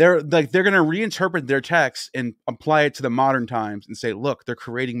 and they're going to reinterpret their text and apply it to the modern times and say, look, they're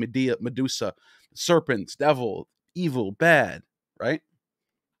creating Medusa, serpents, devil, evil, bad, right?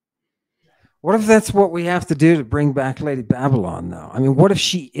 What if that's what we have to do to bring back Lady Babylon, though? I mean, what if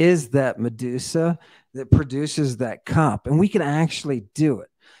she is that Medusa that produces that cup and we can actually do it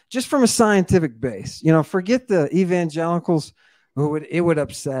just from a scientific base? You know, forget the evangelicals who would it would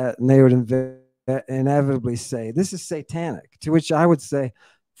upset and they would inevitably say, this is satanic, to which I would say,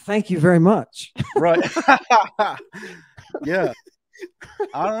 thank you very much. Right. Yeah.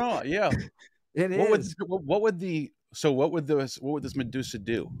 I don't know. Yeah. It What would is. what would this Medusa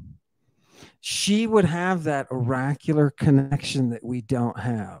do? She would have that oracular connection that we don't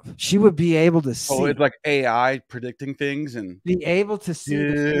have. She would be able to Oh, it's see, like AI predicting things and be able to see the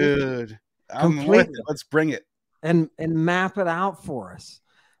future dude, I'm with completely it. Let's bring it. and map it out for us,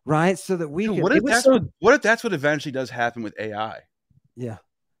 right? So that we Dude, can. It was so. what if that's what eventually does happen with AI? Yeah. Yeah.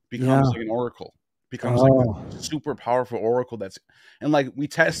 Becomes like an oracle. Becomes like a Oh. super powerful oracle that's and like we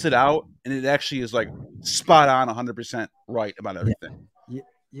test it out and it actually is like spot on 100% right about Yeah. everything. Yeah.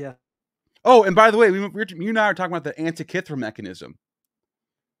 Yeah. Oh, and by the way, you and I are talking about the Antikythera mechanism.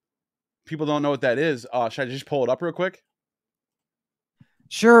 People don't know what that is. Should I just pull it up real quick?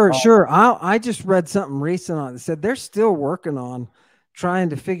 Sure. Sure. I just read something recent on it that said they're still working on trying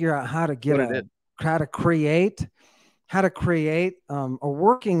to figure out how to get What it is. how to create a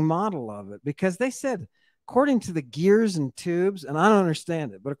working model of it, because they said according to the gears and tubes, and I don't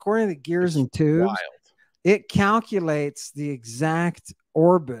understand it, but according to the gears It's and tubes, wild. it calculates the exact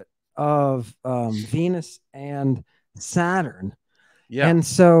orbit of Venus and Saturn. Yeah. And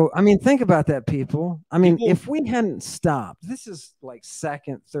so, I mean, think about that, people. I mean, People if we hadn't stopped, this is like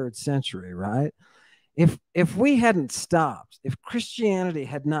second, third century, right? If we hadn't stopped, if Christianity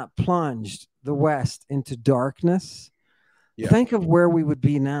had not plunged the West into darkness, yeah. think of where we would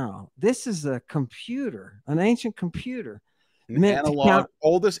be now. This is a computer, an ancient computer An meant to analog count.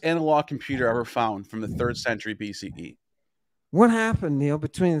 oldest analog computer ever found from the 3rd century BCE. What happened, Neil,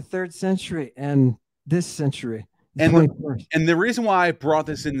 between the third century and this century, the And 21st? and the reason why I brought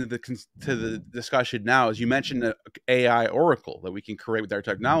this into the discussion now is you mentioned the AI oracle that we can create with our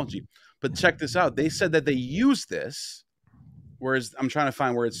technology. But check this out. They said that they use this, whereas I'm trying to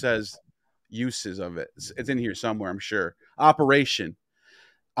find where it says uses of it. It's in here somewhere, I'm sure. Operation.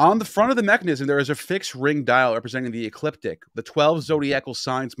 On the front of the mechanism, there is a fixed ring dial representing the ecliptic, the 12 zodiacal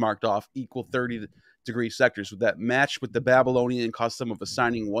signs marked off equal 30-degree sectors that match with the Babylonian custom of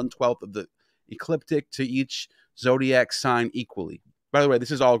assigning 1/12 of the ecliptic to each zodiac sign equally. By the way,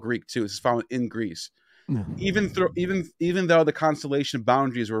 this is all Greek too. This is found in Greece. Even though the constellation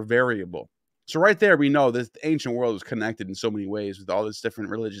boundaries were variable. So right there, we know that the ancient world was connected in so many ways with all this different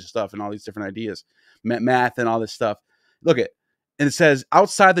religious stuff and all these different ideas, math and all this stuff. Look at, and it says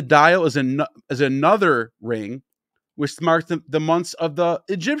outside the dial is another ring, which marks the months of the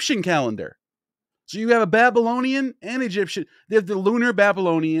Egyptian calendar. So you have a Babylonian and Egyptian. They have the lunar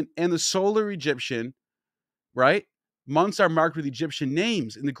Babylonian and the solar Egyptian, right? Months are marked with Egyptian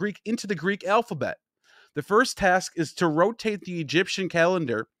names in the Greek into the Greek alphabet. The first task is to rotate the Egyptian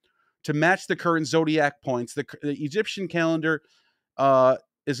calendar to match the current zodiac points. The Egyptian calendar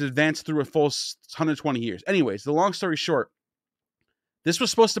is advanced through a full 120 years. Anyways, the long story short, this was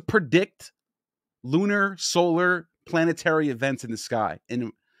supposed to predict lunar, solar, planetary events in the sky,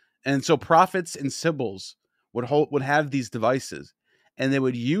 and so prophets and sibyls would have these devices, and they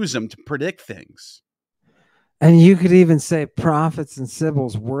would use them to predict things. And you could even say prophets and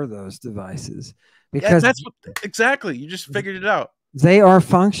sibyls were those devices, because that's exactly. You just figured it out. They are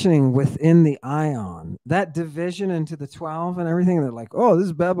functioning within the ion. That division into the 12 and everything, they're like, oh, this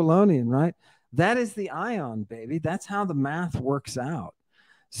is Babylonian, right? That is the ion, baby. That's how the math works out.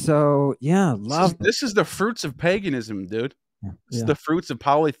 So, yeah, this is the fruits of paganism, dude. This is Yeah. the fruits of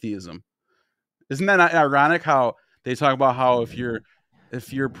polytheism. Isn't that ironic how they talk about how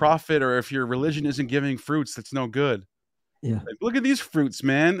if your prophet or if your religion isn't giving fruits, that's no good. Yeah. Like, look at these fruits,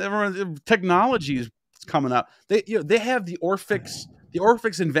 man. Everyone, technology is coming out. They have the Orphics. The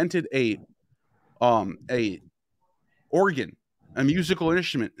Orphics invented a organ, a musical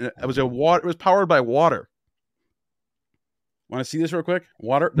instrument. It was powered by water. Want to see this real quick?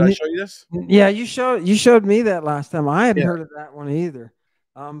 Water. Did I show you this? Yeah, you showed me that last time. I hadn't heard of that one either.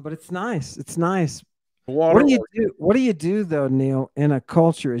 But it's nice. It's nice. Water. What do you do? What do you do though, Neil, in a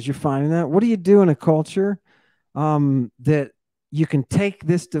culture as you're finding that? What do you do in a culture that you can take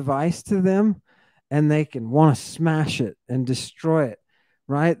this device to them and they can want to smash it and destroy it,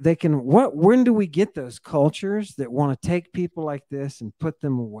 right? They can when do we get those cultures that want to take people like this and put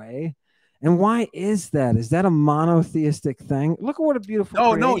them away? And why is that? Is that a monotheistic thing? Look at what a beautiful.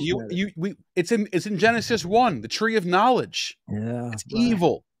 Oh no, it's in Genesis 1, the tree of knowledge. Yeah. It's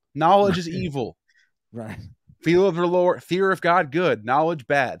evil. Knowledge is evil. Right. Fear of the Lord, fear of God, good. Knowledge,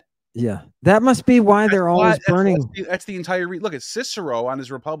 bad. Yeah, that must be why they're always burning. That's the entire look at Cicero on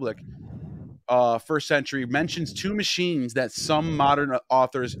his Republic, first century, mentions two machines that some modern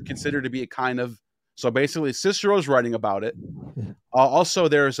authors consider to be a kind of. So basically, Cicero's writing about it. Also,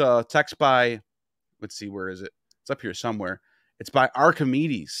 there's a text by, let's see, where is it? It's up here somewhere. It's by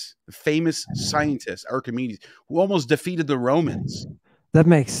Archimedes, the famous scientist Archimedes, who almost defeated the Romans. That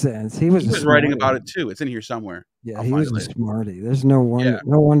makes sense. He was writing about it too. It's in here somewhere. Yeah, he was a smarty. There's no wonder,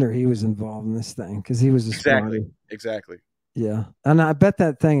 no wonder he was involved in this thing, because he was a smarty. Exactly. Yeah, and I bet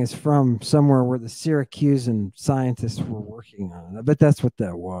that thing is from somewhere where the Syracusan scientists were working on it. I bet that's what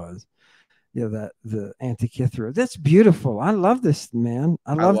that was. Yeah, that the Antikythera. That's beautiful. I love this, man.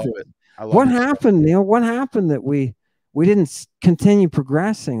 I love it. What happened, Neil? What happened that we didn't continue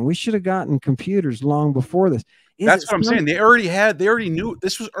progressing? We should have gotten computers long before this. That's what I'm saying. They already knew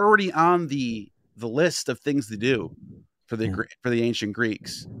this was already on the list of things to do for the ancient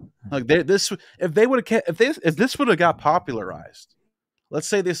Greeks. Like if this would have got popularized, let's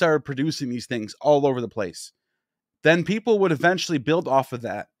say they started producing these things all over the place, then people would eventually build off of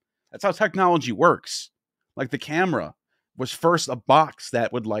that. That's how technology works. Like the camera was first a box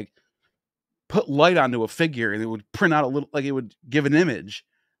that would like put light onto a figure and it would print out a little, like it would give an image.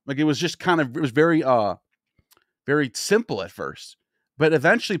 Like it was just it was very simple at first. But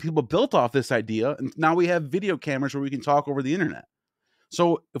eventually people built off this idea, and now we have video cameras where we can talk over the internet.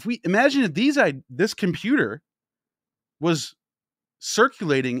 So if we imagine that this computer was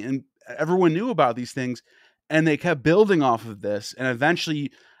circulating and everyone knew about these things, and they kept building off of this, and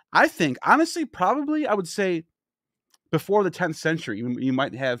eventually, I think, honestly, probably, I would say before the 10th century, you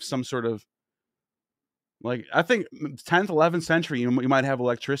might have some sort of, like, I think 10th, 11th century, you might have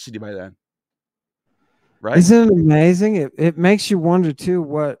electricity by then. Right? Isn't it amazing? It makes you wonder too,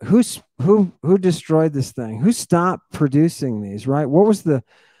 who destroyed this thing? Who stopped producing these, right? What was the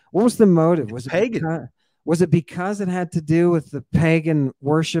motive? Was it pagan? Was it because it had to do with the pagan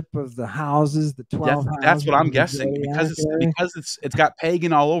worship of the houses, the 12 houses? That's what I'm guessing, because it's got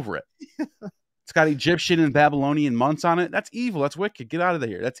pagan all over it. It's got Egyptian and Babylonian months on it. That's evil. That's wicked. Get out of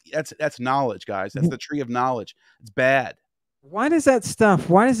there. That's knowledge, guys. That's the tree of knowledge. It's bad. Why does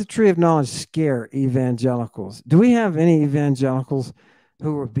the tree of knowledge scare evangelicals? Do we have any evangelicals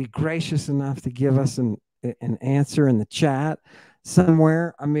who would be gracious enough to give us an answer in the chat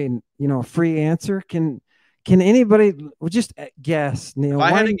somewhere? I mean, a free answer. Can anybody just guess, Neil? If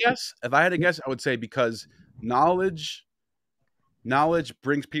I had to guess, I would say because knowledge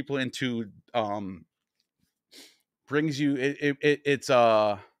brings people into the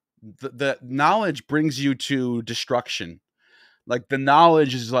knowledge brings you to destruction. Like the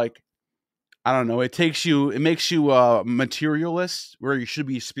knowledge is like, I don't know, it makes you a materialist where you should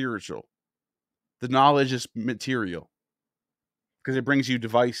be spiritual. The knowledge is material because it brings you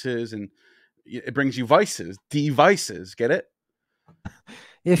devices, and it brings you devices. Get it?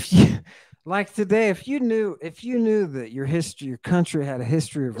 If you like today, if you knew that your country had a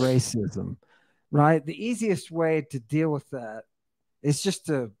history of racism, right? The easiest way to deal with that is just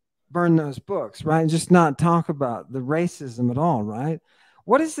to burn those books, right? And just not talk about the racism at all, right?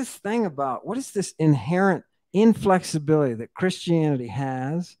 What is this thing about? What is this inherent inflexibility that Christianity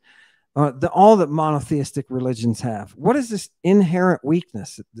has, all that monotheistic religions have? What is this inherent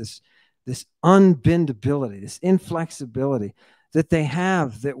weakness, this unbendability, this inflexibility that they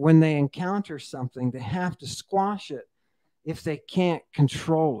have, that when they encounter something, they have to squash it if they can't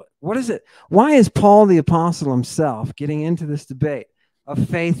control it? What is it? Why is Paul the Apostle himself getting into this debate of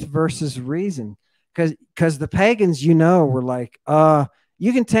faith versus reason? Because the pagans, were like,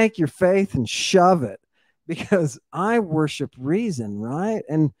 you can take your faith and shove it, because I worship reason, right?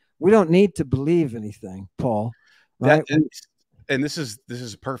 And we don't need to believe anything, Paul. Right? And this is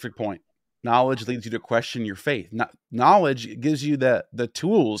a perfect point. Knowledge leads you to question your faith. Knowledge gives you the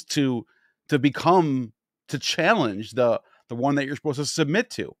tools to challenge the one that you're supposed to submit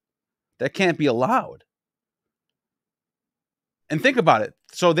to. That can't be allowed. And think about it.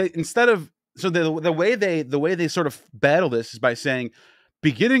 So the way they sort of battle this is by saying,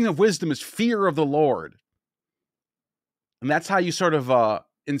 beginning of wisdom is fear of the Lord. And that's how you sort of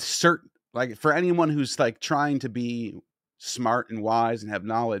insert, like, for anyone who's like trying to be smart and wise and have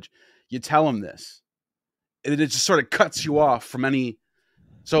knowledge, you tell them this. And it just sort of cuts you off from any.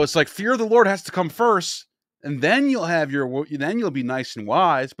 So it's like fear of the Lord has to come first, and then you'll be nice and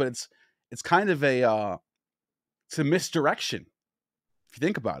wise. But it's kind of it's a misdirection if you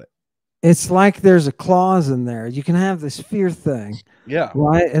think about it. It's like there's a clause in there. You can have this fear thing. Yeah.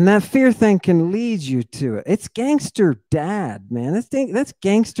 Right. And that fear thing can lead you to it. It's gangster dad, man. That's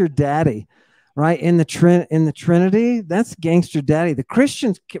gangster daddy, right? In the Trinity, that's gangster daddy. The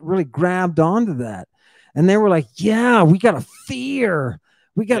Christians really grabbed onto that, and they were like, "Yeah, we gotta fear.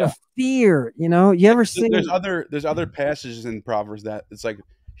 We Yeah. gotta fear." You know, you ever There's seen? other passages in Proverbs that it's like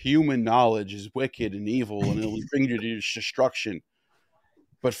human knowledge is wicked and evil and it'll bring you to destruction.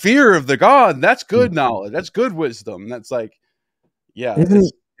 But fear of the God, that's good knowledge. That's good wisdom. That's like, yeah, Isn't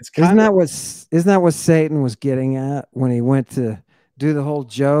it's isn't kind of. that what isn't that what Satan was getting at when he went to do the whole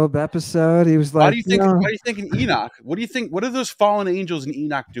Job episode? He was Why do like, you you think? Why know, do you think in Enoch? What do you think? What are those fallen angels in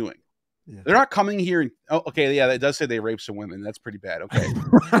Enoch doing? yeah. They're not coming here. And, oh, okay, yeah, that does say they raped some women. That's pretty bad. Okay,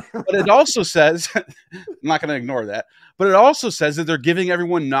 but it also says, I'm not going to ignore that. But it also says that they're giving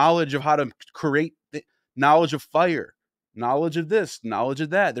everyone knowledge of how to create knowledge of fire, knowledge of this, knowledge of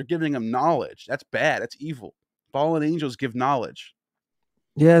that. They're giving them knowledge. That's bad. That's evil. Fallen angels give knowledge.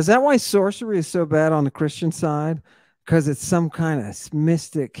 Yeah, is that why sorcery is so bad on the Christian side? Because it's some kind of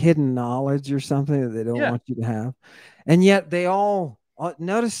mystic hidden knowledge or something that they don't Yeah. want you to have. And yet they all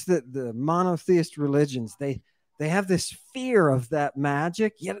notice that the monotheist religions, they have this fear of that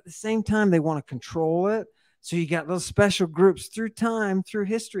magic, yet at the same time they want to control it. So you got those special groups through time, through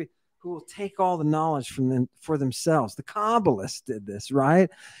history, who will take all the knowledge from them for themselves. The Kabbalists did this, right?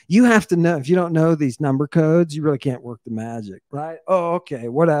 You have to know, if you don't know these number codes, you really can't work the magic, right? Oh, okay,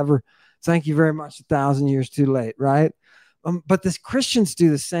 whatever. Thank you very much. 1,000 years too late, right? But the Christians do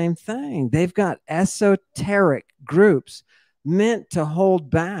the same thing. They've got esoteric groups meant to hold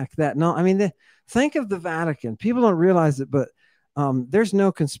back that. No, I mean, think of the Vatican. People don't realize it, but there's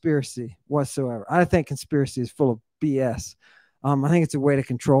no conspiracy whatsoever. I think conspiracy is full of BS. I think it's a way to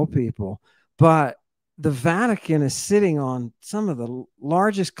control people. But the Vatican is sitting on some of the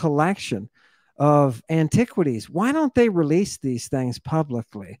largest collection of antiquities. Why don't they release these things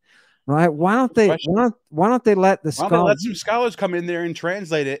publicly? Right? Why don't they let the Why don't they let scholars? some scholars come in there and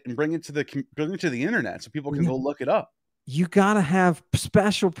translate it and bring it to the internet so people can Yeah, go look it up? you got to have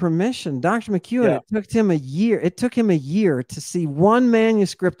special permission. Dr. McEwen, Yeah. it took him a year. It took him a year to see one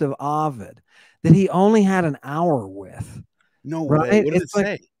manuscript of Ovid that he only had an hour with. No way. Right? What did it It's like,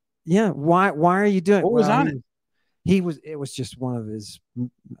 say? yeah, why are you doing? What was Well, on it? it was just one of his,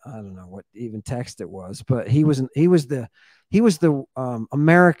 I don't know what even text it was, but he was the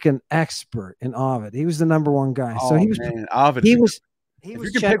American expert in Ovid. He was the number one guy. So Oh man, Ovid's he a was he if you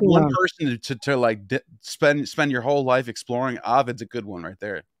was can pick checking one on. person to like spend your whole life exploring, Ovid's a good one right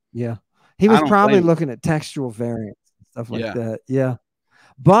there. Yeah. He I was don't probably blame him. looking at textual variants and stuff like Yeah. that. Yeah.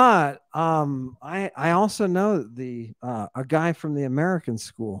 But I also know the a guy from the American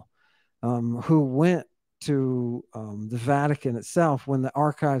school who went to the Vatican itself when the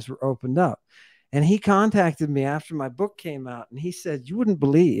archives were opened up. And he contacted me after my book came out and he said, "You wouldn't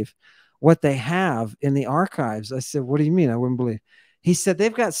believe what they have in the archives." I said, "What do you mean? I wouldn't believe." He said,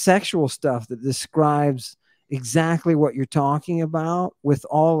 "They've got sexual stuff that describes exactly what you're talking about with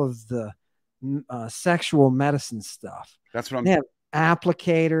all of the sexual medicine stuff. That's what They have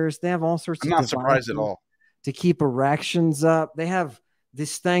applicators, they have all sorts I'm of not surprised at devices all. to keep erections up. They have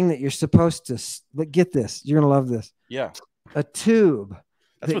this thing that you're supposed to get this. You're gonna love this. Yeah. A tube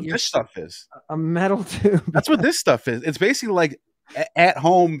That's that what you're this stuff is. a metal tube. That's what this stuff is. It's basically like at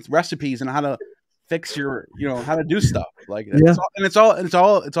home recipes and how to fix your, how to do stuff. Like Yeah, it's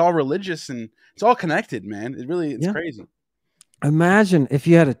all religious and it's all connected, man. It's yeah. crazy. Imagine if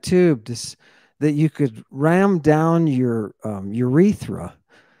you had a tube that you could ram down your urethra,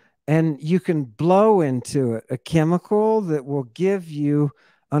 and you can blow into it a chemical that will give you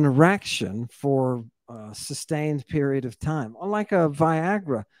an erection for a sustained period of time, unlike a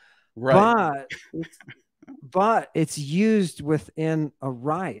Viagra. Right. But it's used within a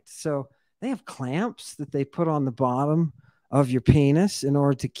rite. So they have clamps that they put on the bottom of your penis in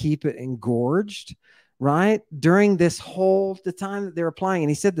order to keep it engorged, right? During the time that they're applying. And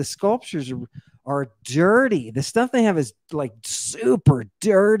he said the sculptures are dirty. The stuff they have is like super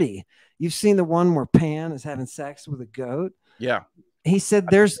dirty. You've seen the one where Pan is having sex with a goat. Yeah. He said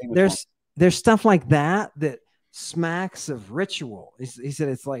there's stuff like that smacks of ritual. He said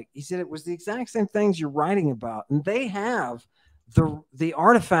it was the exact same things you're writing about, and they have the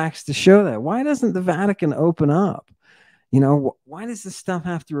artifacts to show that. Why doesn't the Vatican open up? Why does this stuff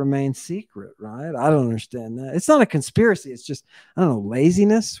have to remain secret? Right? I don't understand that. It's not a conspiracy. It's just, I don't know,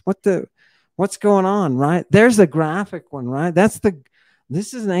 laziness. What's going on? Right? There's a graphic one. Right? This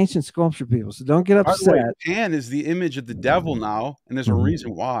is an ancient sculpture, people. So don't get upset. Pan is the image of the devil now, and there's a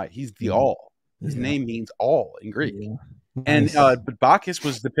reason why. He's the all. His name means all in Greek. Yeah. And Nice. but Bacchus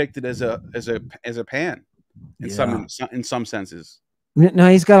was depicted as a pan in Yeah. some senses. No,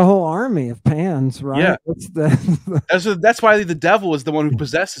 he's got a whole army of pans, Yeah. right? It's the That's why the devil is the one who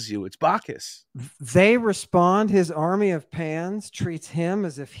possesses you. It's Bacchus. they respond. His army of pans treats him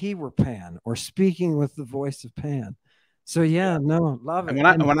as if he were Pan or speaking with the voice of Pan. So Yeah. yeah, no, love And it.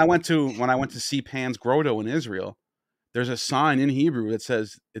 And when I went to see Pan's grotto in Israel, there's a sign in Hebrew that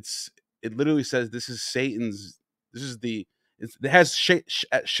says it literally says this is Satan's. This is the it has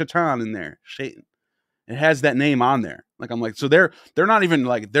Shaitan in there. Satan. It has that name on there. Like I'm like, so they're not even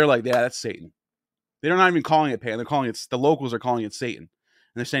like they're like, yeah, that's Satan. They're not even calling it Pan. They're calling it the locals are calling it Satan, and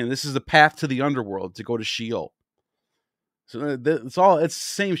they're saying this is the path to the underworld to go to Sheol. So it's the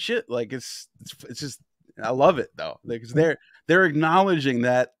same shit. Like it's just I love it though because they're acknowledging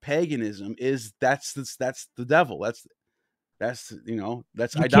that paganism is that's the devil. That's that's you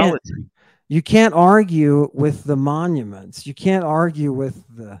can't idolatry. you can't argue with the monuments. You can't argue with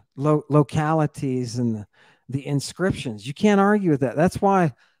the localities and the inscriptions. You can't argue with that. That's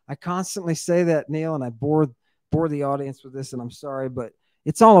why I constantly say that, Neil, and I bore the audience with this, and I'm sorry, but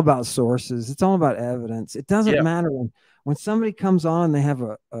it's all about sources. It's all about evidence. It doesn't Yeah, matter when somebody comes on and they have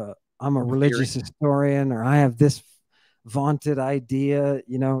a I'm a theory. religious historian or I have this vaunted idea,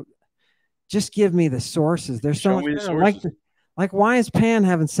 just give me the sources. There's so Show much me the better. sources. Like, why is Pan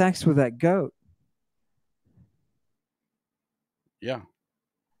having sex with that goat? Yeah,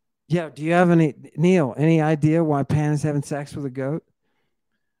 Yeah. Do you have any idea why Pan is having sex with a goat?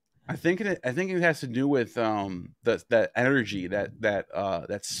 I think it has to do with that energy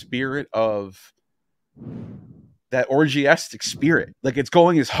that spirit of that orgiastic spirit. Like it's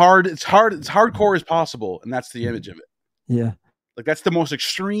going as hard, it's hardcore as possible, and that's the image of it. Yeah. Like that's the most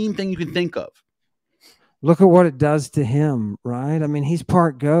extreme thing you can think of. Look at what it does to him, right? I mean, he's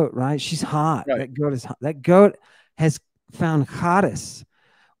part goat, right? She's hot. Right. That goat is hot. That goat has found charis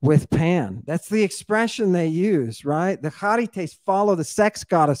with Pan. That's the expression they use, right? The charites follow the sex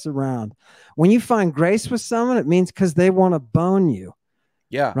goddess around. When you find grace with someone, it means because they want to bone you,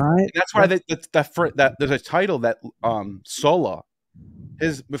 Yeah. right? And that's why that there's a title that Sola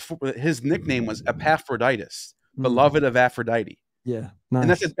his nickname was Epaphroditus, beloved of Aphrodite. Yeah, And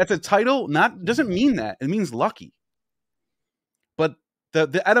nice. that's a title not doesn't mean that. It means lucky. But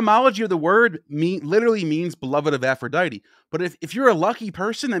the etymology of the word literally means beloved of Aphrodite. But if you're a lucky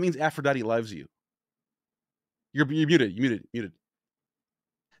person, that means Aphrodite loves you. You're muted. You muted.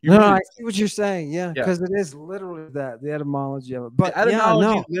 You're No, muted. I see what you're saying. Yeah, Yeah. because it is literally that the etymology of it. The But yeah,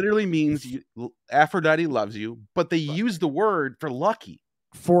 etymology no, literally means Aphrodite loves you, but they but use the word for lucky.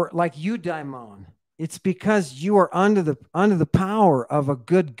 for like eudaimon, it's because you are under the power of a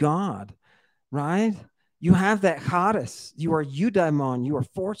good god, right? You have that charis. You are eudaimon. You are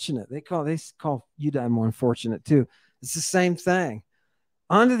fortunate. They call eudaimon fortunate too. It's the same thing.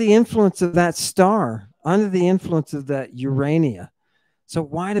 Under the influence of that star, under the influence of that Urania. So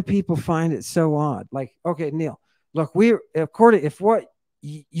why do people find it so odd? Like, okay, Neil, look, if what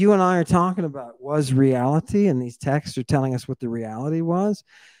you and I are talking about was reality, and these texts are telling us what the reality was,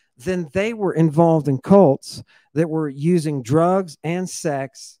 then they were involved in cults that were using drugs and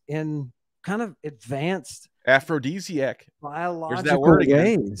sex in kind of advanced Aphrodisiac. There's that biological word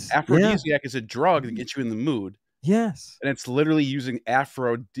again. ways. Yeah. Aphrodisiac is a drug that gets you in the mood, Yes. and it's literally using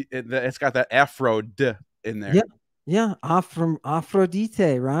Afro. It's got that Aphro in Yeah. there. Yeah. From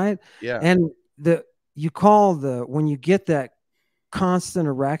Aphrodite, right? Yeah. And the you call the when you get that constant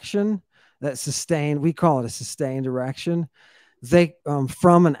erection, that sustained, we call it a sustained erection. They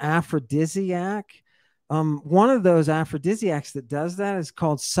from an aphrodisiac. One of those aphrodisiacs that does that is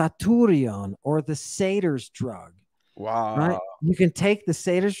called Saturion or the satyr's drug. Right? Wow. You can take the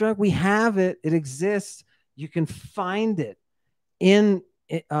satyr's drug. We have it. It exists. You can find it in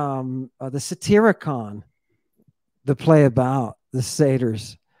the Satyricon, the play about the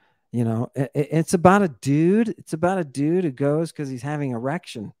satyrs. It's about a dude. It's about a dude who goes because he's having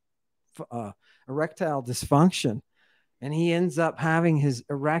erectile dysfunction, and he ends up having his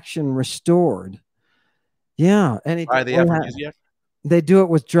erection restored. Yeah, and By the aphrodisiac. they do it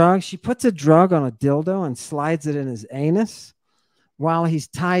with drugs. She puts a drug on a dildo and slides it in his anus while he's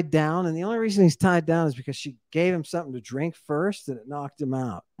tied down. And the only reason he's tied down is because she gave him something to drink first, and it knocked him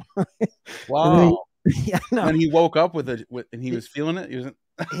out. Wow. Yeah, no. And he woke up and he was feeling it. He was.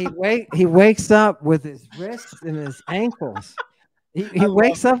 He wakes up with his wrists and his ankles. He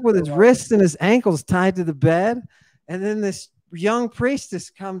wakes up with his wrists and his ankles tied to the bed, and then this young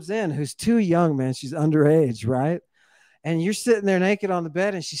priestess comes in who's too young, man. She's underage, right? And you're sitting there naked on the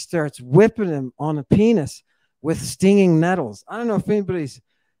bed, and she starts whipping him on the penis with stinging nettles. I don't know if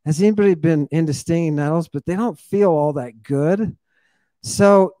has anybody been into stinging nettles, but they don't feel all that good.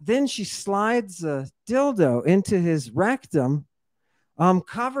 So then she slides a dildo into his rectum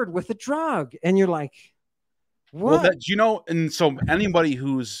covered with a drug, and you're like, Well, what? that, and so anybody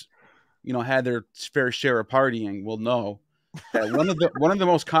who's, had their fair share of partying will know that one of the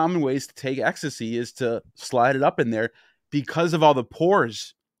most common ways to take ecstasy is to slide it up in there because of all the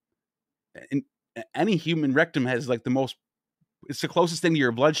pores. And any human rectum has like it's the closest thing to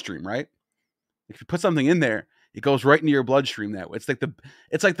your bloodstream, right? If you put something in there, it goes right into your bloodstream that way.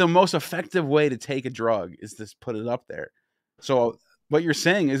 It's like the most effective way to take a drug is to put it up there. So what you're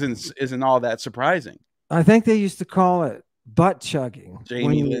saying isn't all that surprising. I think they used to call it butt chugging.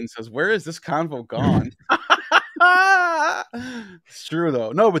 Jamie Lynn says, "Where is this convo gone?" It's true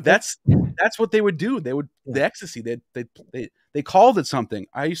though. No, but that's what they would do. The ecstasy. They called it something.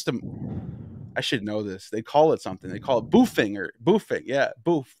 I should know this. They call it something. They call it boofing. Yeah,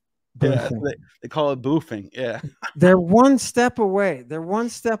 boof. Yeah, they call it boofing. Yeah. They're one step away. They're one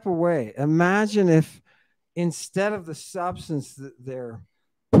step away. Imagine if instead of the substance that they're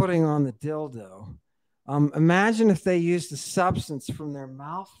putting on the dildo, imagine if they used the substance from their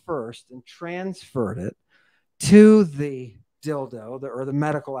mouth first and transferred it to the dildo or the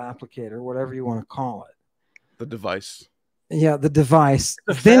medical applicator, whatever you want to call it. The device. Yeah, the device.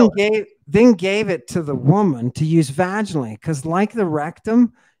 Then gave it to the woman to use vaginally, because like the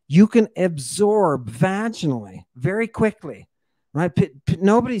rectum, you can absorb vaginally very quickly, right?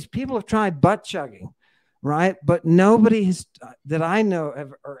 People have tried butt chugging, right? But nobody has that I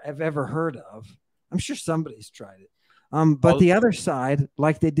know have ever heard of. I'm sure somebody's tried it. But the other side,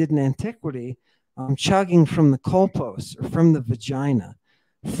 like they did in antiquity, chugging from the colpos or from the vagina,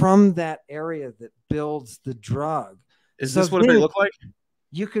 from that area that builds the drug. Is this what they look like?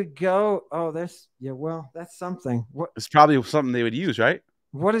 You could go, that's something. It's probably something they would use, right?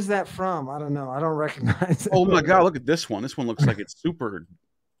 What is that from? I don't know. I don't recognize it. Oh my God, look at this one. This one looks like it's super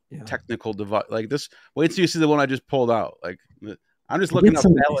technical device. Like this. Wait till you see the one I just pulled out. Like I'm just looking up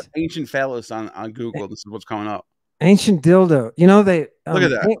ancient phallus on Google. This is what's coming up. Ancient dildo. They look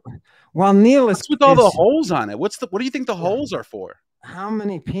at that. While Neil is with all the holes on it. What do you think the holes are for? How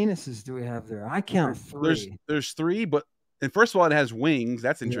many penises do we have there? I count 3. There's 3, and first of all, it has wings.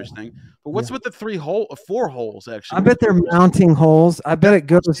 That's interesting. Yeah. But what's with the 4 holes? Actually, I bet they're mounting holes. I bet it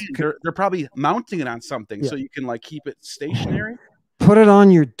goes. They're probably mounting it on something so you can like keep it stationary. Put it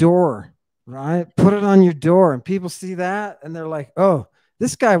on your door, right? Put it on your door, and people see that, and they're like, "Oh,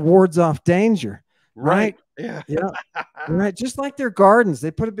 this guy wards off danger." Right? Yeah. Right. Just like their gardens,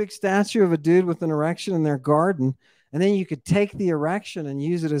 they put a big statue of a dude with an erection in their garden, and then you could take the erection and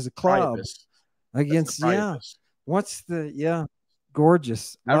use it as a club against. What's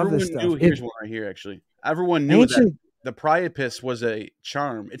gorgeous. Love this stuff. Here's one right here. Actually, everyone knew that the priapus was a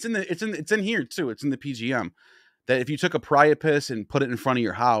charm. It's in here too. It's in the PGM. That if you took a priapus and put it in front of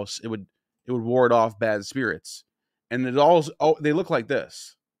your house, it would ward off bad spirits. And they look like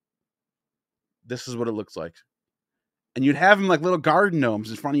this. This is what it looks like. And you'd have them like little garden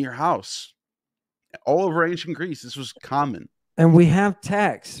gnomes in front of your house. All over ancient Greece, this was common. And we have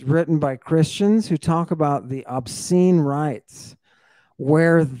texts written by Christians who talk about the obscene rites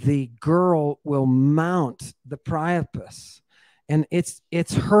where the girl will mount the priapus. And it's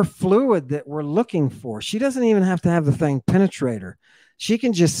her fluid that we're looking for. She doesn't even have to have the thing penetrate her. She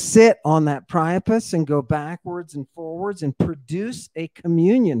can just sit on that priapus and go backwards and forwards and produce a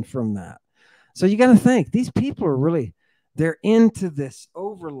communion from that. So you got to think, these people are they're into this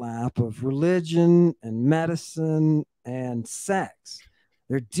overlap of religion and medicine and sex.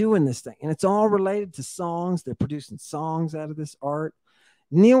 They're doing this thing, and it's all related to songs. They're producing songs out of this art.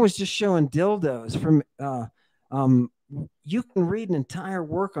 Neil was just showing dildos from, you can read an entire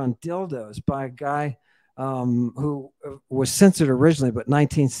work on dildos by a guy who was censored originally, but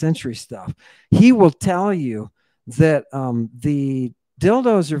 19th century stuff. He will tell you that the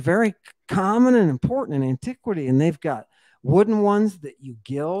dildos are very common and important in antiquity, and they've got wooden ones that you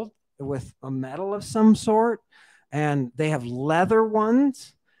gild with a metal of some sort, and they have leather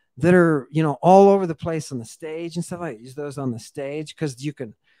ones that are all over the place on the stage and stuff. I use those on the stage because you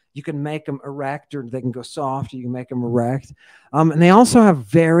can make them erect, or they can go soft, or you can make them erect. And they also have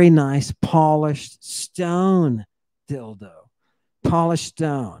very nice polished stone dildo, polished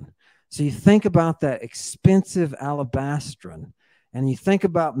stone. So you think about that expensive alabastron, and you think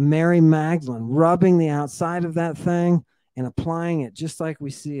about Mary Magdalene rubbing the outside of that thing and applying it just like we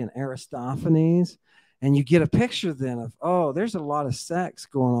see in Aristophanes. And you get a picture then of, oh, there's a lot of sex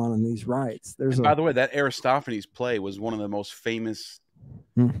going on in these rites. By the way, that Aristophanes play was one of the most famous.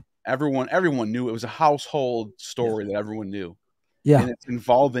 Everyone knew it was a household story that everyone knew. Yeah. And it's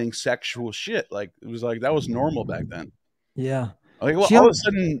involving sexual shit. Like it was like that was normal back then. Yeah. Like, well,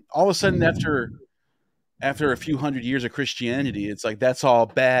 all of a sudden after after a few hundred years of Christianity, it's like that's all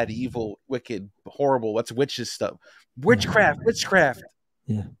bad, evil, wicked, horrible. That's witches stuff, witchcraft.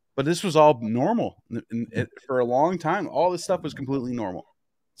 Yeah. But this was all normal for a long time. All this stuff was completely normal.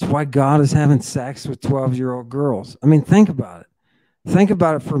 That's why God is having sex with 12-year-old girls. I mean, think about it. Think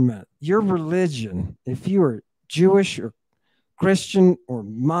about it for a minute. Your religion, if you are Jewish or Christian or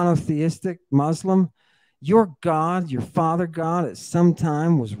monotheistic Muslim, your God, your father God, at some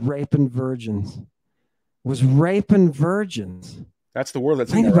time was raping virgins. Was raping virgins. That's the word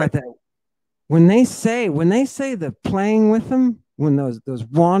that's think in there, about right? that. When they say the playing with them, when those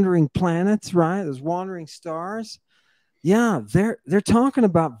wandering planets, right? Those wandering stars, yeah, they're talking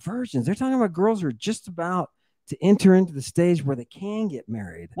about virgins. They're talking about girls who are just about to enter into the stage where they can get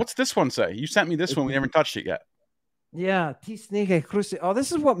married. What's this one say? You sent me this one. We haven't touched it yet. Yeah, oh,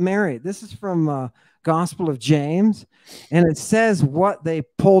 this is what Mary. This is from Gospel of James, and it says what they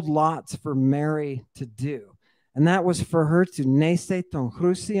pulled lots for Mary to do, and that was for her to nese ton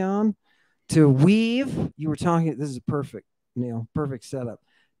crucion, to weave. You were talking. This is perfect, Neil. Perfect setup.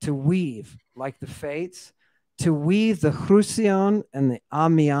 To weave like the fates, to weave the crucion and the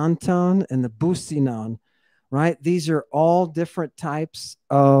amianton and the businon, right? These are all different types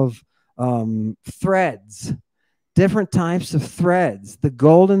of threads. Different types of threads, the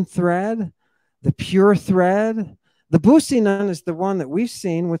golden thread, the pure thread. The businon is the one that we've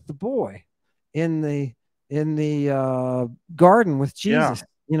seen with the boy in the garden with Jesus,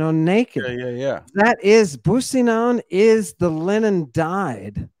 naked. Yeah. That is, businon is the linen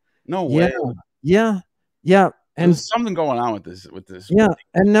dyed. No way. Yeah. And there's something going on with this. Yeah.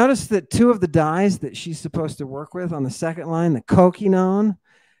 And notice that two of the dyes that she's supposed to work with on the second line, the kokinon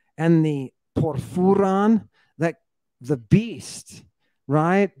and the porphyron, that the beast,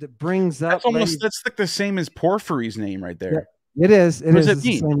 right? That brings up. That's like the same as Porphyry's name right there. Yeah, it is. What does it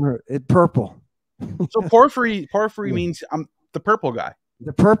mean? It's purple. So Porphyry means I'm the purple guy.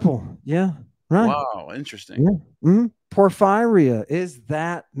 The purple. Yeah. Right. Wow. Interesting. Yeah. Mm-hmm. Porphyria is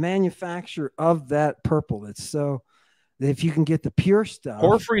that manufacture of that purple. It's so that if you can get the pure stuff.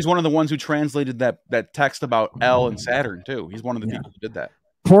 Porphyry is one of the ones who translated that text about El and Saturn too. He's one of the people who did that.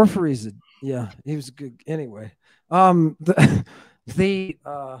 Porphyry's he was good. Anyway, the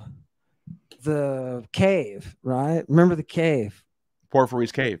cave, right? Remember the cave?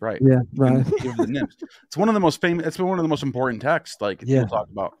 Porphyry's cave, right? Yeah, right. It's one of the most famous. It's been one of the most important texts. Like people talk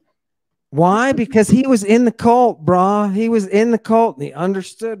about. Why? Because he was in the cult, brah. He was in the cult, and he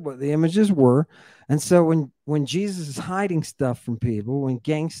understood what the images were. And so when Jesus is hiding stuff from people, when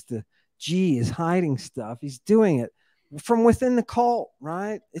Gangsta G is hiding stuff, he's doing it from within the cult,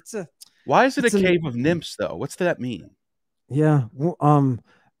 right? Why is it a cave of nymphs, though? What's that mean? Yeah,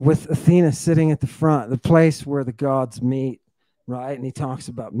 with Athena sitting at the front, the place where the gods meet, right? And he talks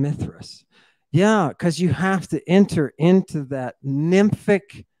about Mithras. Yeah, because you have to enter into that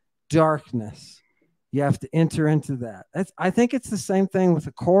nymphic darkness. You have to enter into that. I think it's the same thing with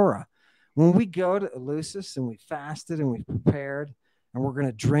the Korah. When we go to Eleusis and we fasted and we prepared and we're going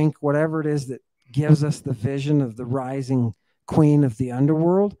to drink whatever it is that gives us the vision of the rising queen of the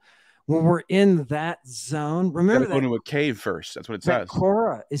underworld, when we're in that zone, remember that. Go to a cave first. That's what it says.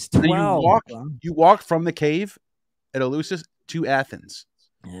 Korah is 12. You walk from the cave at Eleusis to Athens.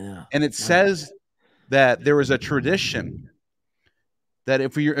 Yeah. And it says that there was a tradition that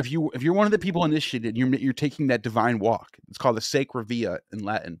if you're one of the people initiated, you're taking that divine walk. It's called the Sacra Via in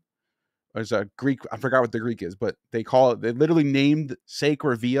Latin. There's a Greek, I forgot what the Greek is, but they literally named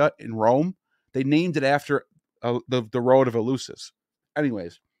Sacra Via in Rome. They named it after the road of Eleusis.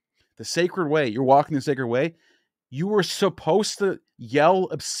 Anyways, the sacred way, you're walking the sacred way. You were supposed to yell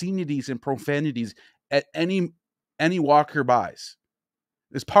obscenities and profanities at any walker bys.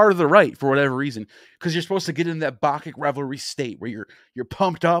 It's part of the rite for whatever reason, because you're supposed to get in that Bacchic revelry state where you're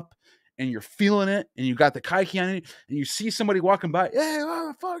pumped up and you're feeling it, and you got the kaiki on it, and you see somebody walking by, hey,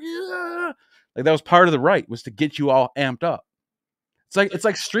 oh, fuck you, like that was part of the rite, was to get you all amped up. It's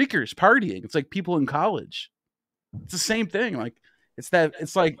like streakers partying. It's like people in college. It's the same thing. Like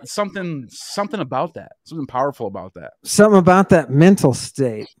it's like something about that, something powerful about that. Something about that mental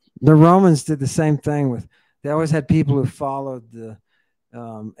state. The Romans did the same thing they always had people who followed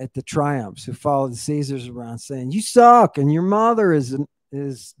at the triumphs, who followed the Caesars around saying, you suck and your mother is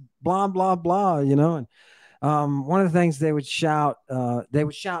blah, blah, blah, and one of the things they would shout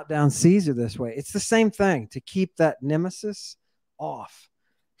down Caesar this way. It's the same thing, to keep that nemesis off,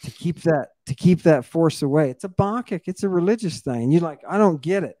 to keep that force away. It's a Bacchic, it's a religious thing. And you're like, I don't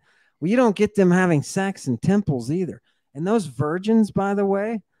get it. Well, you don't get them having sex in temples either. And those virgins, by the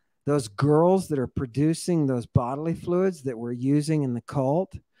way, those girls that are producing those bodily fluids that we're using in the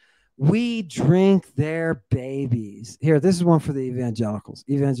cult, We drink their babies. Here, this is one for the evangelicals.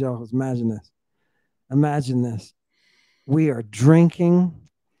 Evangelicals, imagine this. Imagine this. We are drinking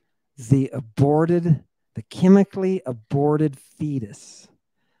the chemically aborted fetus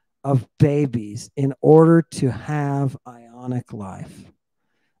of babies in order to have ionic life.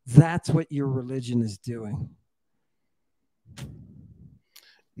 That's what your religion is doing.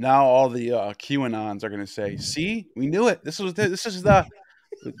 Now all the QAnons are going to say, "See, we knew it. This is the."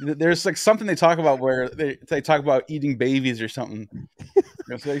 There's like something they talk about where they talk about eating babies or something.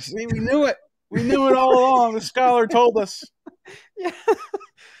 They'll say, "See, we knew it. We knew it all along. The scholar told us." Yeah,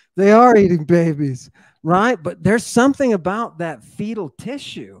 they are eating babies, right? But there's something about that fetal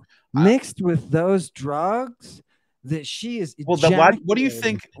tissue mixed with those drugs that she is. Well, what do you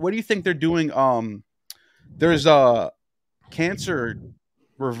think? What do you think they're doing? There's cancer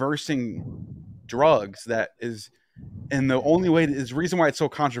reversing drugs that is, and the only way is the reason why it's so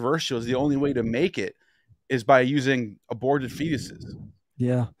controversial is the only way to make it is by using aborted fetuses.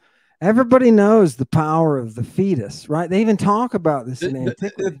 Yeah. Everybody knows the power of the fetus, right? They even talk about this in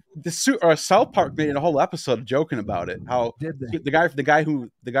antiquity. South Park made a whole episode joking about it. How the guy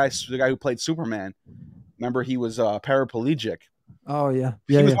who played Superman, remember he was paraplegic. Oh yeah,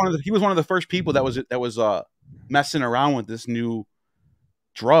 he was one of the first people that was messing around with this new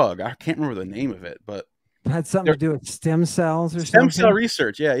drug. I can't remember the name of it, but it had something to do with stem cells or stem something. Cell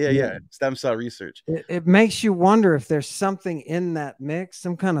research. Yeah. Stem cell research. It makes you wonder if there's something in that mix,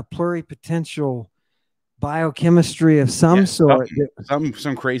 some kind of pluripotential biochemistry of some sort.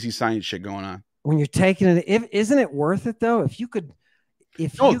 Some crazy science shit going on. When you're taking it, isn't it worth it though? Do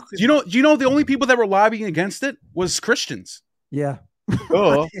you know the only people that were lobbying against it was Christians. Yeah.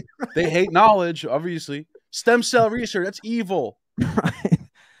 Oh, they hate knowledge, obviously. Stem cell research, that's evil. Right.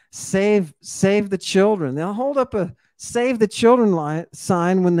 Save the children. They'll hold up a save the children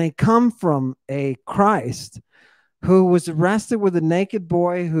sign when they come from a Christ who was arrested with a naked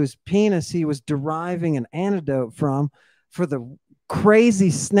boy whose penis he was deriving an antidote from for the crazy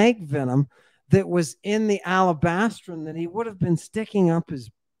snake venom that was in the alabastron that he would have been sticking up his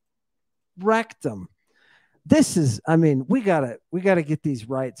rectum. This is, I mean, we gotta get these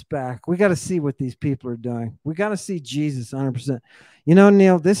rights back. We gotta see what these people are doing. We gotta see Jesus 100%. You know,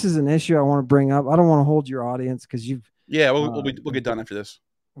 Neil, this is an issue I want to bring up. I don't want to hold your audience because you've. Yeah, we'll get done after this.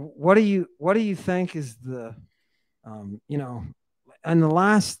 What do you think is the, you know, and the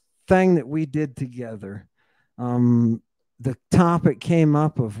last thing that we did together, the topic came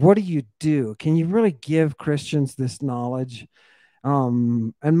up of what do you do? Can you really give Christians this knowledge?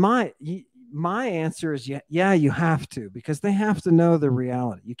 And my answer is yeah, you have to, because they have to know the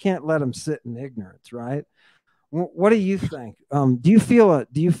reality. You can't let them sit in ignorance, right? What do you think? Do you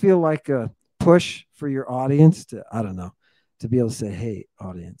feel like a push for your audience to, I don't know, to be able to say, hey,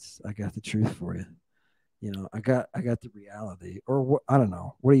 audience, I got the truth for you. You know, I got the reality, or what? I don't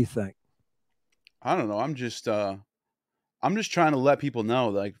know. What do you think? I don't know. I'm just trying to let people know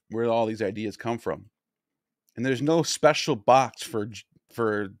like where all these ideas come from, and there's no special box for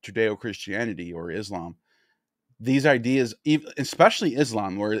Judeo-Christianity or Islam. These ideas, especially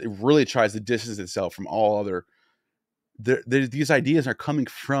Islam, where it really tries to distance itself from all other, these ideas are coming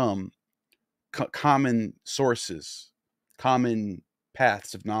from common sources, common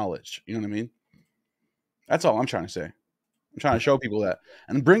paths of knowledge. You know what I mean? That's all I'm trying to say. I'm trying to show people that,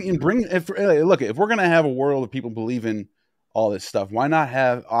 and if we're gonna have a world of people believing all this stuff, why not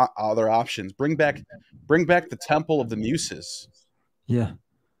have other options? Bring back the temple of the Muses. Yeah,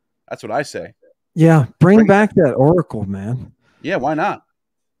 that's what I say. Yeah, bring back that oracle, man. Yeah, why not?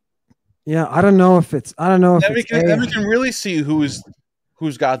 Yeah, I don't know if then we can really see who's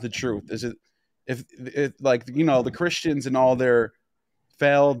got the truth. Is it like, you know, the Christians and all their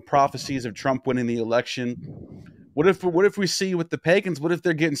failed prophecies of Trump winning the election? What if we see with the pagans? What if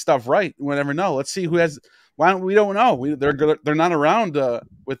they're getting stuff right? We'll never know. Let's see who has. Why don't we don't know? They're not around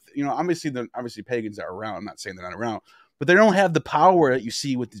with, you know, obviously pagans are around. I'm not saying they're not around, but they don't have the power that you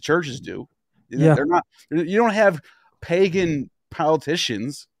see what the churches do. Yeah. They're not. You don't have pagan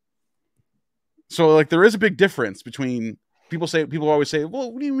politicians. So like there is a big difference between people always say,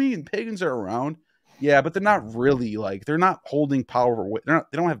 well, what do you mean pagans are around? Yeah, but they're not really, like, they're not holding power.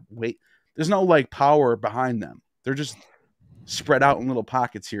 They don't have weight. There's no like power behind them. They're just spread out in little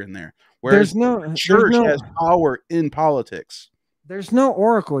pockets here and there. Whereas church has power in politics. There's no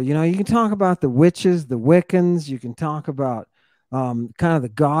oracle. You know, you can talk about the witches, the Wiccans. You can talk about kind of the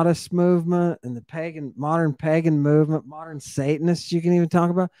goddess movement and the modern pagan movement, modern Satanists. You can even talk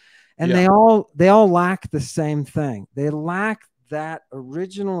about, and they all lack the same thing. They lack that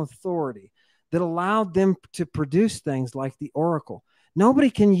original authority that allowed them to produce things like the oracle. Nobody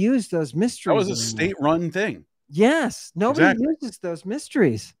can use those That mysteries was a anymore. state-run thing. Yes, nobody Exactly. uses those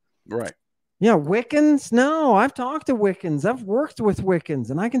mysteries. Right. Yeah, Wiccans? No, I've talked to Wiccans. I've worked with Wiccans,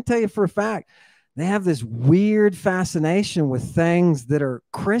 and I can tell you for a fact they have this weird fascination with things that are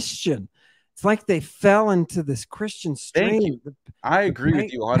Christian. It's like they fell into this Christian Thank you. stream, I agree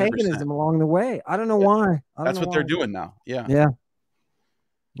with you 100%. paganism along the way. I don't know Yeah. why. I don't That's know what they're why. doing now. Yeah. Yeah,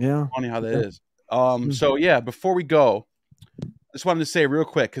 yeah, Funny how that yeah. is. So yeah, before we go, I just wanted to say real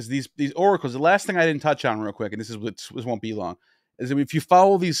quick, because these oracles, the last thing I didn't touch on real quick, and this won't be long, is that if you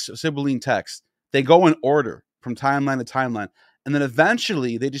follow these Sibylline texts, they go in order from timeline to timeline, and then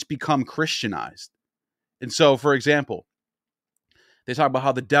eventually they just become Christianized. And so, for example, they talk about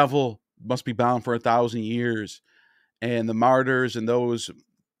how the devil must be bound for 1,000 years, and the martyrs and those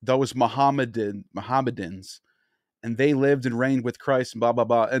Mohammedans, and they lived and reigned with Christ and blah blah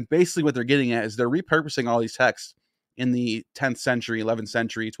blah. And basically, what they're getting at is they're repurposing all these texts in the 10th century, 11th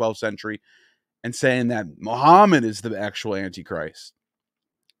century, 12th century, and saying that Muhammad is the actual Antichrist.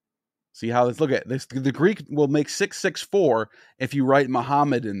 See how this? Look at this. The Greek will make 664 if you write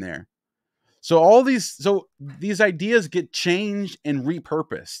Muhammad in there. So these ideas get changed and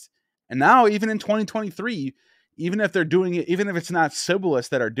repurposed. And now, even in 2023, even if they're doing it, even if it's not Sibyllists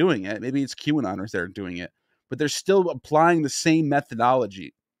that are doing it, maybe it's QAnoners that are doing it, but they're still applying the same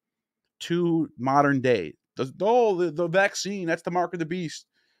methodology to modern day. The vaccine, that's the mark of the beast.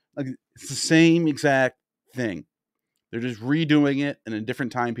 Like, it's the same exact thing. They're just redoing it in a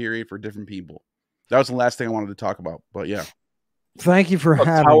different time period for different people. That was the last thing I wanted to talk about. But yeah. Thank you for Oh,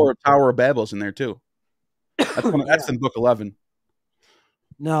 having. Tower of Babel's in there too. That's Yeah. in book 11.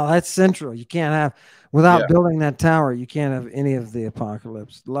 No, that's central. You can't have without Yeah. building that tower. You can't have any of the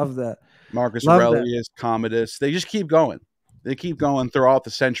apocalypse. Love that. Marcus Love that. Aurelius, Commodus. They just keep going. They keep going throughout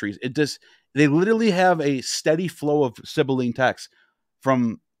the centuries. They literally have a steady flow of Sibylline texts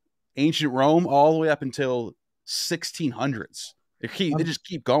from ancient Rome all the way up until 1600s. They just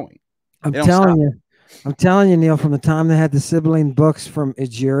keep going. I'm They don't stop. telling you. I'm telling you, Neil, from the time they had the Sibylline books from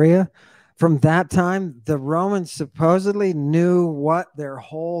Egeria, from that time, the Romans supposedly knew what their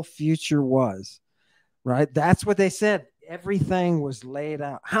whole future was, right? That's what they said. Everything was laid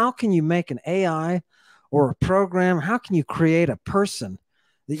out. How can you make an AI or a program? How can you create a person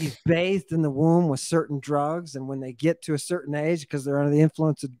that you've bathed in the womb with certain drugs? And when they get to a certain age, because they're under the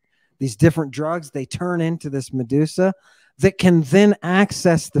influence of these different drugs, they turn into this Medusa that can then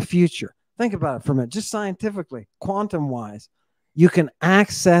access the future. Think about it for a minute, just scientifically, quantum wise, you can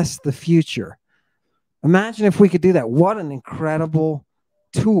access the future. Imagine if we could do that. What an incredible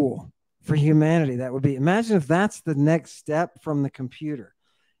tool for humanity that would be. Imagine if that's the next step from the computer,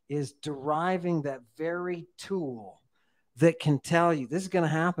 is deriving that very tool that can tell you this is going to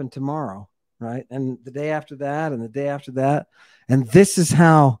happen tomorrow, right? And the day after that, and the day after that. And this is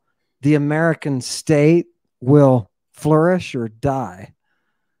how the American state will flourish or die.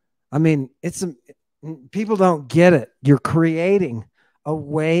 I mean, people don't get it. You're creating a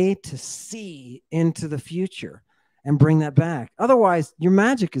way to see into the future and bring that back. Otherwise, your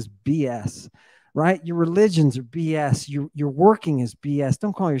magic is BS, right? Your religions are BS. Your working is BS.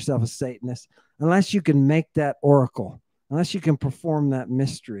 Don't call yourself a Satanist unless you can make that oracle, unless you can perform that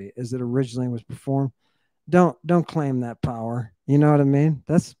mystery as it originally was performed. Don't claim that power. You know what I mean?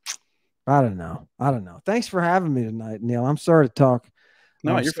 I don't know. Thanks for having me tonight, Neil. I'm sorry to talk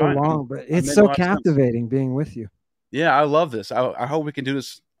No, you're so fine. long, but I'm it's making a so lot of sense. captivating being with you. Yeah, I love this. I hope we can do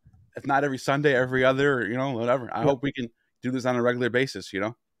this, if not every Sunday, every other, whatever. I Yeah. hope we can do this on a regular basis,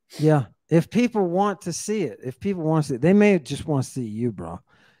 Yeah. If people want to see it, they may just want to see you, bro.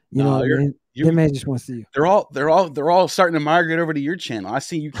 You know No, what I mean? They may just want to see you. they're all starting to migrate over to your channel. I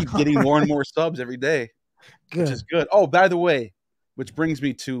see you keep getting All more and right. more subs every day, which is Good. good. Oh, by the way, which brings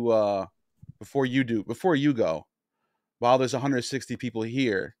me to before you go, while there's 160 people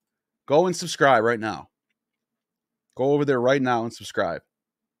here, go and subscribe right now. Go over there right now and subscribe.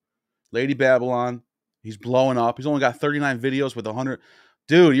 Lady Babylon, he's blowing up. He's only got 39 videos with 100.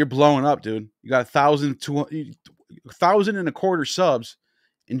 Dude, you're blowing up, dude. You got 1,000 subs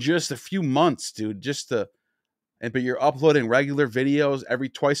in just a few months, dude. But you're uploading regular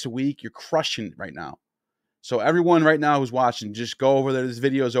videos twice a week. You're crushing it right now. So everyone right now who's watching, just go over there. This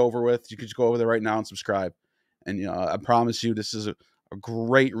video is over with. You can just go over there right now and subscribe. And I promise you, this is a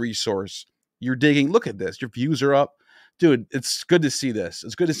great resource. You're digging. Look at this. Your views are up, dude. It's good to see this.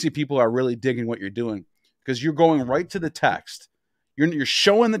 It's good to see people are really digging what you're doing, because you're going right to the text. You're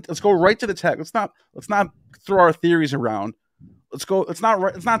showing that. Let's go right to the text. Let's not throw our theories around. Let's go. Let's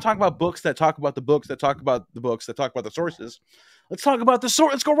not talk about books that talk about the books that talk about the books that talk about the sources. Let's talk about the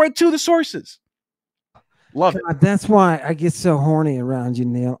source. Let's go right to the sources. Love it. God, that's why I get so horny around you,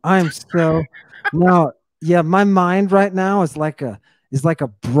 Neil. I'm so no, yeah, my mind right now is like a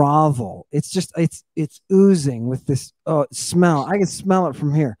brothel. It's just it's oozing with this smell. I can smell it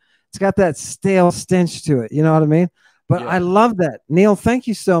from here. It's got that stale stench to it. You know what I mean? But I Yeah. love that. Neil, thank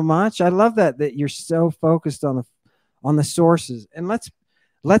you so much. I love that you're so focused on the sources. And let's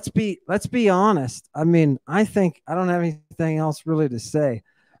be honest. I mean, I think I don't have anything else really to say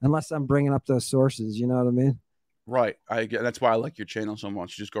unless I'm bringing up those sources. You know what I mean? Right. I get that's why I like your channel so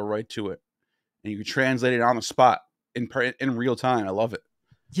much. You just go right to it, and you can translate it on the spot in real time. I love it.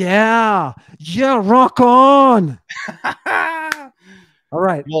 Yeah, yeah, rock on. All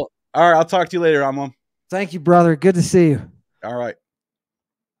right. Well, all right. I'll talk to you later, Amon. Thank you, brother. Good to see you. All right.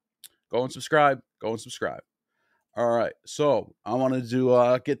 Go and subscribe. Go and subscribe. All right. So I wanted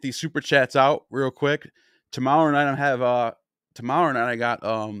to get these super chats out real quick. Tomorrow night I got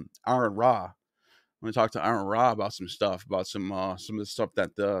Aaron Ra. I'm gonna talk to Aaron Ra about some stuff, about some of the stuff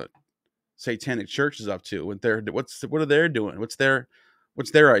that the Satanic Church is up to. What are they doing? What's their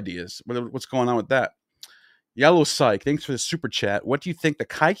ideas? What's going on with that? Yellow Psych, thanks for the super chat. What do you think the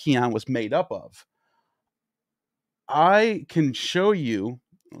Kaikion was made up of? I can show you.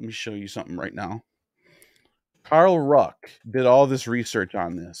 Let me show you something right now. Carl Ruck did all this research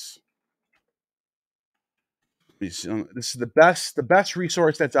on this. This is the best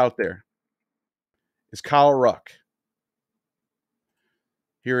resource that's out there. Is Carl Ruck.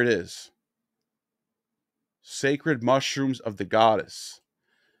 Here it is. Sacred Mushrooms of the Goddess.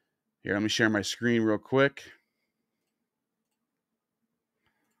 Here, let me share my screen real quick.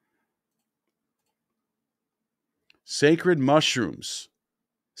 Sacred Mushrooms,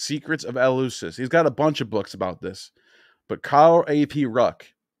 Secrets of Eleusis. He's got a bunch of books about this. But Carl A.P. Ruck,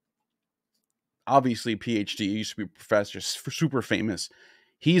 obviously PhD, he used to be a professor, super famous.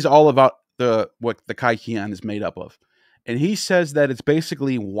 He's all about what the Kaikion is made up of. And he says that it's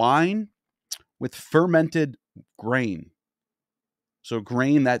basically wine with fermented grain. So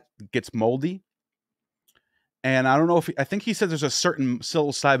grain that gets moldy. And I don't know I think he said there's a certain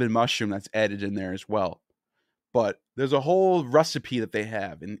psilocybin mushroom that's added in there as well. But there's a whole recipe that they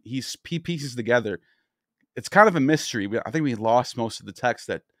have, and he pieces together. It's kind of a mystery. I think we lost most of the text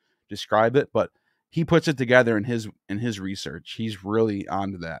that describe it, but he puts it together in his research. He's really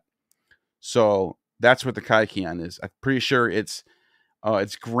onto that. So that's what the Kaikion is. I'm pretty sure it's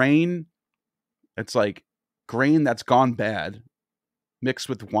grain. It's like grain that's gone bad, mixed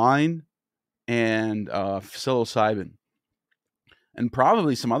with wine and psilocybin, and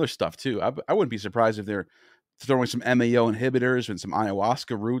probably some other stuff too. I wouldn't be surprised if they're throwing some MAO inhibitors and some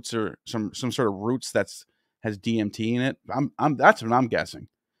ayahuasca roots or some sort of roots has DMT in it. That's what I'm guessing,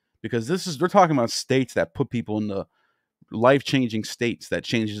 because we're talking about states that put people in the life-changing states that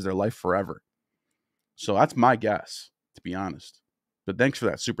changes their life forever. So that's my guess, to be honest. But thanks for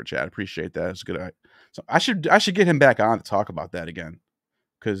that super chat. I appreciate that. It's good. So I should get him back on to talk about that again,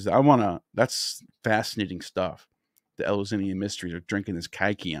 because that's fascinating stuff. The Eleusinian mysteries of drinking this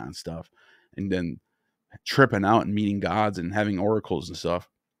Kaikion stuff, and then tripping out and meeting gods and having oracles and stuff.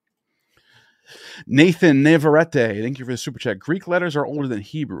 Nathan Navarrete, thank you for the super chat. Greek letters are older than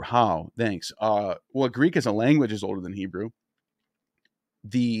Hebrew. How? Thanks. Well, Greek as a language is older than Hebrew.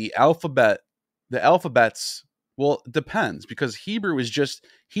 The alphabets, well, it depends, because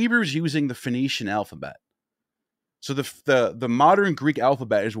Hebrew's using the Phoenician alphabet. So the modern Greek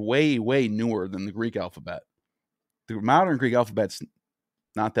alphabet is way, way newer than the Greek alphabet. The modern Greek alphabet's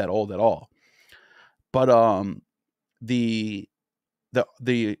not that old at all. But the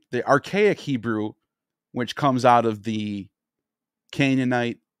archaic Hebrew, which comes out of the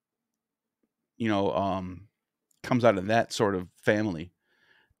Canaanite, comes out of that sort of family.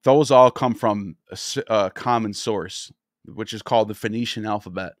 Those all come from a common source, which is called the Phoenician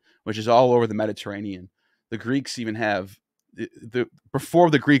alphabet, which is all over the Mediterranean. The Greeks even have before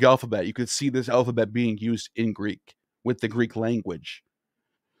the Greek alphabet, you could see this alphabet being used in Greek with the Greek language.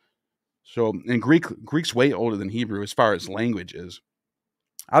 So, and Greek's way older than Hebrew as far as language is.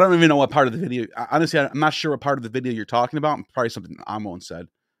 I don't even know what part of the video. Honestly, I'm not sure what part of the video you're talking about. Probably something Ammon said.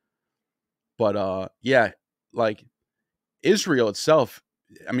 But yeah, like Israel itself.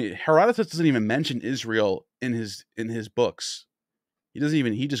 I mean, Herodotus doesn't even mention Israel in his books. He doesn't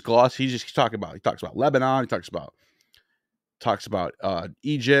even. He just gloss. He talks about Lebanon. He talks about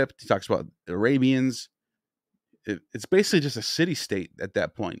Egypt. He talks about the Arabians. It's basically just a city state at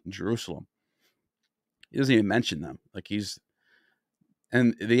that point in Jerusalem. He doesn't even mention them.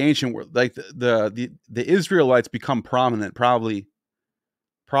 And the ancient world, like the Israelites become prominent probably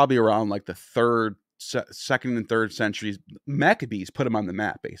around like the 3rd second and third centuries. Maccabees put them on the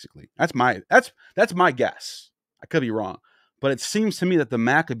map, basically. That's my guess. I could be wrong, but it seems to me that the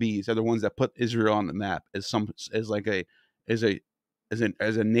Maccabees are the ones that put Israel on the map as a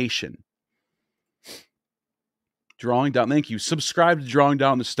nation. Drawing Down. Thank you. Subscribe to Drawing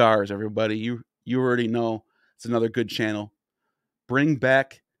Down the Stars, everybody. You already know it's another good channel. Bring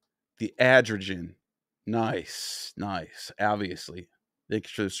back the androgen. Nice. Obviously.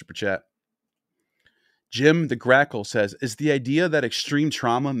 Thanks for the super chat. Jim the Grackle says, is the idea that extreme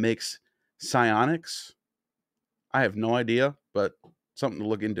trauma makes psionics? I have no idea, but something to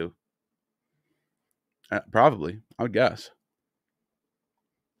look into. Probably, I would guess.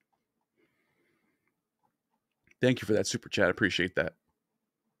 Thank you for that super chat. I appreciate that.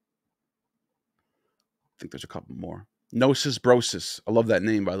 I think there's a couple more. Gnosis Brosis. I love that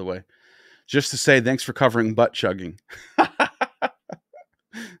name, by the way. Just to say, thanks for covering butt chugging.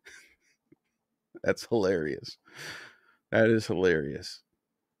 That's hilarious. That is hilarious.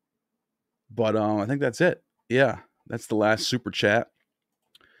 But I think that's it. Yeah, that's the last super chat.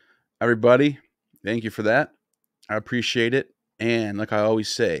 Everybody, thank you for that. I appreciate it. And like I always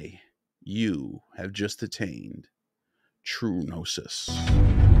say, you have just attained true gnosis.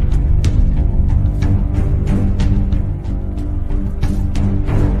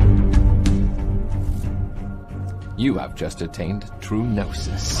 You have just attained true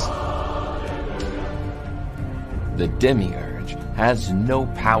gnosis. The demiurge has no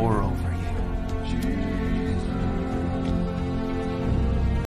power over you.